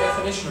 Pilgrims, by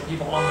definition, are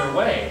people on their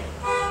way,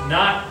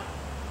 not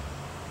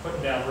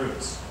putting down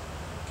roots.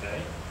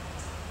 Okay?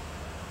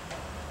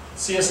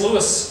 C.S.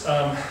 Lewis,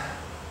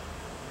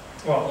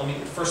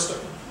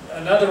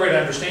 another way to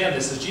understand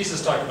this is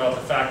Jesus talked about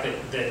the fact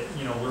that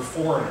we're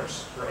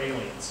foreigners, we're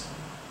aliens.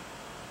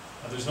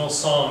 There's no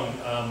song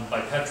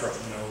by Petra,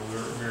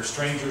 we're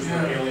strangers,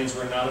 we're aliens,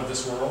 we're not of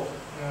this world.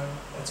 Yeah.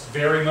 That's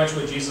very much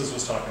what Jesus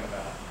was talking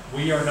about.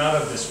 We are not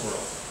of this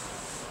world.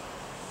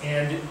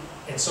 And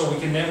so we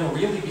can never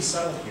really be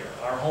settled here.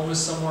 Our home is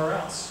somewhere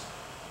else.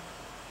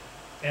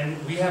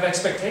 And we have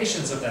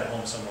expectations of that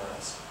home somewhere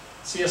else.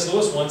 C.S.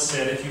 Lewis once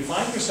said, if you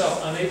find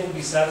yourself unable to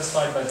be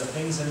satisfied by the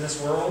things in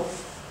this world,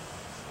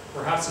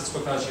 perhaps it's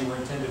because you were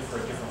intended for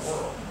a different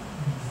world.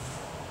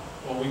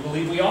 Well, we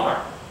believe we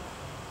are.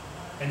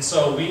 And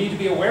so we need to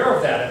be aware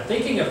of that and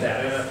thinking of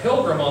that, and a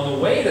pilgrim on the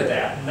way to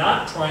that,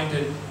 not trying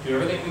to do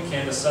everything we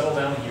can to settle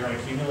down here and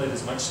accumulate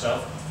as much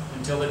stuff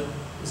until it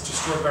is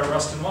destroyed by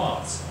rust and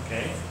moths.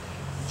 Okay?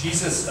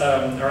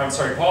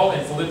 Paul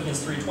in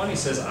Philippians 3:20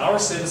 says, our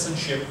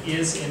citizenship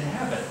is in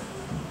heaven,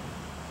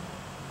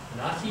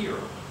 not here.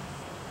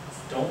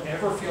 Don't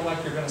ever feel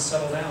like you're going to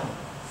settle down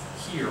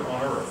here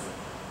on earth.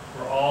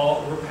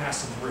 We're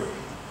passing through.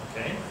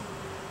 Okay?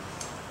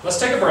 Let's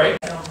take a break.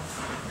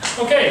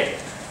 Okay.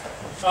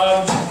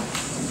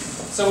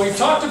 So we've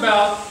talked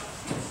about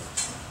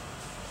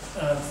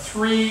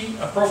 3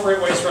 appropriate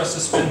ways for us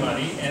to spend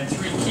money and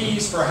 3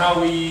 keys for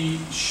how we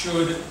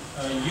should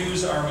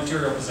use our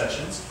material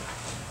possessions.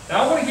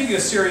 Now I want to give you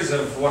a series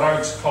of what I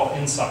would call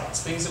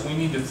insights, things that we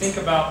need to think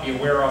about, be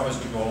aware of as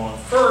we go on.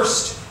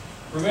 First,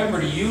 remember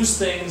to use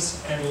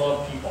things and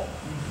love people.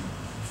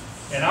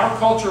 In our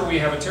culture, we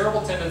have a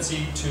terrible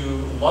tendency to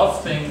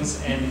love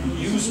things and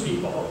use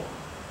people.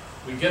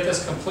 We get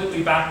this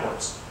completely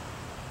backwards.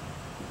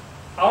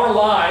 Our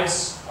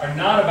lives are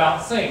not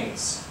about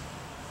things.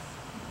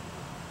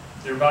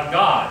 They're about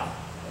God.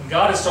 And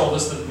God has told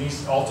us that it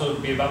needs also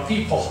to be about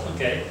people.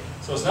 Okay?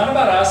 So it's not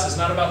about us, it's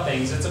not about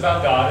things, it's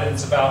about God, and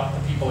it's about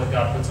the people that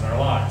God puts in our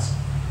lives.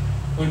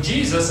 When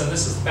Jesus, and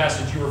this is the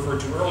passage you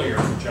referred to earlier,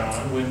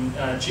 John, when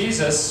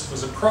Jesus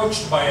was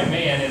approached by a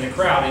man in the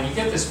crowd, and you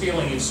get this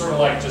feeling, he sort of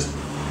like just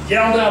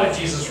yelled out at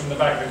Jesus from the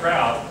back of the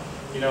crowd,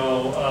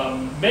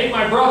 make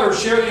my brother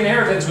share the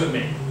inheritance with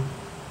me.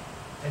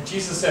 And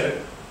Jesus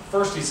said,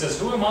 first he says,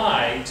 who am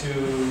I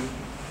to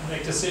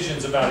make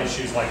decisions about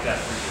issues like that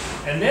for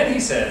you? And then he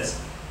said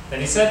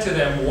to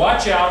them,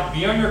 watch out,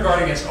 be on your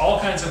guard against all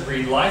kinds of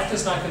greed. Life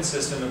does not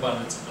consist in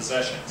abundance of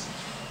possessions.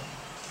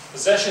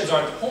 Possessions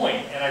aren't the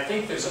point, and I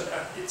think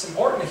it's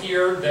important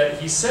here that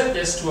he said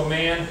this to a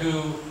man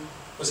who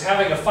was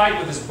having a fight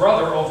with his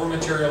brother over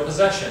material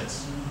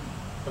possessions.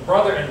 The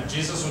brother, and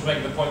Jesus was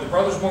making the point, the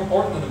brother's more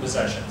important than the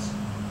possessions.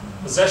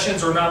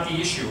 Possessions are not the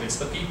issue, it's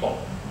the people.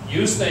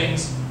 Use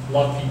things,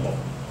 love people.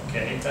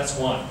 Okay, that's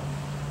one.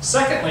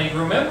 Secondly,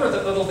 remember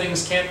that little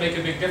things can make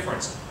a big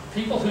difference.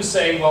 People who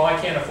say, well, I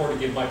can't afford to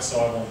give much, so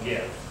I won't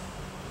give.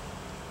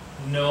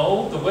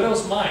 No, the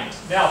widow's mite.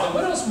 Now, the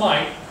widow's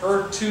mite,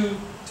 her 2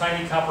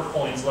 tiny copper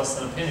coins, less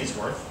than a penny's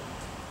worth,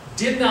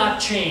 did not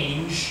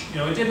change,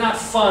 it did not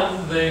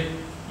fund the,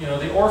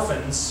 the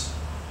orphans'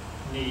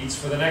 needs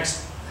for the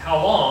next how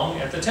long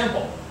at the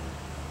temple.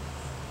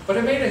 But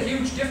it made a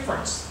huge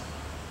difference.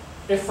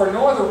 If for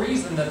no other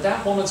reason that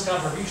that woman's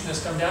contribution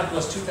has come down to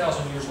us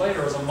 2,000 years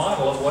later as a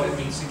model of what it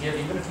means to give,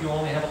 even if you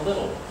only have a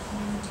little.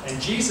 And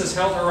Jesus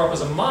held her up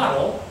as a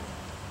model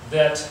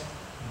that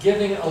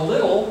giving a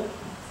little,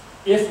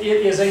 if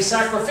it is a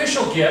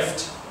sacrificial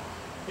gift,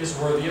 is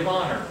worthy of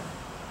honor.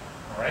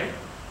 All right?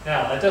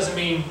 Now, that doesn't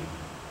mean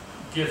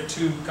give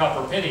 2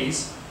 copper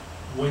pennies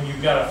when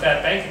you've got a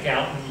fat bank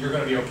account and you're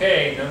going to be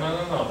okay. No, no,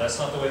 no, no. That's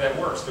not the way that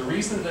works. The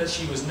reason that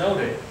she was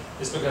noted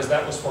is because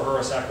that was for her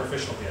a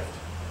sacrificial gift.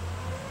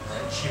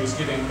 Right? She was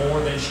giving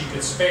more than she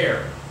could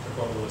spare, to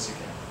quote Lewis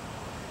again.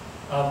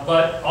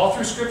 But all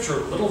through Scripture,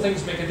 little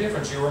things make a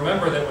difference. You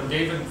remember that when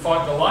David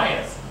fought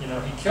Goliath, he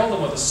killed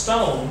him with a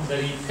stone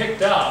that he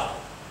picked up,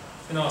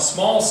 a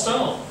small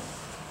stone.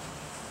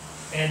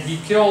 And he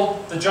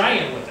killed the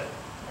giant with it.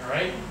 All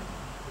right?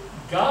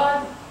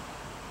 God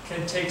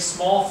can take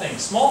small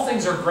things. Small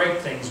things are great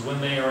things when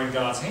they are in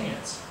God's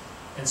hands.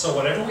 And so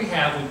whatever we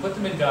have, we put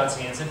them in God's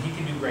hands, and He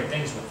can do great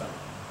things with them.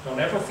 Don't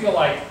ever feel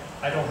like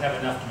I don't have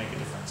enough to make a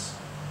difference.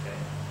 Okay?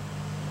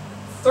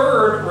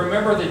 Third,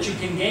 remember that you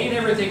can gain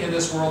everything in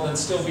this world and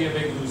still be a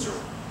big loser.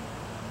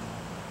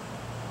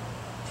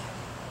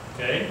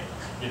 Okay?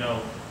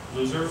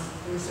 Loser?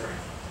 Loser.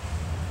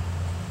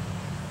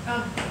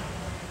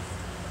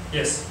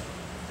 Yes?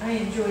 I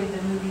enjoyed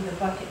the movie The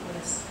Bucket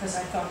List, because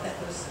I thought that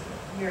was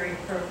very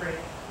appropriate.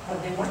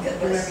 They wanted to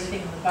do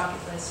everything on the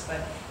bucket list,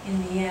 but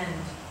in the end,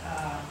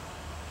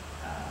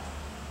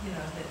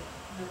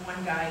 the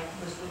one guy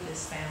was with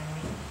his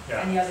family,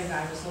 Yeah. and the other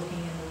guy was looking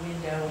in the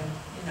window and,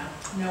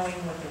 knowing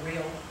what the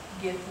real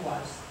gift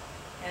was.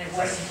 And it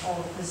wasn't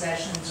all the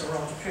possessions or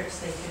all the tricks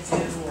they could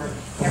do or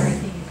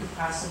everything you could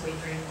possibly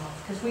dream of.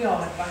 Because we all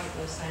have bucket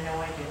lists, I know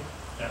I do.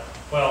 Yeah.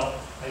 Well,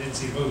 I didn't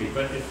see the movie,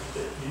 but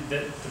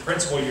the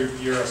principle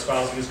you're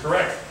espousing is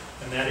correct,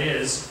 and that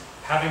is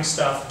having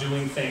stuff,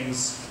 doing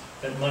things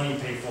that money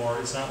pay for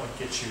is not what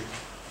gets you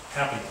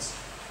happiness.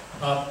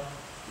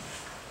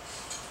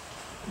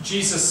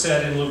 Jesus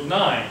said in Luke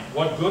 9,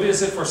 "What good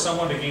is it for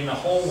someone to gain the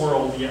whole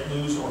world yet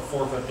lose or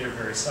forfeit their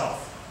very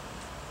self?"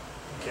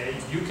 Okay,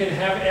 you can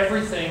have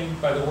everything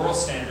by the world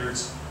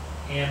standards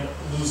and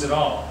lose it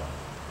all.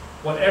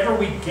 Whatever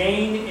we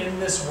gain in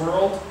this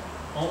world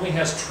only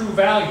has true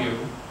value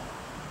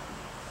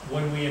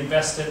when we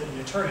invest it in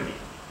eternity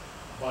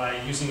by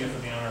using it for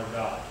the honor of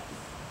God.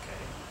 Okay.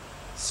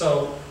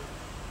 So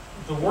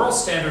the world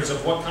standards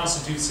of what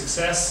constitutes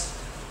success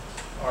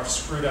are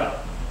screwed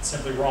up. It's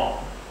simply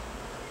wrong.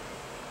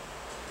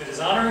 If it is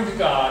honoring to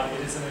God, it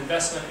is an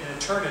investment in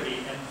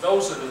eternity, and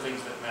those are the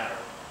things that matter,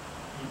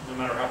 no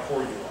matter how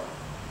poor you are.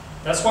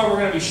 That's why we're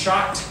going to be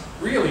shocked,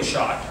 really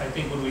shocked, I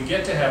think, when we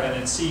get to heaven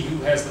and see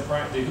who has the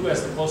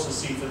closest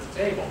seat at the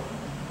table.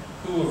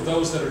 Who of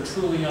those that are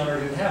truly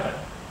honored in heaven?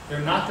 They're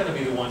not going to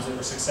be the ones that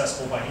were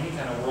successful by any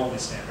kind of worldly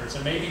standards.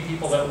 And maybe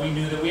people that we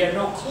knew that we had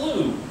no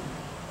clue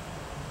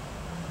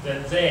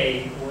that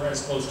they were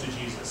as close to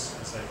Jesus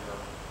as they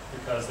were.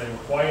 Because they were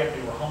quiet,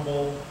 they were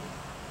humble,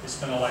 they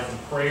spent a life in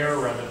prayer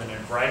rather than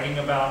in bragging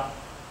about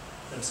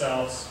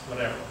themselves,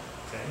 whatever.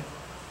 Okay?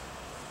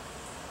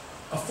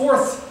 A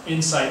fourth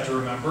insight to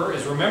remember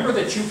is remember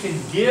that you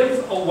can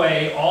give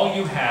away all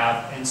you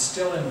have and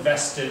still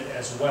invest it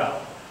as well.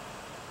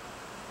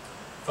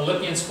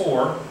 Philippians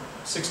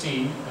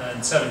 4:16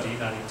 and 17,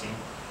 not 18.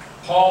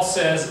 Paul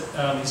says,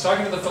 he's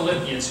talking to the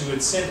Philippians who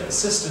had sent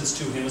assistance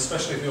to him,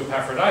 especially through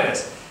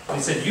Epaphroditus. And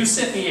he said, "You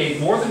sent me aid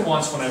more than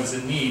once when I was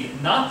in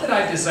need. Not that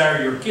I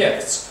desire your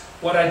gifts.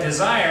 What I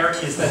desire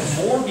is that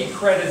more be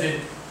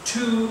credited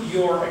to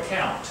your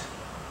account."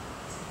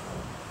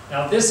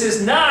 Now this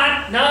is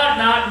not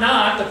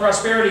the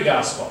prosperity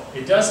gospel.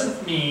 It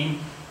doesn't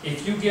mean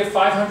if you give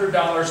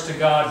 $500 to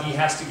God, He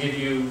has to give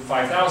you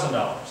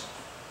 $5,000.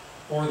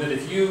 Or that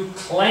if you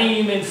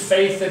claim in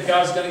faith that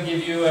God's going to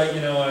give you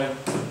a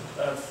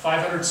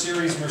 500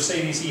 series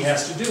Mercedes, He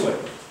has to do it.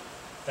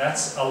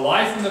 That's a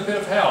lie from the pit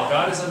of hell.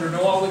 God is under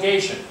no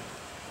obligation.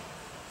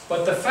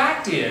 But the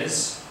fact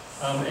is,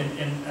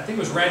 and I think it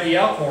was Randy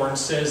Alcorn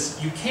says,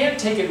 you can't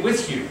take it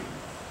with you,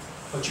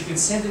 but you can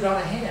send it on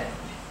ahead.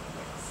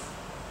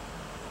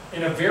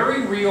 In a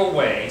very real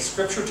way,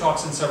 Scripture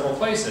talks in several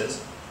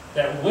places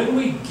that when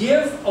we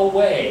give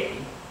away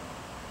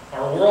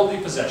our worldly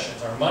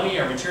possessions, our money,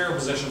 our material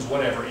possessions,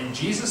 whatever, in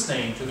Jesus'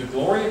 name, to the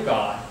glory of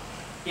God,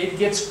 it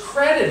gets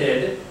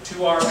credited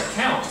to our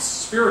accounts,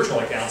 spiritual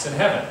accounts in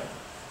heaven,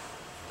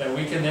 that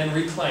we can then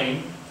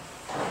reclaim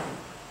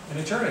in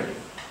eternity.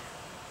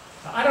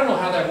 Now, I don't know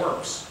how that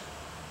works.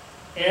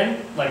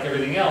 And, like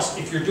everything else,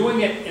 if you're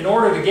doing it in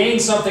order to gain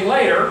something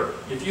later,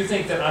 if you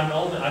think that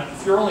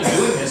if you're only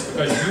doing this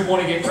because you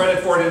want to get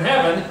credit for it in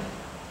heaven,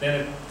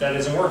 then that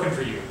isn't working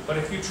for you. But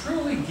if you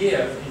truly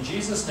give in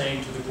Jesus'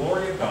 name to the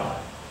glory of God,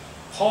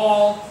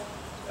 Paul,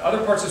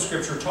 other parts of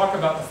Scripture talk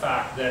about the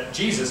fact that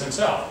Jesus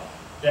himself,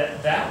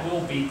 that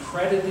will be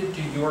credited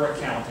to your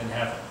account in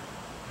heaven.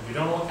 If you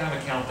don't know what kind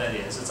of account that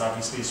is, it's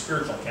obviously a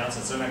spiritual account,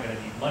 since they're not going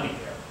to need money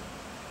there.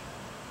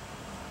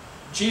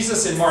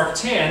 Jesus in Mark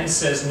 10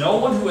 says, "No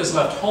one who has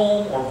left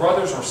home or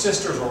brothers or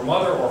sisters or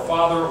mother or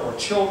father or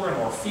children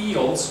or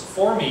fields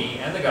for me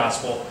and the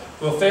gospel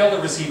will fail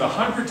to receive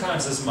 100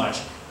 times as much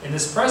in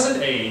this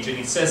present age," and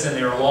he says in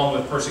there, "along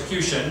with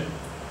persecution,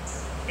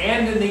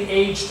 and in the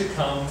age to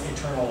come,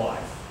 eternal life."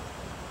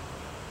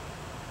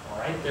 All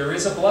right? There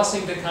is a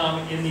blessing to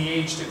come in the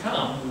age to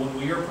come when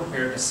we are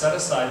prepared to set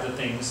aside the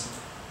things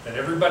that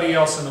everybody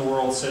else in the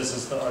world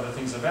says are the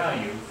things of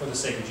value for the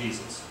sake of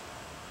Jesus.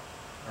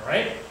 All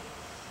right?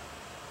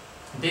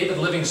 David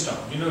Livingstone.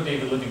 You know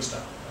David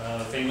Livingstone,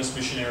 famous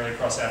missionary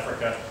across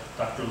Africa,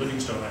 Dr.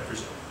 Livingstone, I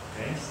presume.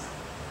 Okay?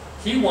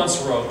 He once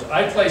wrote,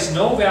 "I place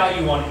no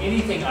value on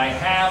anything I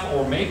have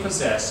or may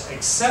possess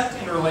except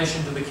in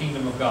relation to the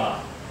kingdom of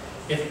God.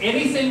 If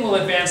anything will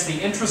advance the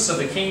interests of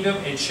the kingdom,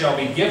 it shall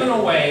be given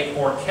away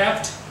or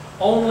kept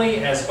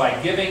only as by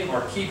giving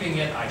or keeping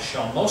it I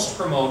shall most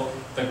promote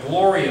the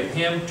glory of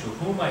him to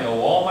whom I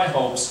owe all my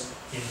hopes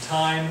in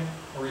time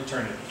or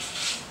eternity."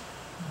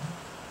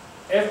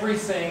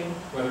 Everything,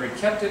 whether he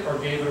kept it or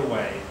gave it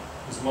away,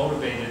 was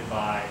motivated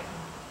by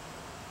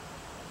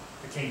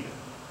the kingdom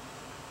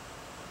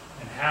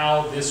and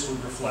how this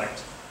would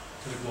reflect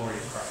to the glory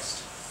of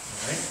Christ.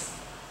 All right?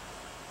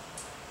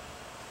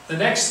 The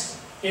next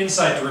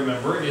insight to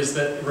remember is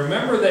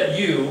that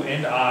you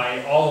and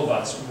I, all of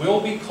us, will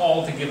be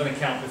called to give an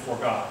account before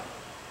God.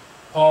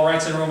 Paul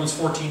writes in Romans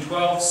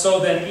 14:12, "So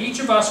then each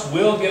of us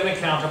will give an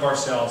account of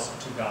ourselves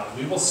to God."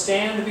 We will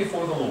stand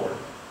before the Lord,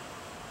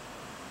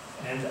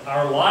 and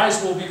our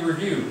lives will be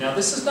reviewed. Now,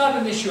 this is not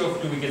an issue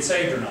of do we get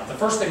saved or not. The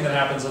first thing that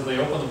happens is they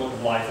open the book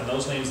of life, and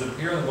those names that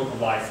appear in the book of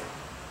life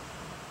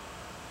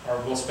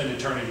will spend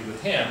eternity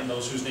with him.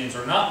 Those whose names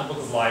are not in the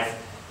book of life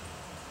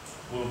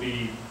will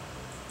be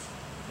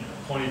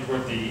pointed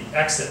toward the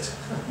exit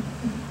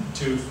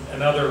to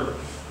another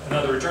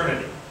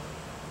eternity.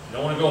 You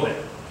don't want to go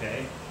there,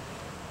 okay?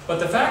 But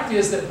the fact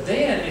is that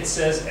then it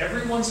says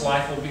everyone's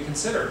life will be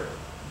considered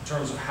in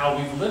terms of how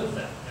we've lived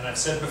them. And I've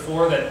said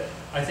before that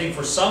I think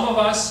for some of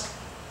us,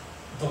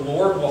 the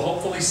Lord will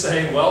hopefully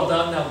say, "Well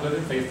done, thou good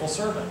and faithful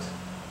servant."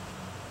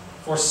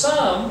 For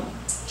some,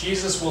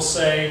 Jesus will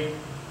say,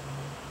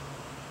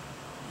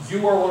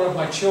 "You are one of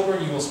my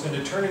children, you will spend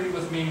eternity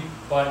with me,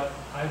 but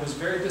I was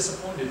very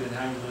disappointed in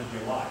how you lived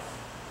your life."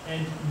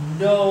 And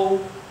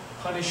no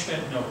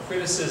punishment, no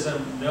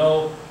criticism,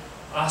 no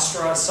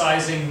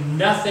ostracizing,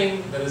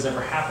 nothing that has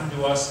ever happened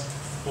to us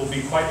will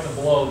be quite the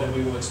blow that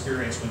we will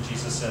experience when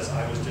Jesus says,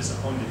 "I was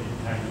disappointed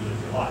in how you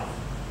lived your life."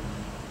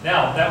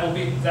 Now, that will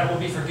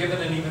be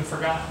forgiven and even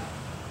forgotten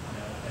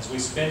as we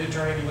spend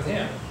eternity with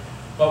him.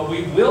 But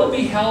we will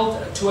be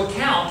held to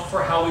account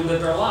for how we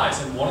lived our lives.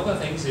 And one of the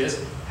things is,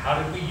 how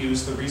did we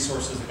use the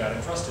resources that God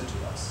entrusted to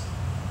us?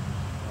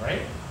 All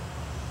right?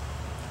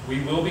 We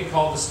will be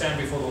called to stand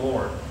before the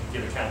Lord and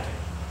give accounting.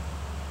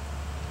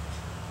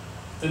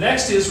 The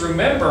next is,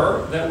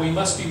 remember that we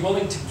must be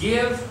willing to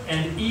give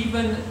and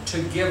even to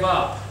give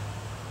up.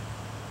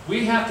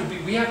 We have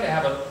to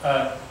have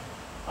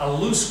a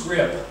loose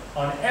grip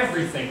on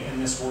everything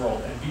in this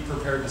world and be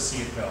prepared to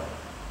see it go.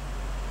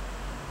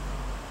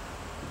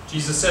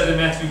 Jesus said in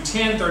Matthew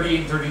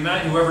 10:38 and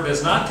 39, "Whoever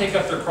does not take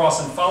up their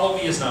cross and follow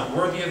me is not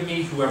worthy of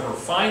me. Whoever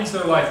finds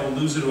their life will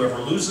lose it. Whoever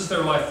loses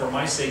their life for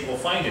my sake will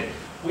find it."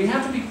 We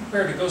have to be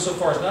prepared to go so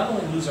far as not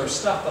only lose our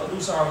stuff, but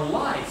lose our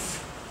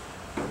life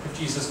if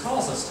Jesus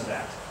calls us to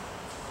that.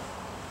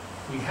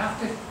 We have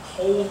to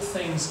hold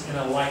things in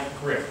a light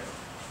grip.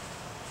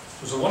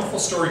 There's a wonderful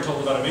story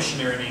told about a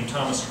missionary named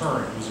Thomas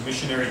Hearne, who was a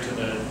missionary to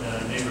the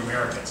Native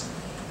Americans.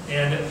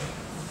 And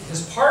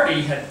his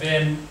party had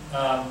been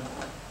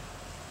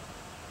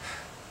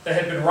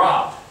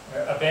robbed.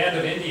 A band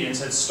of Indians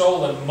had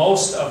stolen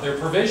most of their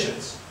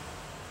provisions.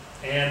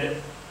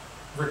 And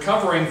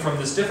recovering from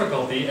this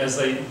difficulty as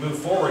they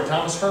moved forward,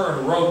 Thomas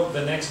Hearne wrote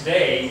the next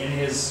day in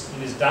his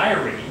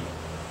diary,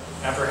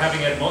 after having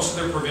had most of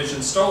their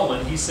provisions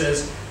stolen, he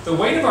says, "The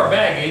weight of our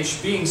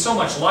baggage being so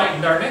much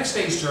lightened, our next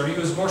day's journey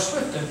was more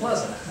swift and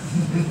pleasant."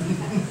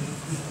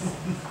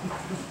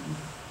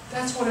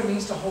 That's what it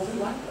means to hold it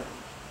lightly.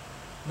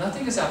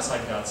 Nothing is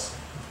outside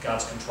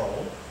God's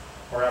control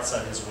or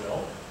outside his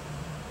will.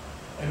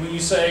 And when you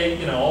say,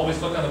 always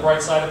look on the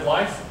bright side of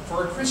life,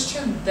 for a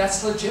Christian,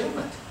 that's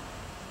legitimate.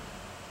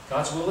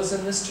 God's will is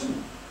in this too.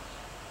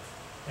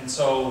 And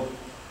so,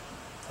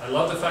 I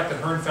love the fact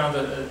that Hearne found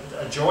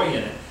a joy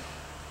in it.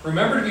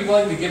 Remember to be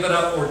willing to give it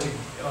up, or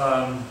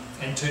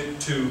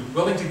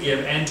willing to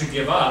give and to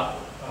give up.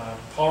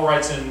 Paul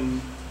writes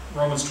in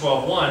Romans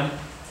 12:1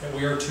 that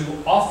we are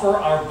to offer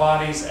our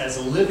bodies as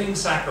living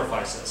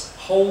sacrifices,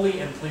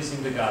 holy and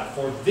pleasing to God.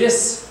 For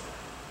this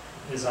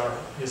is our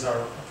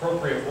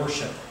appropriate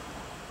worship.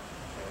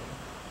 Okay.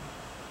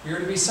 We are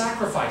to be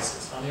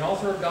sacrifices on the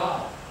altar of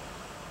God.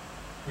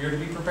 We are to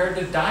be prepared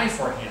to die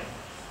for Him.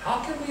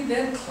 How can we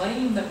then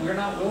claim that we're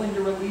not willing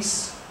to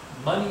release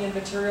money and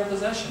material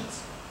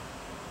possessions?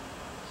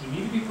 We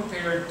need to be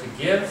prepared to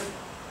give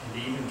and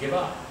to even give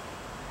up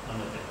on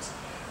the things.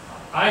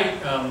 I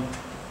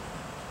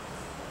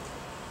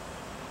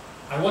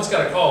once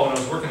got a call when I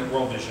was working at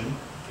World Vision.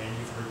 Again,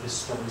 you've heard this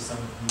story, some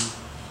of you.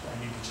 I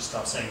need to just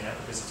stop saying that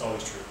because it's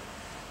always true.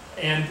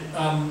 And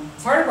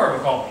fire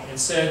department called me and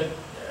said,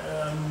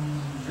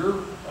 your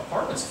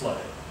apartment's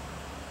flooded.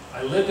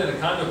 I lived in a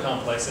condo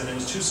complex and it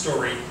was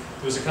two-story.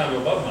 There was a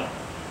condo above mine.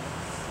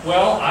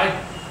 Well,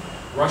 I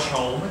rush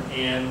home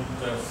and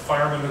the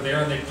firemen are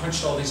there and they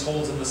punched all these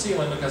holes in the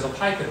ceiling because a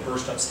pipe had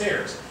burst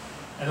upstairs.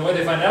 And the way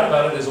they find out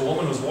about it is a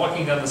woman was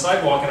walking down the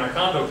sidewalk in our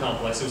condo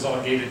complex. It was all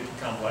a gated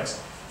complex.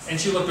 And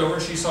she looked over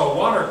and she saw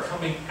water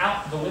coming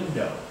out the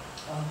window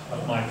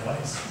of my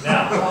place.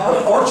 Now,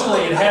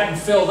 fortunately it hadn't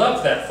filled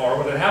up that far.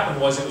 What had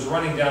happened was it was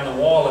running down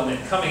the wall and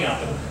then coming out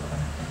the window.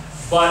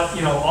 But,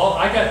 you know,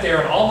 I got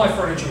there and all my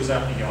furniture was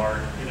out in the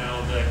yard. You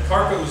know, the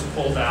carpet was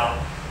pulled out,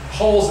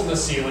 holes in the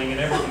ceiling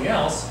and everything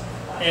else.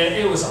 And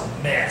it was a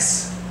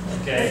mess,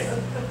 okay?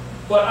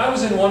 But I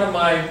was in one of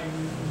my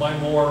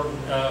more,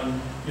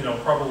 you know,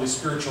 probably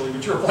spiritually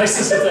mature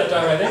places at that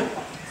time, I think.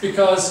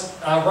 Because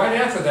right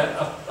after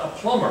that, a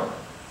plumber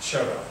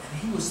showed up.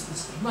 And he must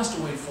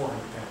have weighed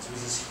 400 pounds. He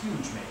was this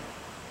huge man.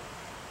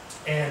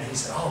 And he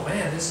said, oh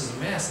man, this is a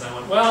mess. And I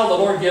went, well, the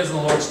Lord gives and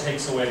the Lord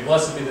takes away.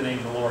 Blessed be the name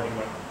of the Lord. He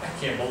went, I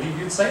can't believe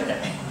you'd say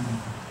that.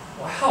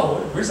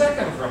 Wow, where's that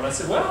coming from? And I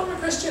said, well, I'm a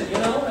Christian, you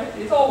know,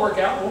 it'll all work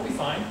out, we'll be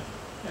fine,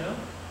 you know.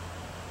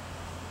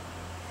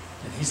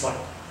 And he's like,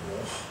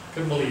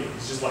 couldn't believe it.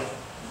 He's just like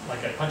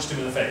I punched him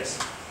in the face.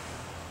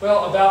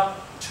 Well, about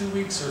 2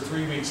 weeks or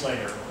 3 weeks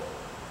later,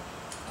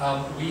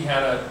 we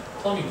had a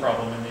plumbing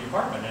problem in the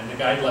apartment, and the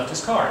guy had left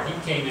his car. He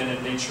came in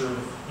and made sure,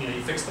 you know,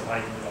 he fixed the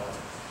pipe and it all.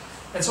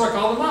 And so I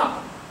called him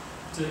up,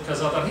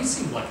 because I thought he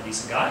seemed like a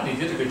decent guy, and he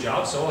did a good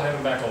job, so I'll have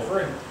him back over.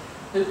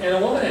 And a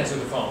woman answered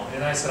the phone,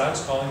 and I said, I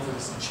was calling for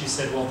this, and she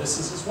said, well, this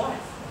is his wife.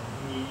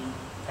 And he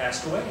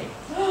passed away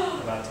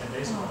about 10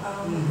 days ago.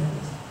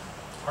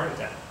 Heart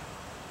attack.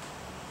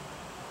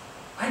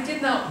 I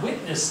did not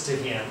witness to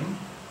him,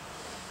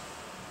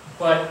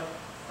 but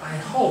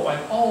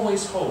I've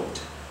always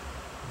hoped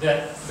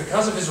that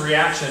because of his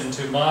reaction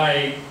to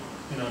my,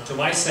 you know, to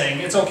my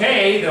saying, it's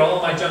okay that all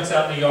of my junk's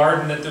out in the yard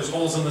and that there's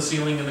holes in the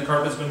ceiling and the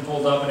carpet's been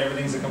pulled up and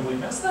everything's a complete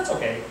mess, that's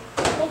okay.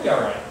 We'll be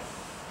all right.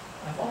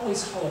 I've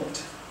always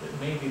hoped that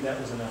maybe that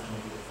was enough to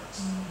make a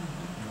difference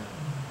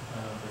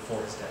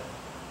before his death.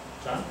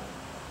 John?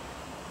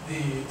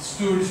 The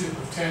stewardship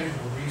of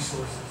tangible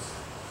resources.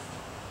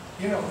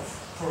 You know,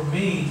 for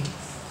me,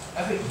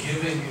 I think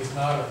giving is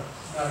not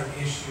an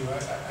issue. I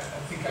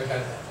think I got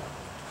that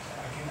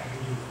one. I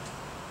can do it.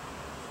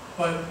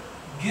 But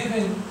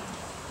giving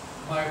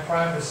my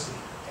privacy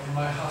and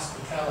my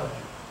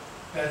hospitality,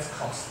 that's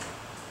costly.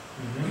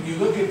 When you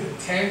look at the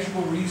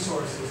tangible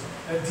resources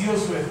that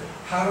deals with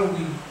how do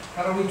we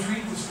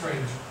treat the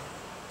stranger?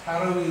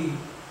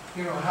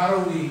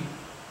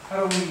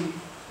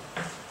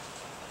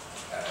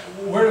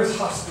 Where does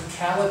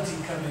hospitality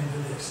come into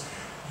this?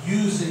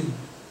 Using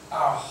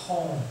our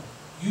home,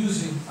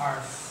 using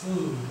our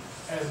food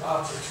as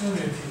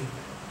opportunity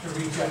to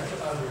reach out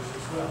to others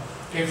as well.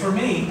 And for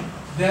me,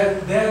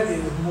 that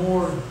is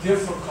more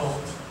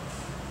difficult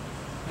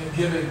than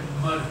giving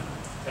money,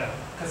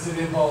 because it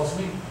involves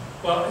me.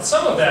 Well,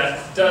 some of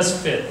that does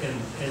fit in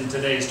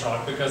today's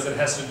talk because it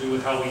has to do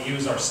with how we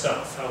use our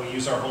stuff, how we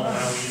use our home,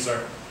 how we use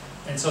our,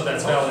 and so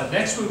that's valid.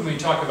 Next week when we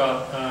talk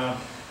about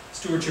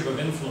stewardship of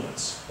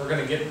influence, we're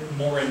going to get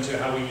more into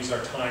how we use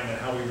our time and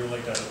how we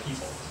relate to other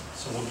people.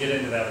 So we'll get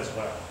into that as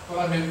well. Well,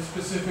 I mean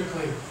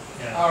specifically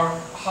our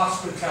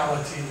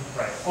hospitality,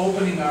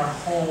 opening our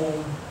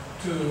home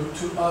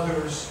to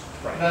others.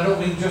 And I don't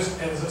mean just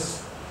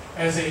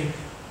as a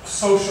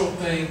social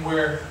thing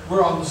where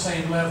we're on the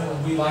same level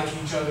and we like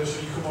each other, so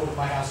you come over to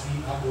my house and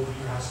eat, I'll go over to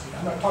your house and eat.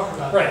 I'm not talking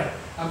about that.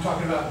 I'm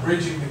talking about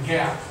bridging the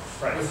gap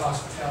with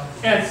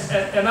hospitality. And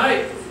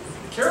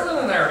Carolyn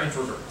and I are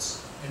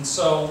introverts, and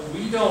so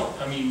we don't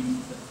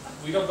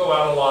go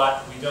out a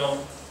lot. We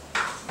don't,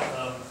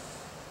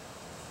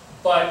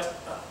 but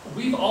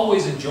we've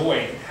always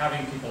enjoyed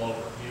having people over.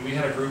 I mean, we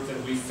had a group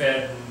that we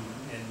fed and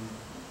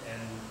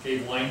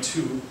gave wine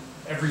to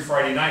every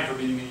Friday night for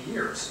many, many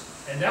years.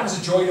 And that was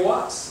a joy to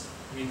us.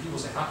 I mean, people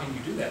say, how can you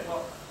do that?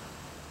 Well,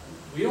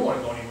 we don't want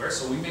to go anywhere,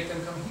 so we make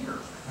them come here.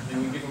 And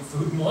then we give them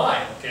food and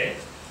wine, okay?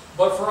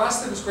 But for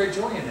us, there was great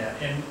joy in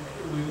that. And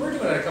we were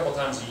doing it a couple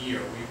times a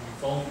year.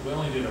 We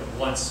only did it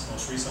once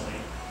most recently.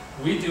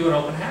 We do an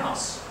open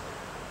house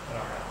at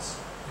our house,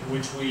 in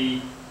which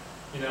we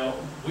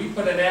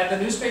put an ad in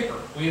the newspaper.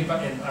 And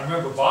I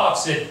remember Bob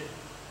said,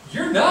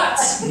 you're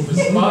nuts! It was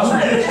Bob's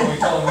reaction when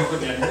we told him we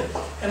put an ad in.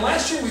 And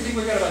last year, we think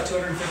we got about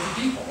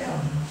 250 people.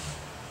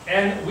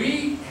 And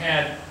we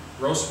had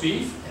roast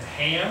beef and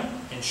ham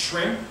and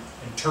shrimp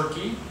and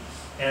turkey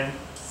and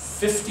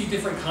 50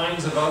 different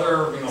kinds of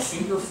other,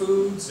 finger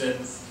foods and,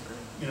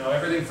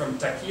 everything from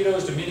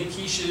taquitos to mini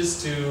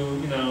quiches to,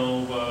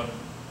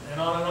 and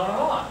on and on and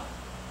on.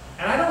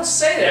 And I don't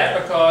say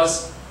that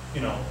because,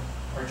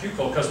 aren't you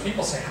cool? Because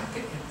people say,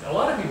 a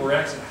lot of people are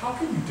asking, how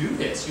can you do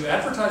this? You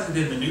advertise it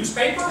in the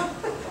newspaper?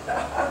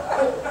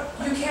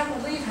 You can't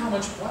believe how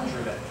much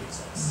pleasure that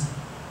gives us.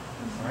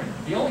 Right?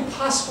 The only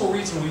possible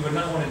reason we would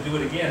not want to do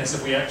it again is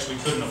if we actually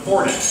couldn't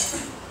afford it,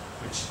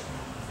 which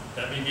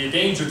that may be a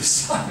danger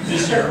this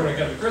year when it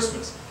comes to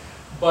Christmas.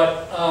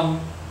 But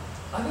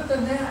other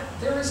than that,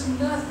 there is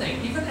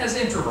nothing, even as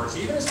introverts,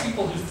 even as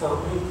people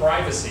who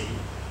privacy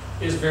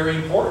is very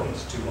important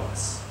to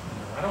us.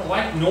 I don't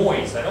like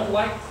noise, I don't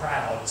like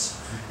crowds.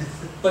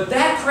 But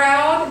that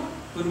crowd,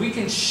 when we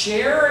can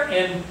share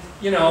and,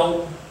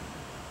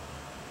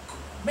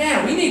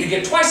 man, we need to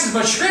get twice as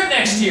much shrimp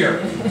next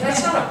year.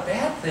 That's not a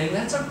bad thing,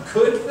 that's a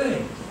good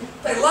thing.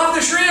 They love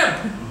the shrimp,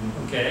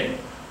 okay?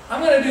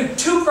 I'm going to do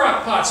 2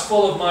 crock pots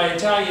full of my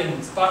Italian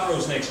pot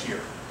roast next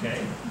year,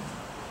 okay?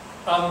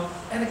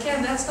 And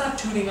again, that's not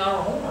tooting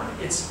our horn.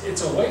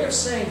 It's a way of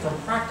saying from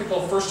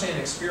practical first-hand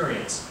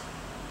experience,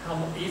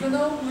 how even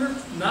though we're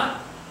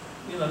not,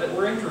 that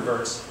we're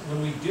introverts,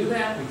 when we do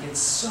that, we get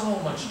so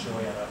much joy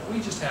out of it.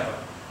 We just have a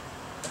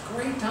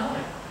great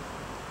time.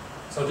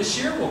 So this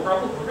year, we're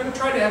going to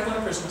try to have fun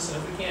at Christmas,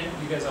 and if we can,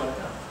 you guys ought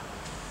to come.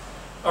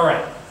 All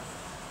right.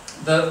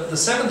 The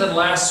seventh and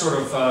last sort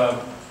of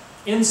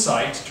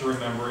insight to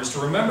remember is to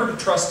remember to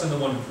trust in the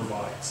one who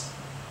provides.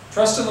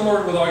 Trust in the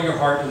Lord with all your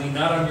heart, lean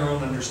not on your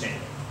own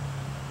understanding.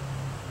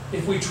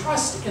 If we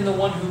trust in the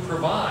one who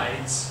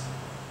provides,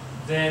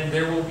 then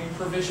there will be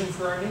provision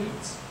for our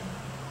needs.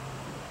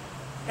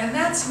 And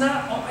that's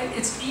not,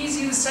 it's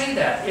easy to say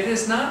that. It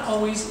is not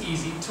always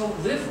easy to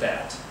live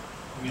that.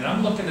 I mean,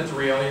 I'm looking at the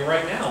reality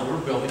right now. We're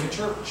building a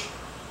church.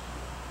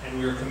 And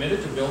we're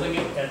committed to building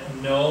it at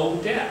no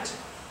debt.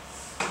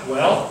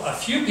 Well, a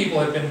few people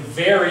have been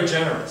very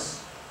generous.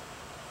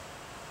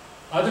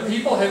 Other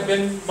people have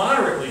been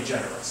moderately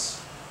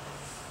generous.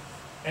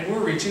 And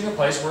we're reaching a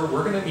place where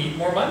we're going to need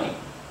more money.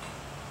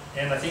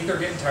 And I think they're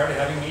getting tired of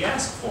having me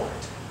ask for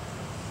it.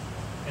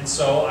 And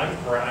so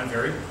I'm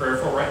very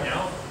prayerful right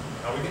now.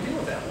 How are we going to deal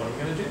with that? What are we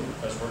going to do?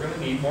 Because we're going to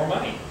need more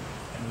money.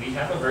 And we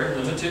have a very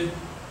limited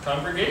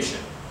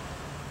congregation.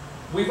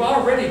 We've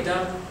already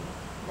done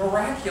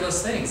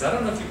miraculous things. I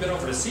don't know if you've been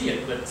over to see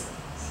it, but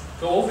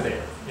go over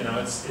there.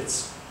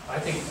 It's I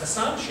think,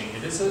 astonishing.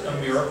 It is a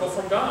miracle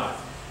from God.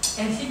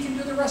 And He can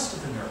do the rest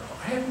of the miracle.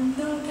 I have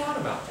no doubt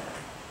about that.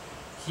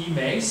 He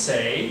may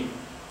say,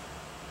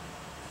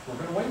 we're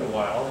going to wait a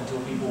while until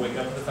people wake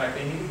up to the fact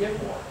they need to give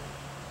more.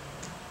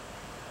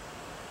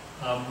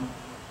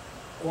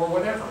 Or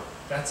whatever.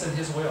 That's in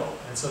His will.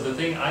 And so the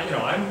thing, I'm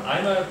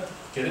a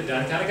get it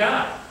done kind of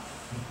guy.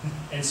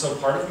 And so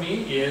part of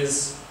me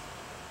is,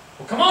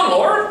 well, come on,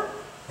 Lord,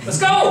 let's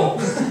go.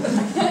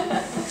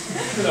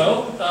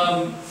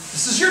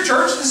 This is your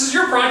church, this is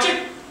your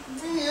project.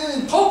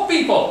 Poke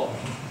people.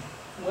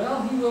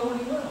 Well, He will when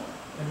He will.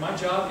 And my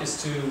job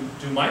is to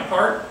do my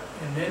part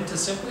and then to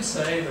simply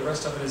say the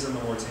rest of it is in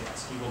the Lord's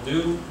hands. He will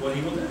do what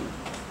He will do.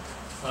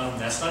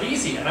 That's not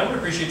easy, and I would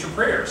appreciate your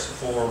prayers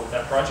for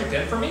that project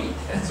and for me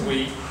as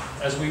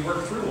we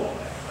work through all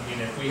that. I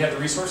mean, if we had the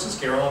resources,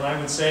 Carol and I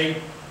would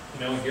say,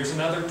 here's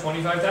another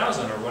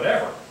 $25,000 or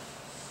whatever.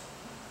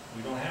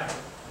 We don't have it.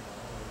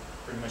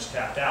 We're pretty much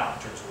tapped out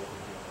in terms of what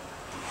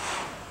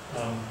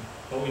we're doing.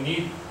 But we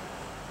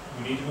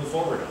need to move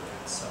forward on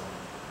that. So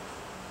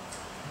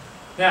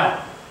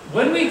now,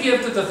 when we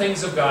give to the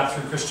things of God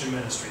through Christian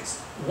ministries,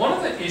 one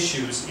of the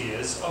issues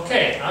is,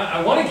 okay,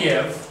 I want to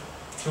give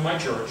to my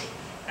church,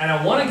 and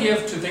I want to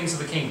give to things of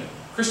the kingdom,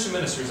 Christian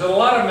ministries. There's a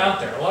lot of them out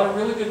there, a lot of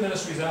really good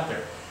ministries out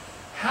there.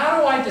 How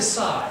do I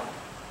decide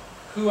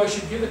who I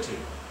should give it to?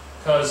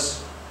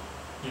 Because,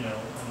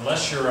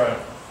 unless you're a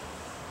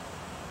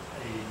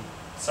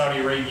Saudi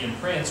Arabian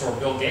prince or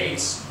Bill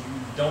Gates, you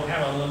don't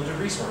have unlimited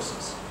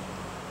resources.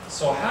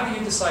 So how do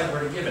you decide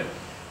where to give it?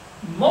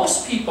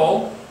 Most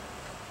people,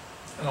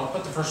 and I'll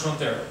put the first one up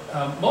there,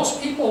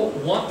 most people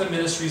want the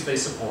ministries they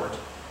support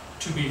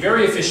to be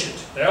very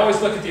efficient. They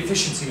always look at the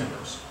efficiency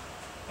numbers.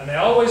 And they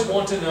always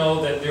want to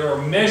know that there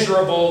are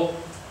measurable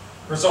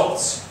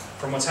results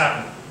from what's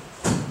happening.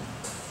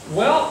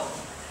 Well,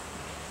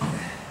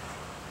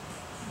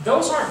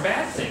 those aren't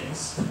bad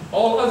things.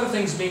 All other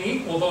things being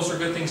equal, those are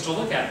good things to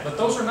look at. But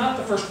those are not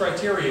the first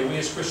criteria we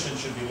as Christians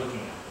should be looking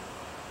at.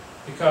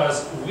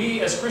 Because we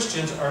as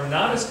Christians are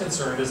not as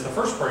concerned as the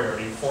first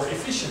priority for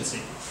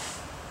efficiency,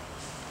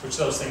 which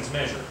those things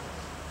measure.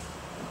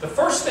 The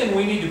first thing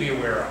we need to be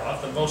aware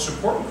of, the most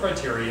important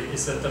criteria,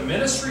 is that the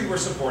ministry we're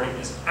supporting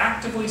is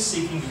actively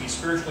seeking to be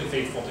spiritually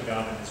faithful to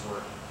God and His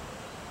Word.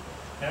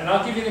 And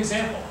I'll give you an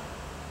example.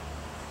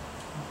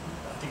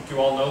 I think you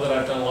all know that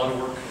I've done a lot of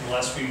work in the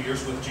last few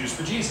years with Jews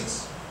for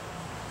Jesus.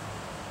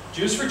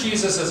 Jews for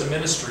Jesus as a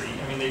ministry,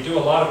 they do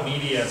a lot of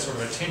media sort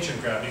of attention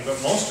grabbing, but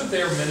most of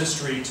their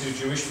ministry to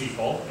Jewish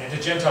people, and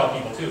to Gentile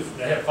people too,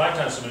 they have 5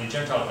 times so many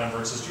Gentile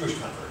converts as Jewish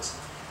converts.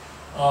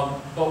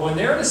 But when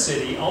they're in a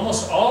city,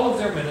 almost all of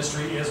their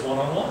ministry is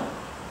one-on-one.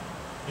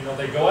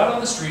 They go out on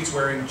the streets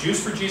wearing Jews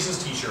for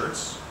Jesus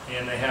t-shirts,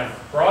 and they have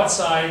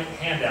broadside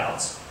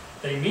handouts,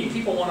 They meet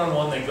people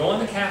one-on-one, they go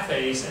into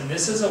cafes, and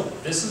this is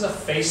a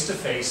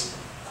face-to-face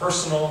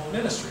personal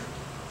ministry.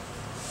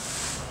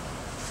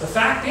 The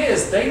fact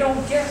is, they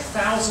don't get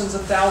thousands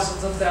and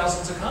thousands and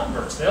thousands of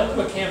converts. They'll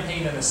do a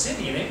campaign in a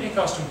city, and it may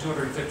cost them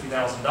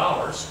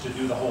 $250,000 to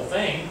do the whole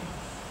thing,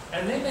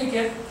 and they may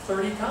get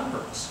 30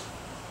 converts.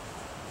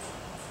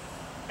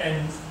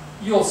 And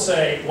you'll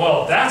say,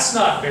 well, that's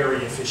not very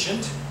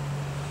efficient.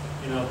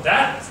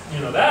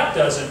 That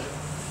doesn't.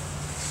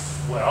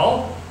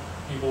 Well,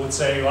 people would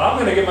say, well, I'm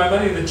going to give my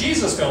money to the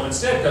Jesus Film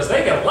instead because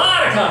they get a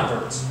lot of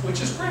converts,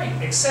 which is great,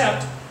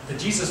 except the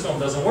Jesus Film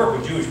doesn't work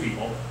with Jewish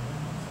people.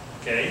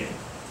 Okay?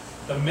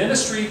 The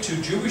ministry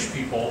to Jewish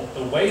people,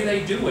 the way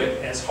they do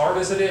it, as hard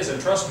as it is, and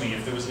trust me,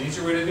 if there was an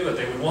easier way to do it,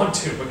 they would want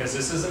to, because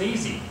this isn't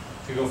easy.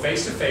 To go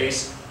face to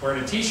face,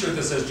 wearing a t-shirt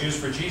that says Jews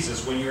for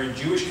Jesus when you're in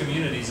Jewish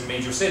communities in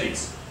major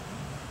cities.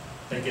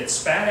 They get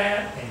spat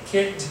at and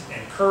kicked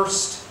and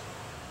cursed,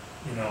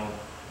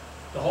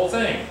 the whole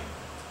thing.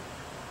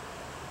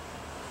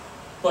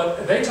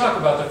 But they talk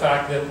about the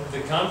fact that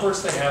the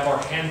converts they have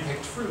are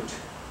hand-picked fruit.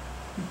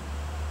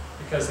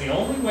 Because the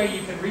only way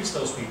you can reach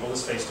those people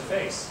is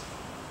face-to-face.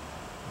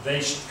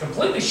 They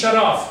completely shut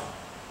off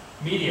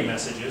media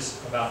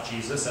messages about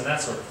Jesus and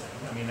that sort of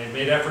thing. I mean, they've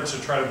made efforts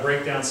to try to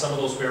break down some of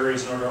those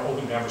barriers in order to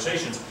open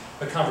conversations,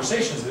 but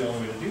conversation is the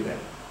only way to do that.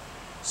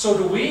 So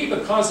do we,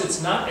 because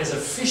it's not as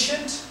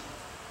efficient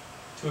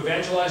to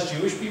evangelize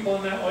Jewish people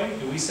in that way,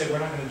 do we say we're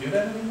not going to do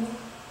that anymore?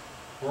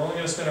 We're only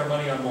going to spend our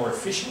money on more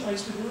efficient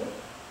ways to do it?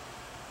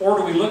 Or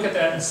do we look at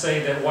that and say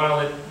that while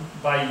it,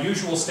 by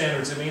usual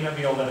standards, it may not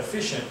be all that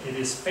efficient, it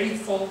is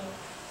faithful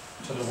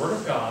to the Word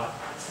of God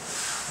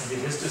and to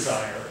His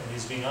desire, and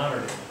He's being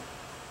honored in it?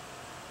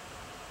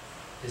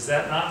 Is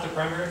that not the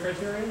primary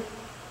criteria?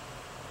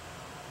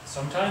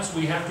 Sometimes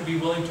we have to be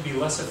willing to be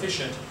less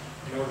efficient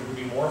in order to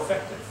be more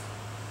effective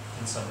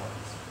in some ways.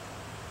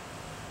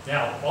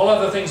 Now, all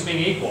other things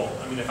being equal,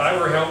 I mean, if I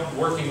were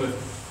working with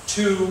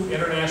 2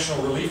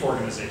 international relief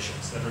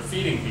organizations that are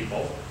feeding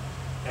people,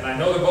 and I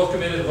know they're both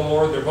committed to the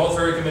Lord, they're both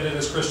very committed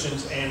as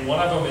Christians, and one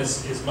of them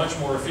is much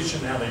more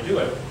efficient in how they do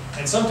it.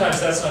 And sometimes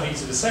that's not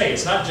easy to say.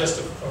 It's not just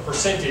a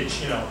percentage,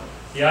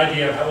 the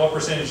idea of what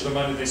percentage of the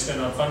money they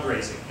spend on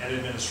fundraising and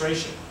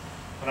administration.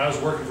 When I was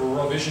working for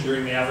World Vision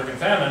during the African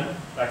famine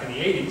back in the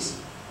 80s,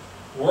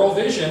 World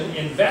Vision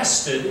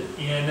invested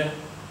in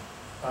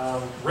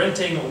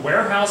renting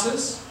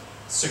warehouses,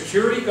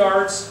 security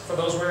guards for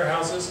those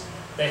warehouses.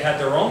 They had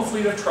their own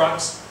fleet of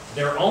trucks,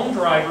 their own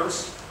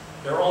drivers,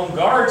 their own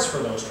guards for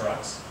those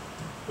trucks,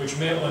 which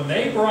meant when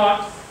they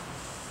brought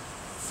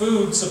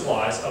food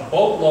supplies, a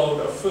boatload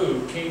of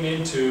food came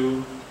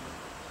into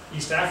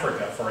East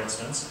Africa, for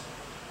instance,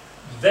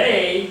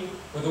 they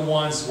were the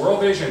ones,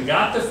 World Vision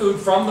got the food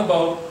from the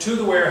boat to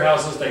the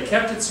warehouses, they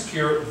kept it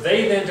secure,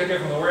 they then took it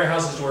from the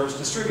warehouses to where it was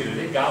distributed,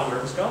 it got where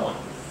it was going.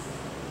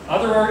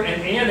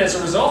 And as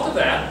a result of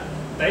that,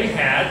 they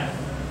had,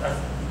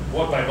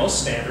 what by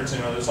most standards,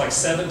 there's like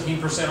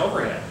 17%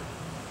 overhead.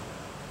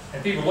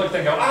 And people look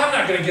and go, I'm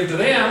not going to give to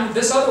them.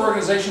 This other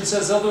organization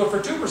says they'll do it for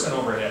 2%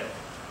 overhead.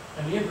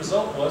 And the end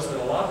result was that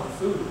a lot of the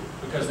food,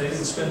 because they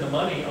didn't spend the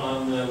money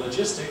on the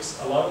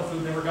logistics, a lot of the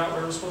food never got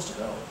where it was supposed to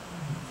go.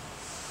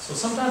 So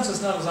sometimes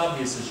it's not as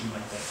obvious as you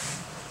might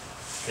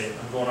think. Okay,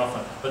 I'm going off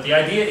on that. But the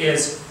idea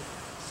is,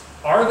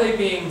 are they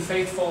being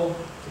faithful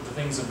to the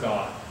things of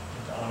God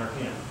and to honor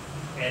Him?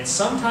 And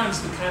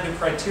sometimes the kind of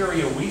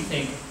criteria we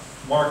think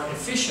mark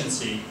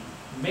efficiency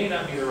may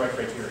not be the right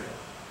criteria.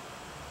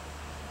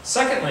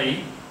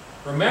 Secondly,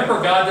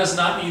 remember, God does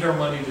not need our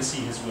money to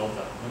see His will done.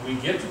 When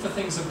we give to the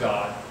things of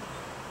God,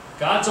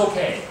 God's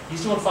okay.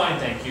 He's doing fine,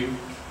 thank you.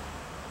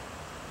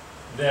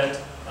 That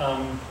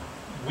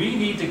we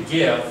need to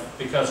give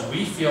because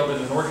we feel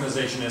that an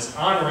organization is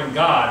honoring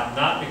God,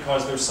 not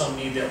because there's some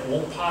need that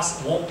won't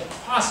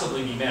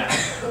possibly be met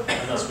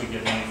unless we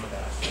give money for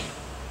that.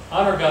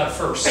 Honor God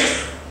first.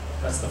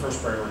 That's the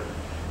first priority.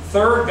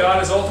 Third,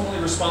 God is ultimately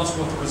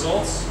responsible for the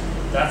results.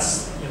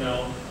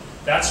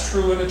 That's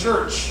true in the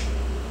church.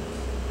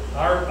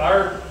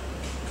 Our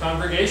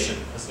congregation,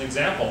 as an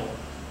example,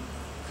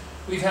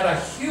 we've had a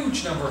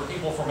huge number of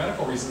people for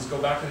medical reasons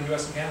go back to the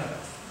U.S. and Canada.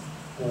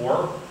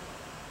 Or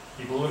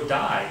people who have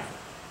died,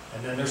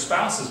 and then their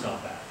spouse has gone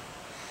back.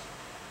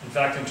 In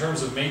fact, in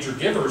terms of major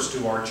givers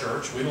to our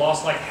church, we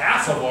lost like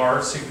half of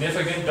our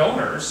significant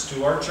donors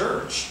to our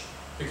church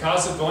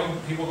because of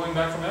people going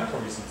back for medical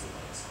reasons and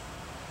things.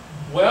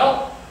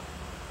 Well,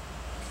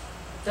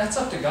 that's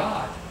up to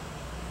God.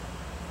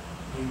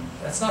 I mean,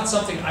 that's not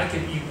something I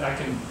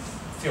can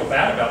feel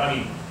bad about. I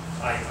mean,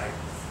 I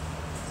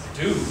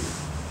do.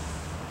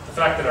 The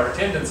fact that our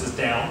attendance is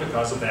down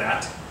because of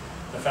that,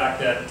 the fact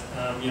that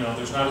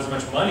there's not as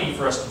much money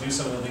for us to do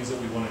some of the things that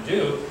we want to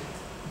do,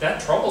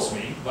 that troubles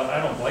me, but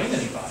I don't blame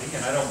anybody,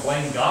 and I don't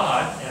blame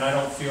God, and I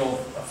don't feel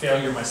a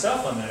failure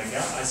myself on that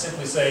account. I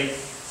simply say,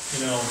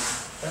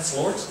 that's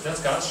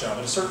God's job.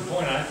 At a certain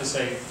point, I have to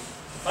say,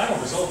 the final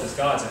result is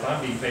God's if I'm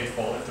being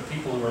faithful, if the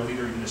people who are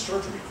leaders in this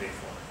church are being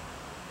faithful.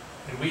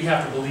 And we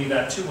have to believe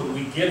that too when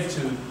we give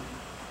to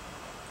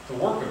the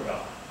work of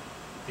God.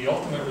 The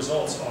ultimate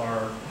results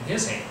are in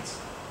His hands,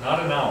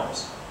 not in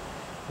ours.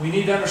 We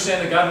need to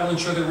understand that God will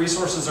ensure that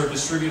resources are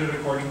distributed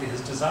according to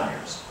His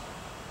desires.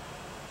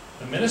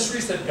 The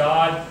ministries that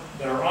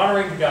are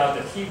honoring to God,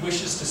 that He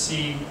wishes to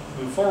see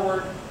move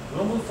forward,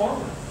 will move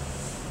forward.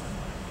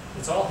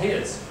 It's all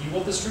His. He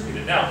will distribute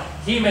it. Now,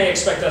 He may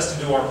expect us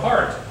to do our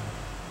part.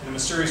 In a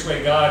mysterious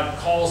way, God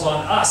calls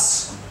on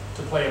us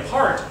to play a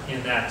part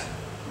in that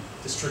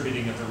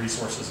distributing of the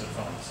resources and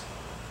funds.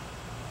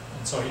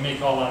 And so He may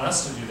call on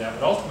us to do that,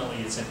 but ultimately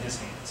it's in His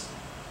hands.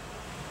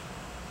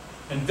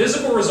 And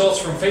visible results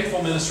from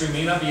faithful ministry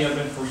may not be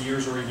evident for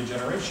years or even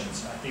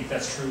generations. I think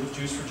that's true with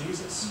Jews for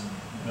Jesus.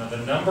 You know,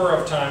 the number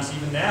of times,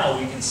 even now,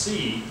 we can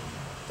see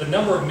the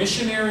number of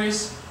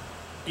missionaries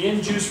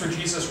in Jews for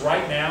Jesus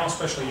right now,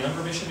 especially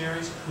younger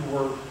missionaries, who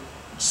were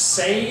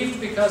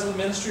saved because of the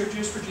ministry of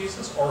Jews for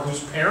Jesus, or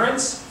whose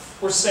parents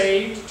were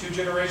saved 2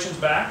 generations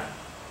back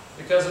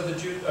because of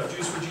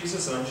Jews for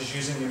Jesus, and I'm just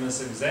using them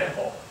as an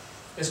example,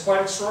 is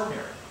quite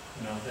extraordinary.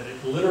 You know, that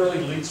it literally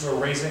leads to a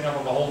raising up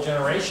of a whole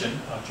generation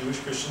of Jewish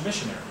Christian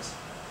missionaries.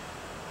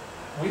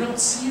 We don't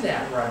see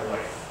that right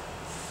away.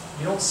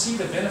 You don't see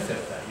the benefit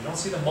of that. You don't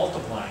see the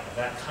multiplying of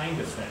that kind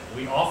of thing.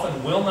 We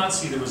often will not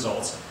see the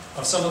results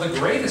of some of the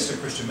greatest of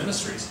Christian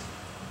ministries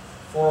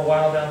for a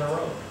while down the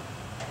road.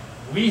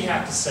 We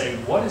have to say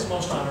what is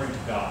most honoring to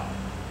God.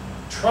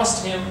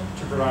 Trust Him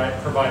to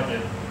provide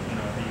the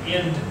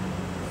end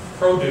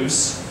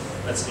produce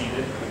that's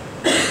needed.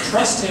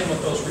 Trust Him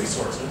with those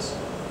resources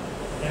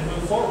and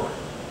move forward.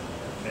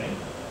 Okay?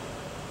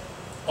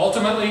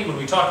 Ultimately, when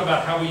we talk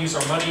about how we use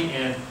our money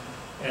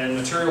and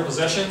material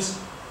possessions,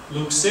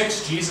 Luke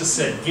 6, Jesus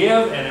said,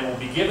 "Give, and it will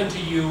be given to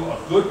you, a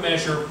good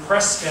measure,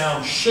 pressed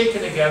down,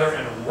 shaken together,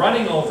 and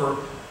running over,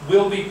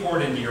 will be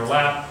poured into your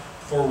lap.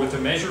 For with the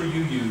measure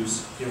you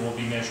use, it will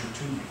be measured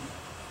to you."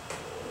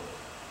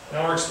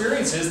 Now, our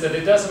experience is that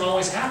it doesn't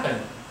always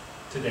happen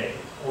today,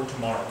 or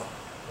tomorrow,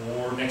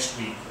 or next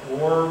week,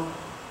 or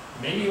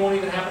maybe it won't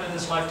even happen in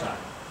this lifetime.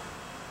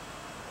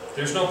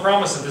 There's no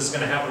promise that this is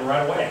going to happen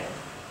right away.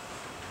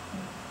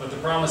 But the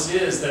promise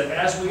is that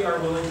as we are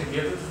willing to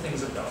give to the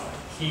things of God,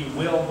 He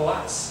will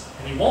bless.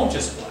 And He won't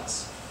just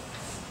bless.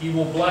 He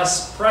will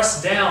bless,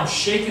 pressed down,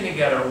 shaken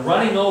together,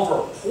 running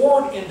over,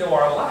 poured into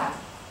our lap.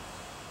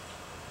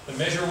 The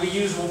measure we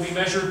use will be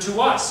measured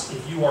to us.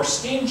 If you are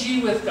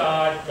stingy with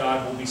God,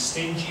 God will be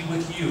stingy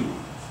with you.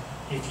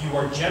 If you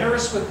are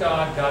generous with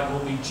God, God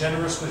will be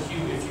generous with you.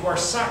 If you are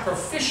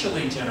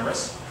sacrificially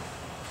generous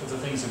with the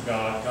things of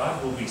God,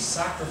 God will be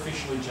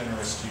sacrificially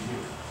generous to you.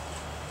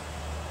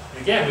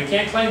 And again, we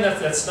can't claim that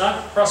that's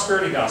not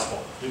prosperity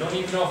gospel. We don't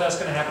even know if that's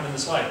going to happen in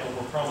this life, but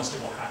we're promised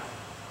it will happen.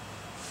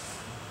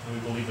 And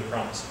we believe the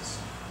promises.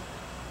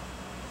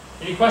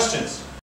 Any questions?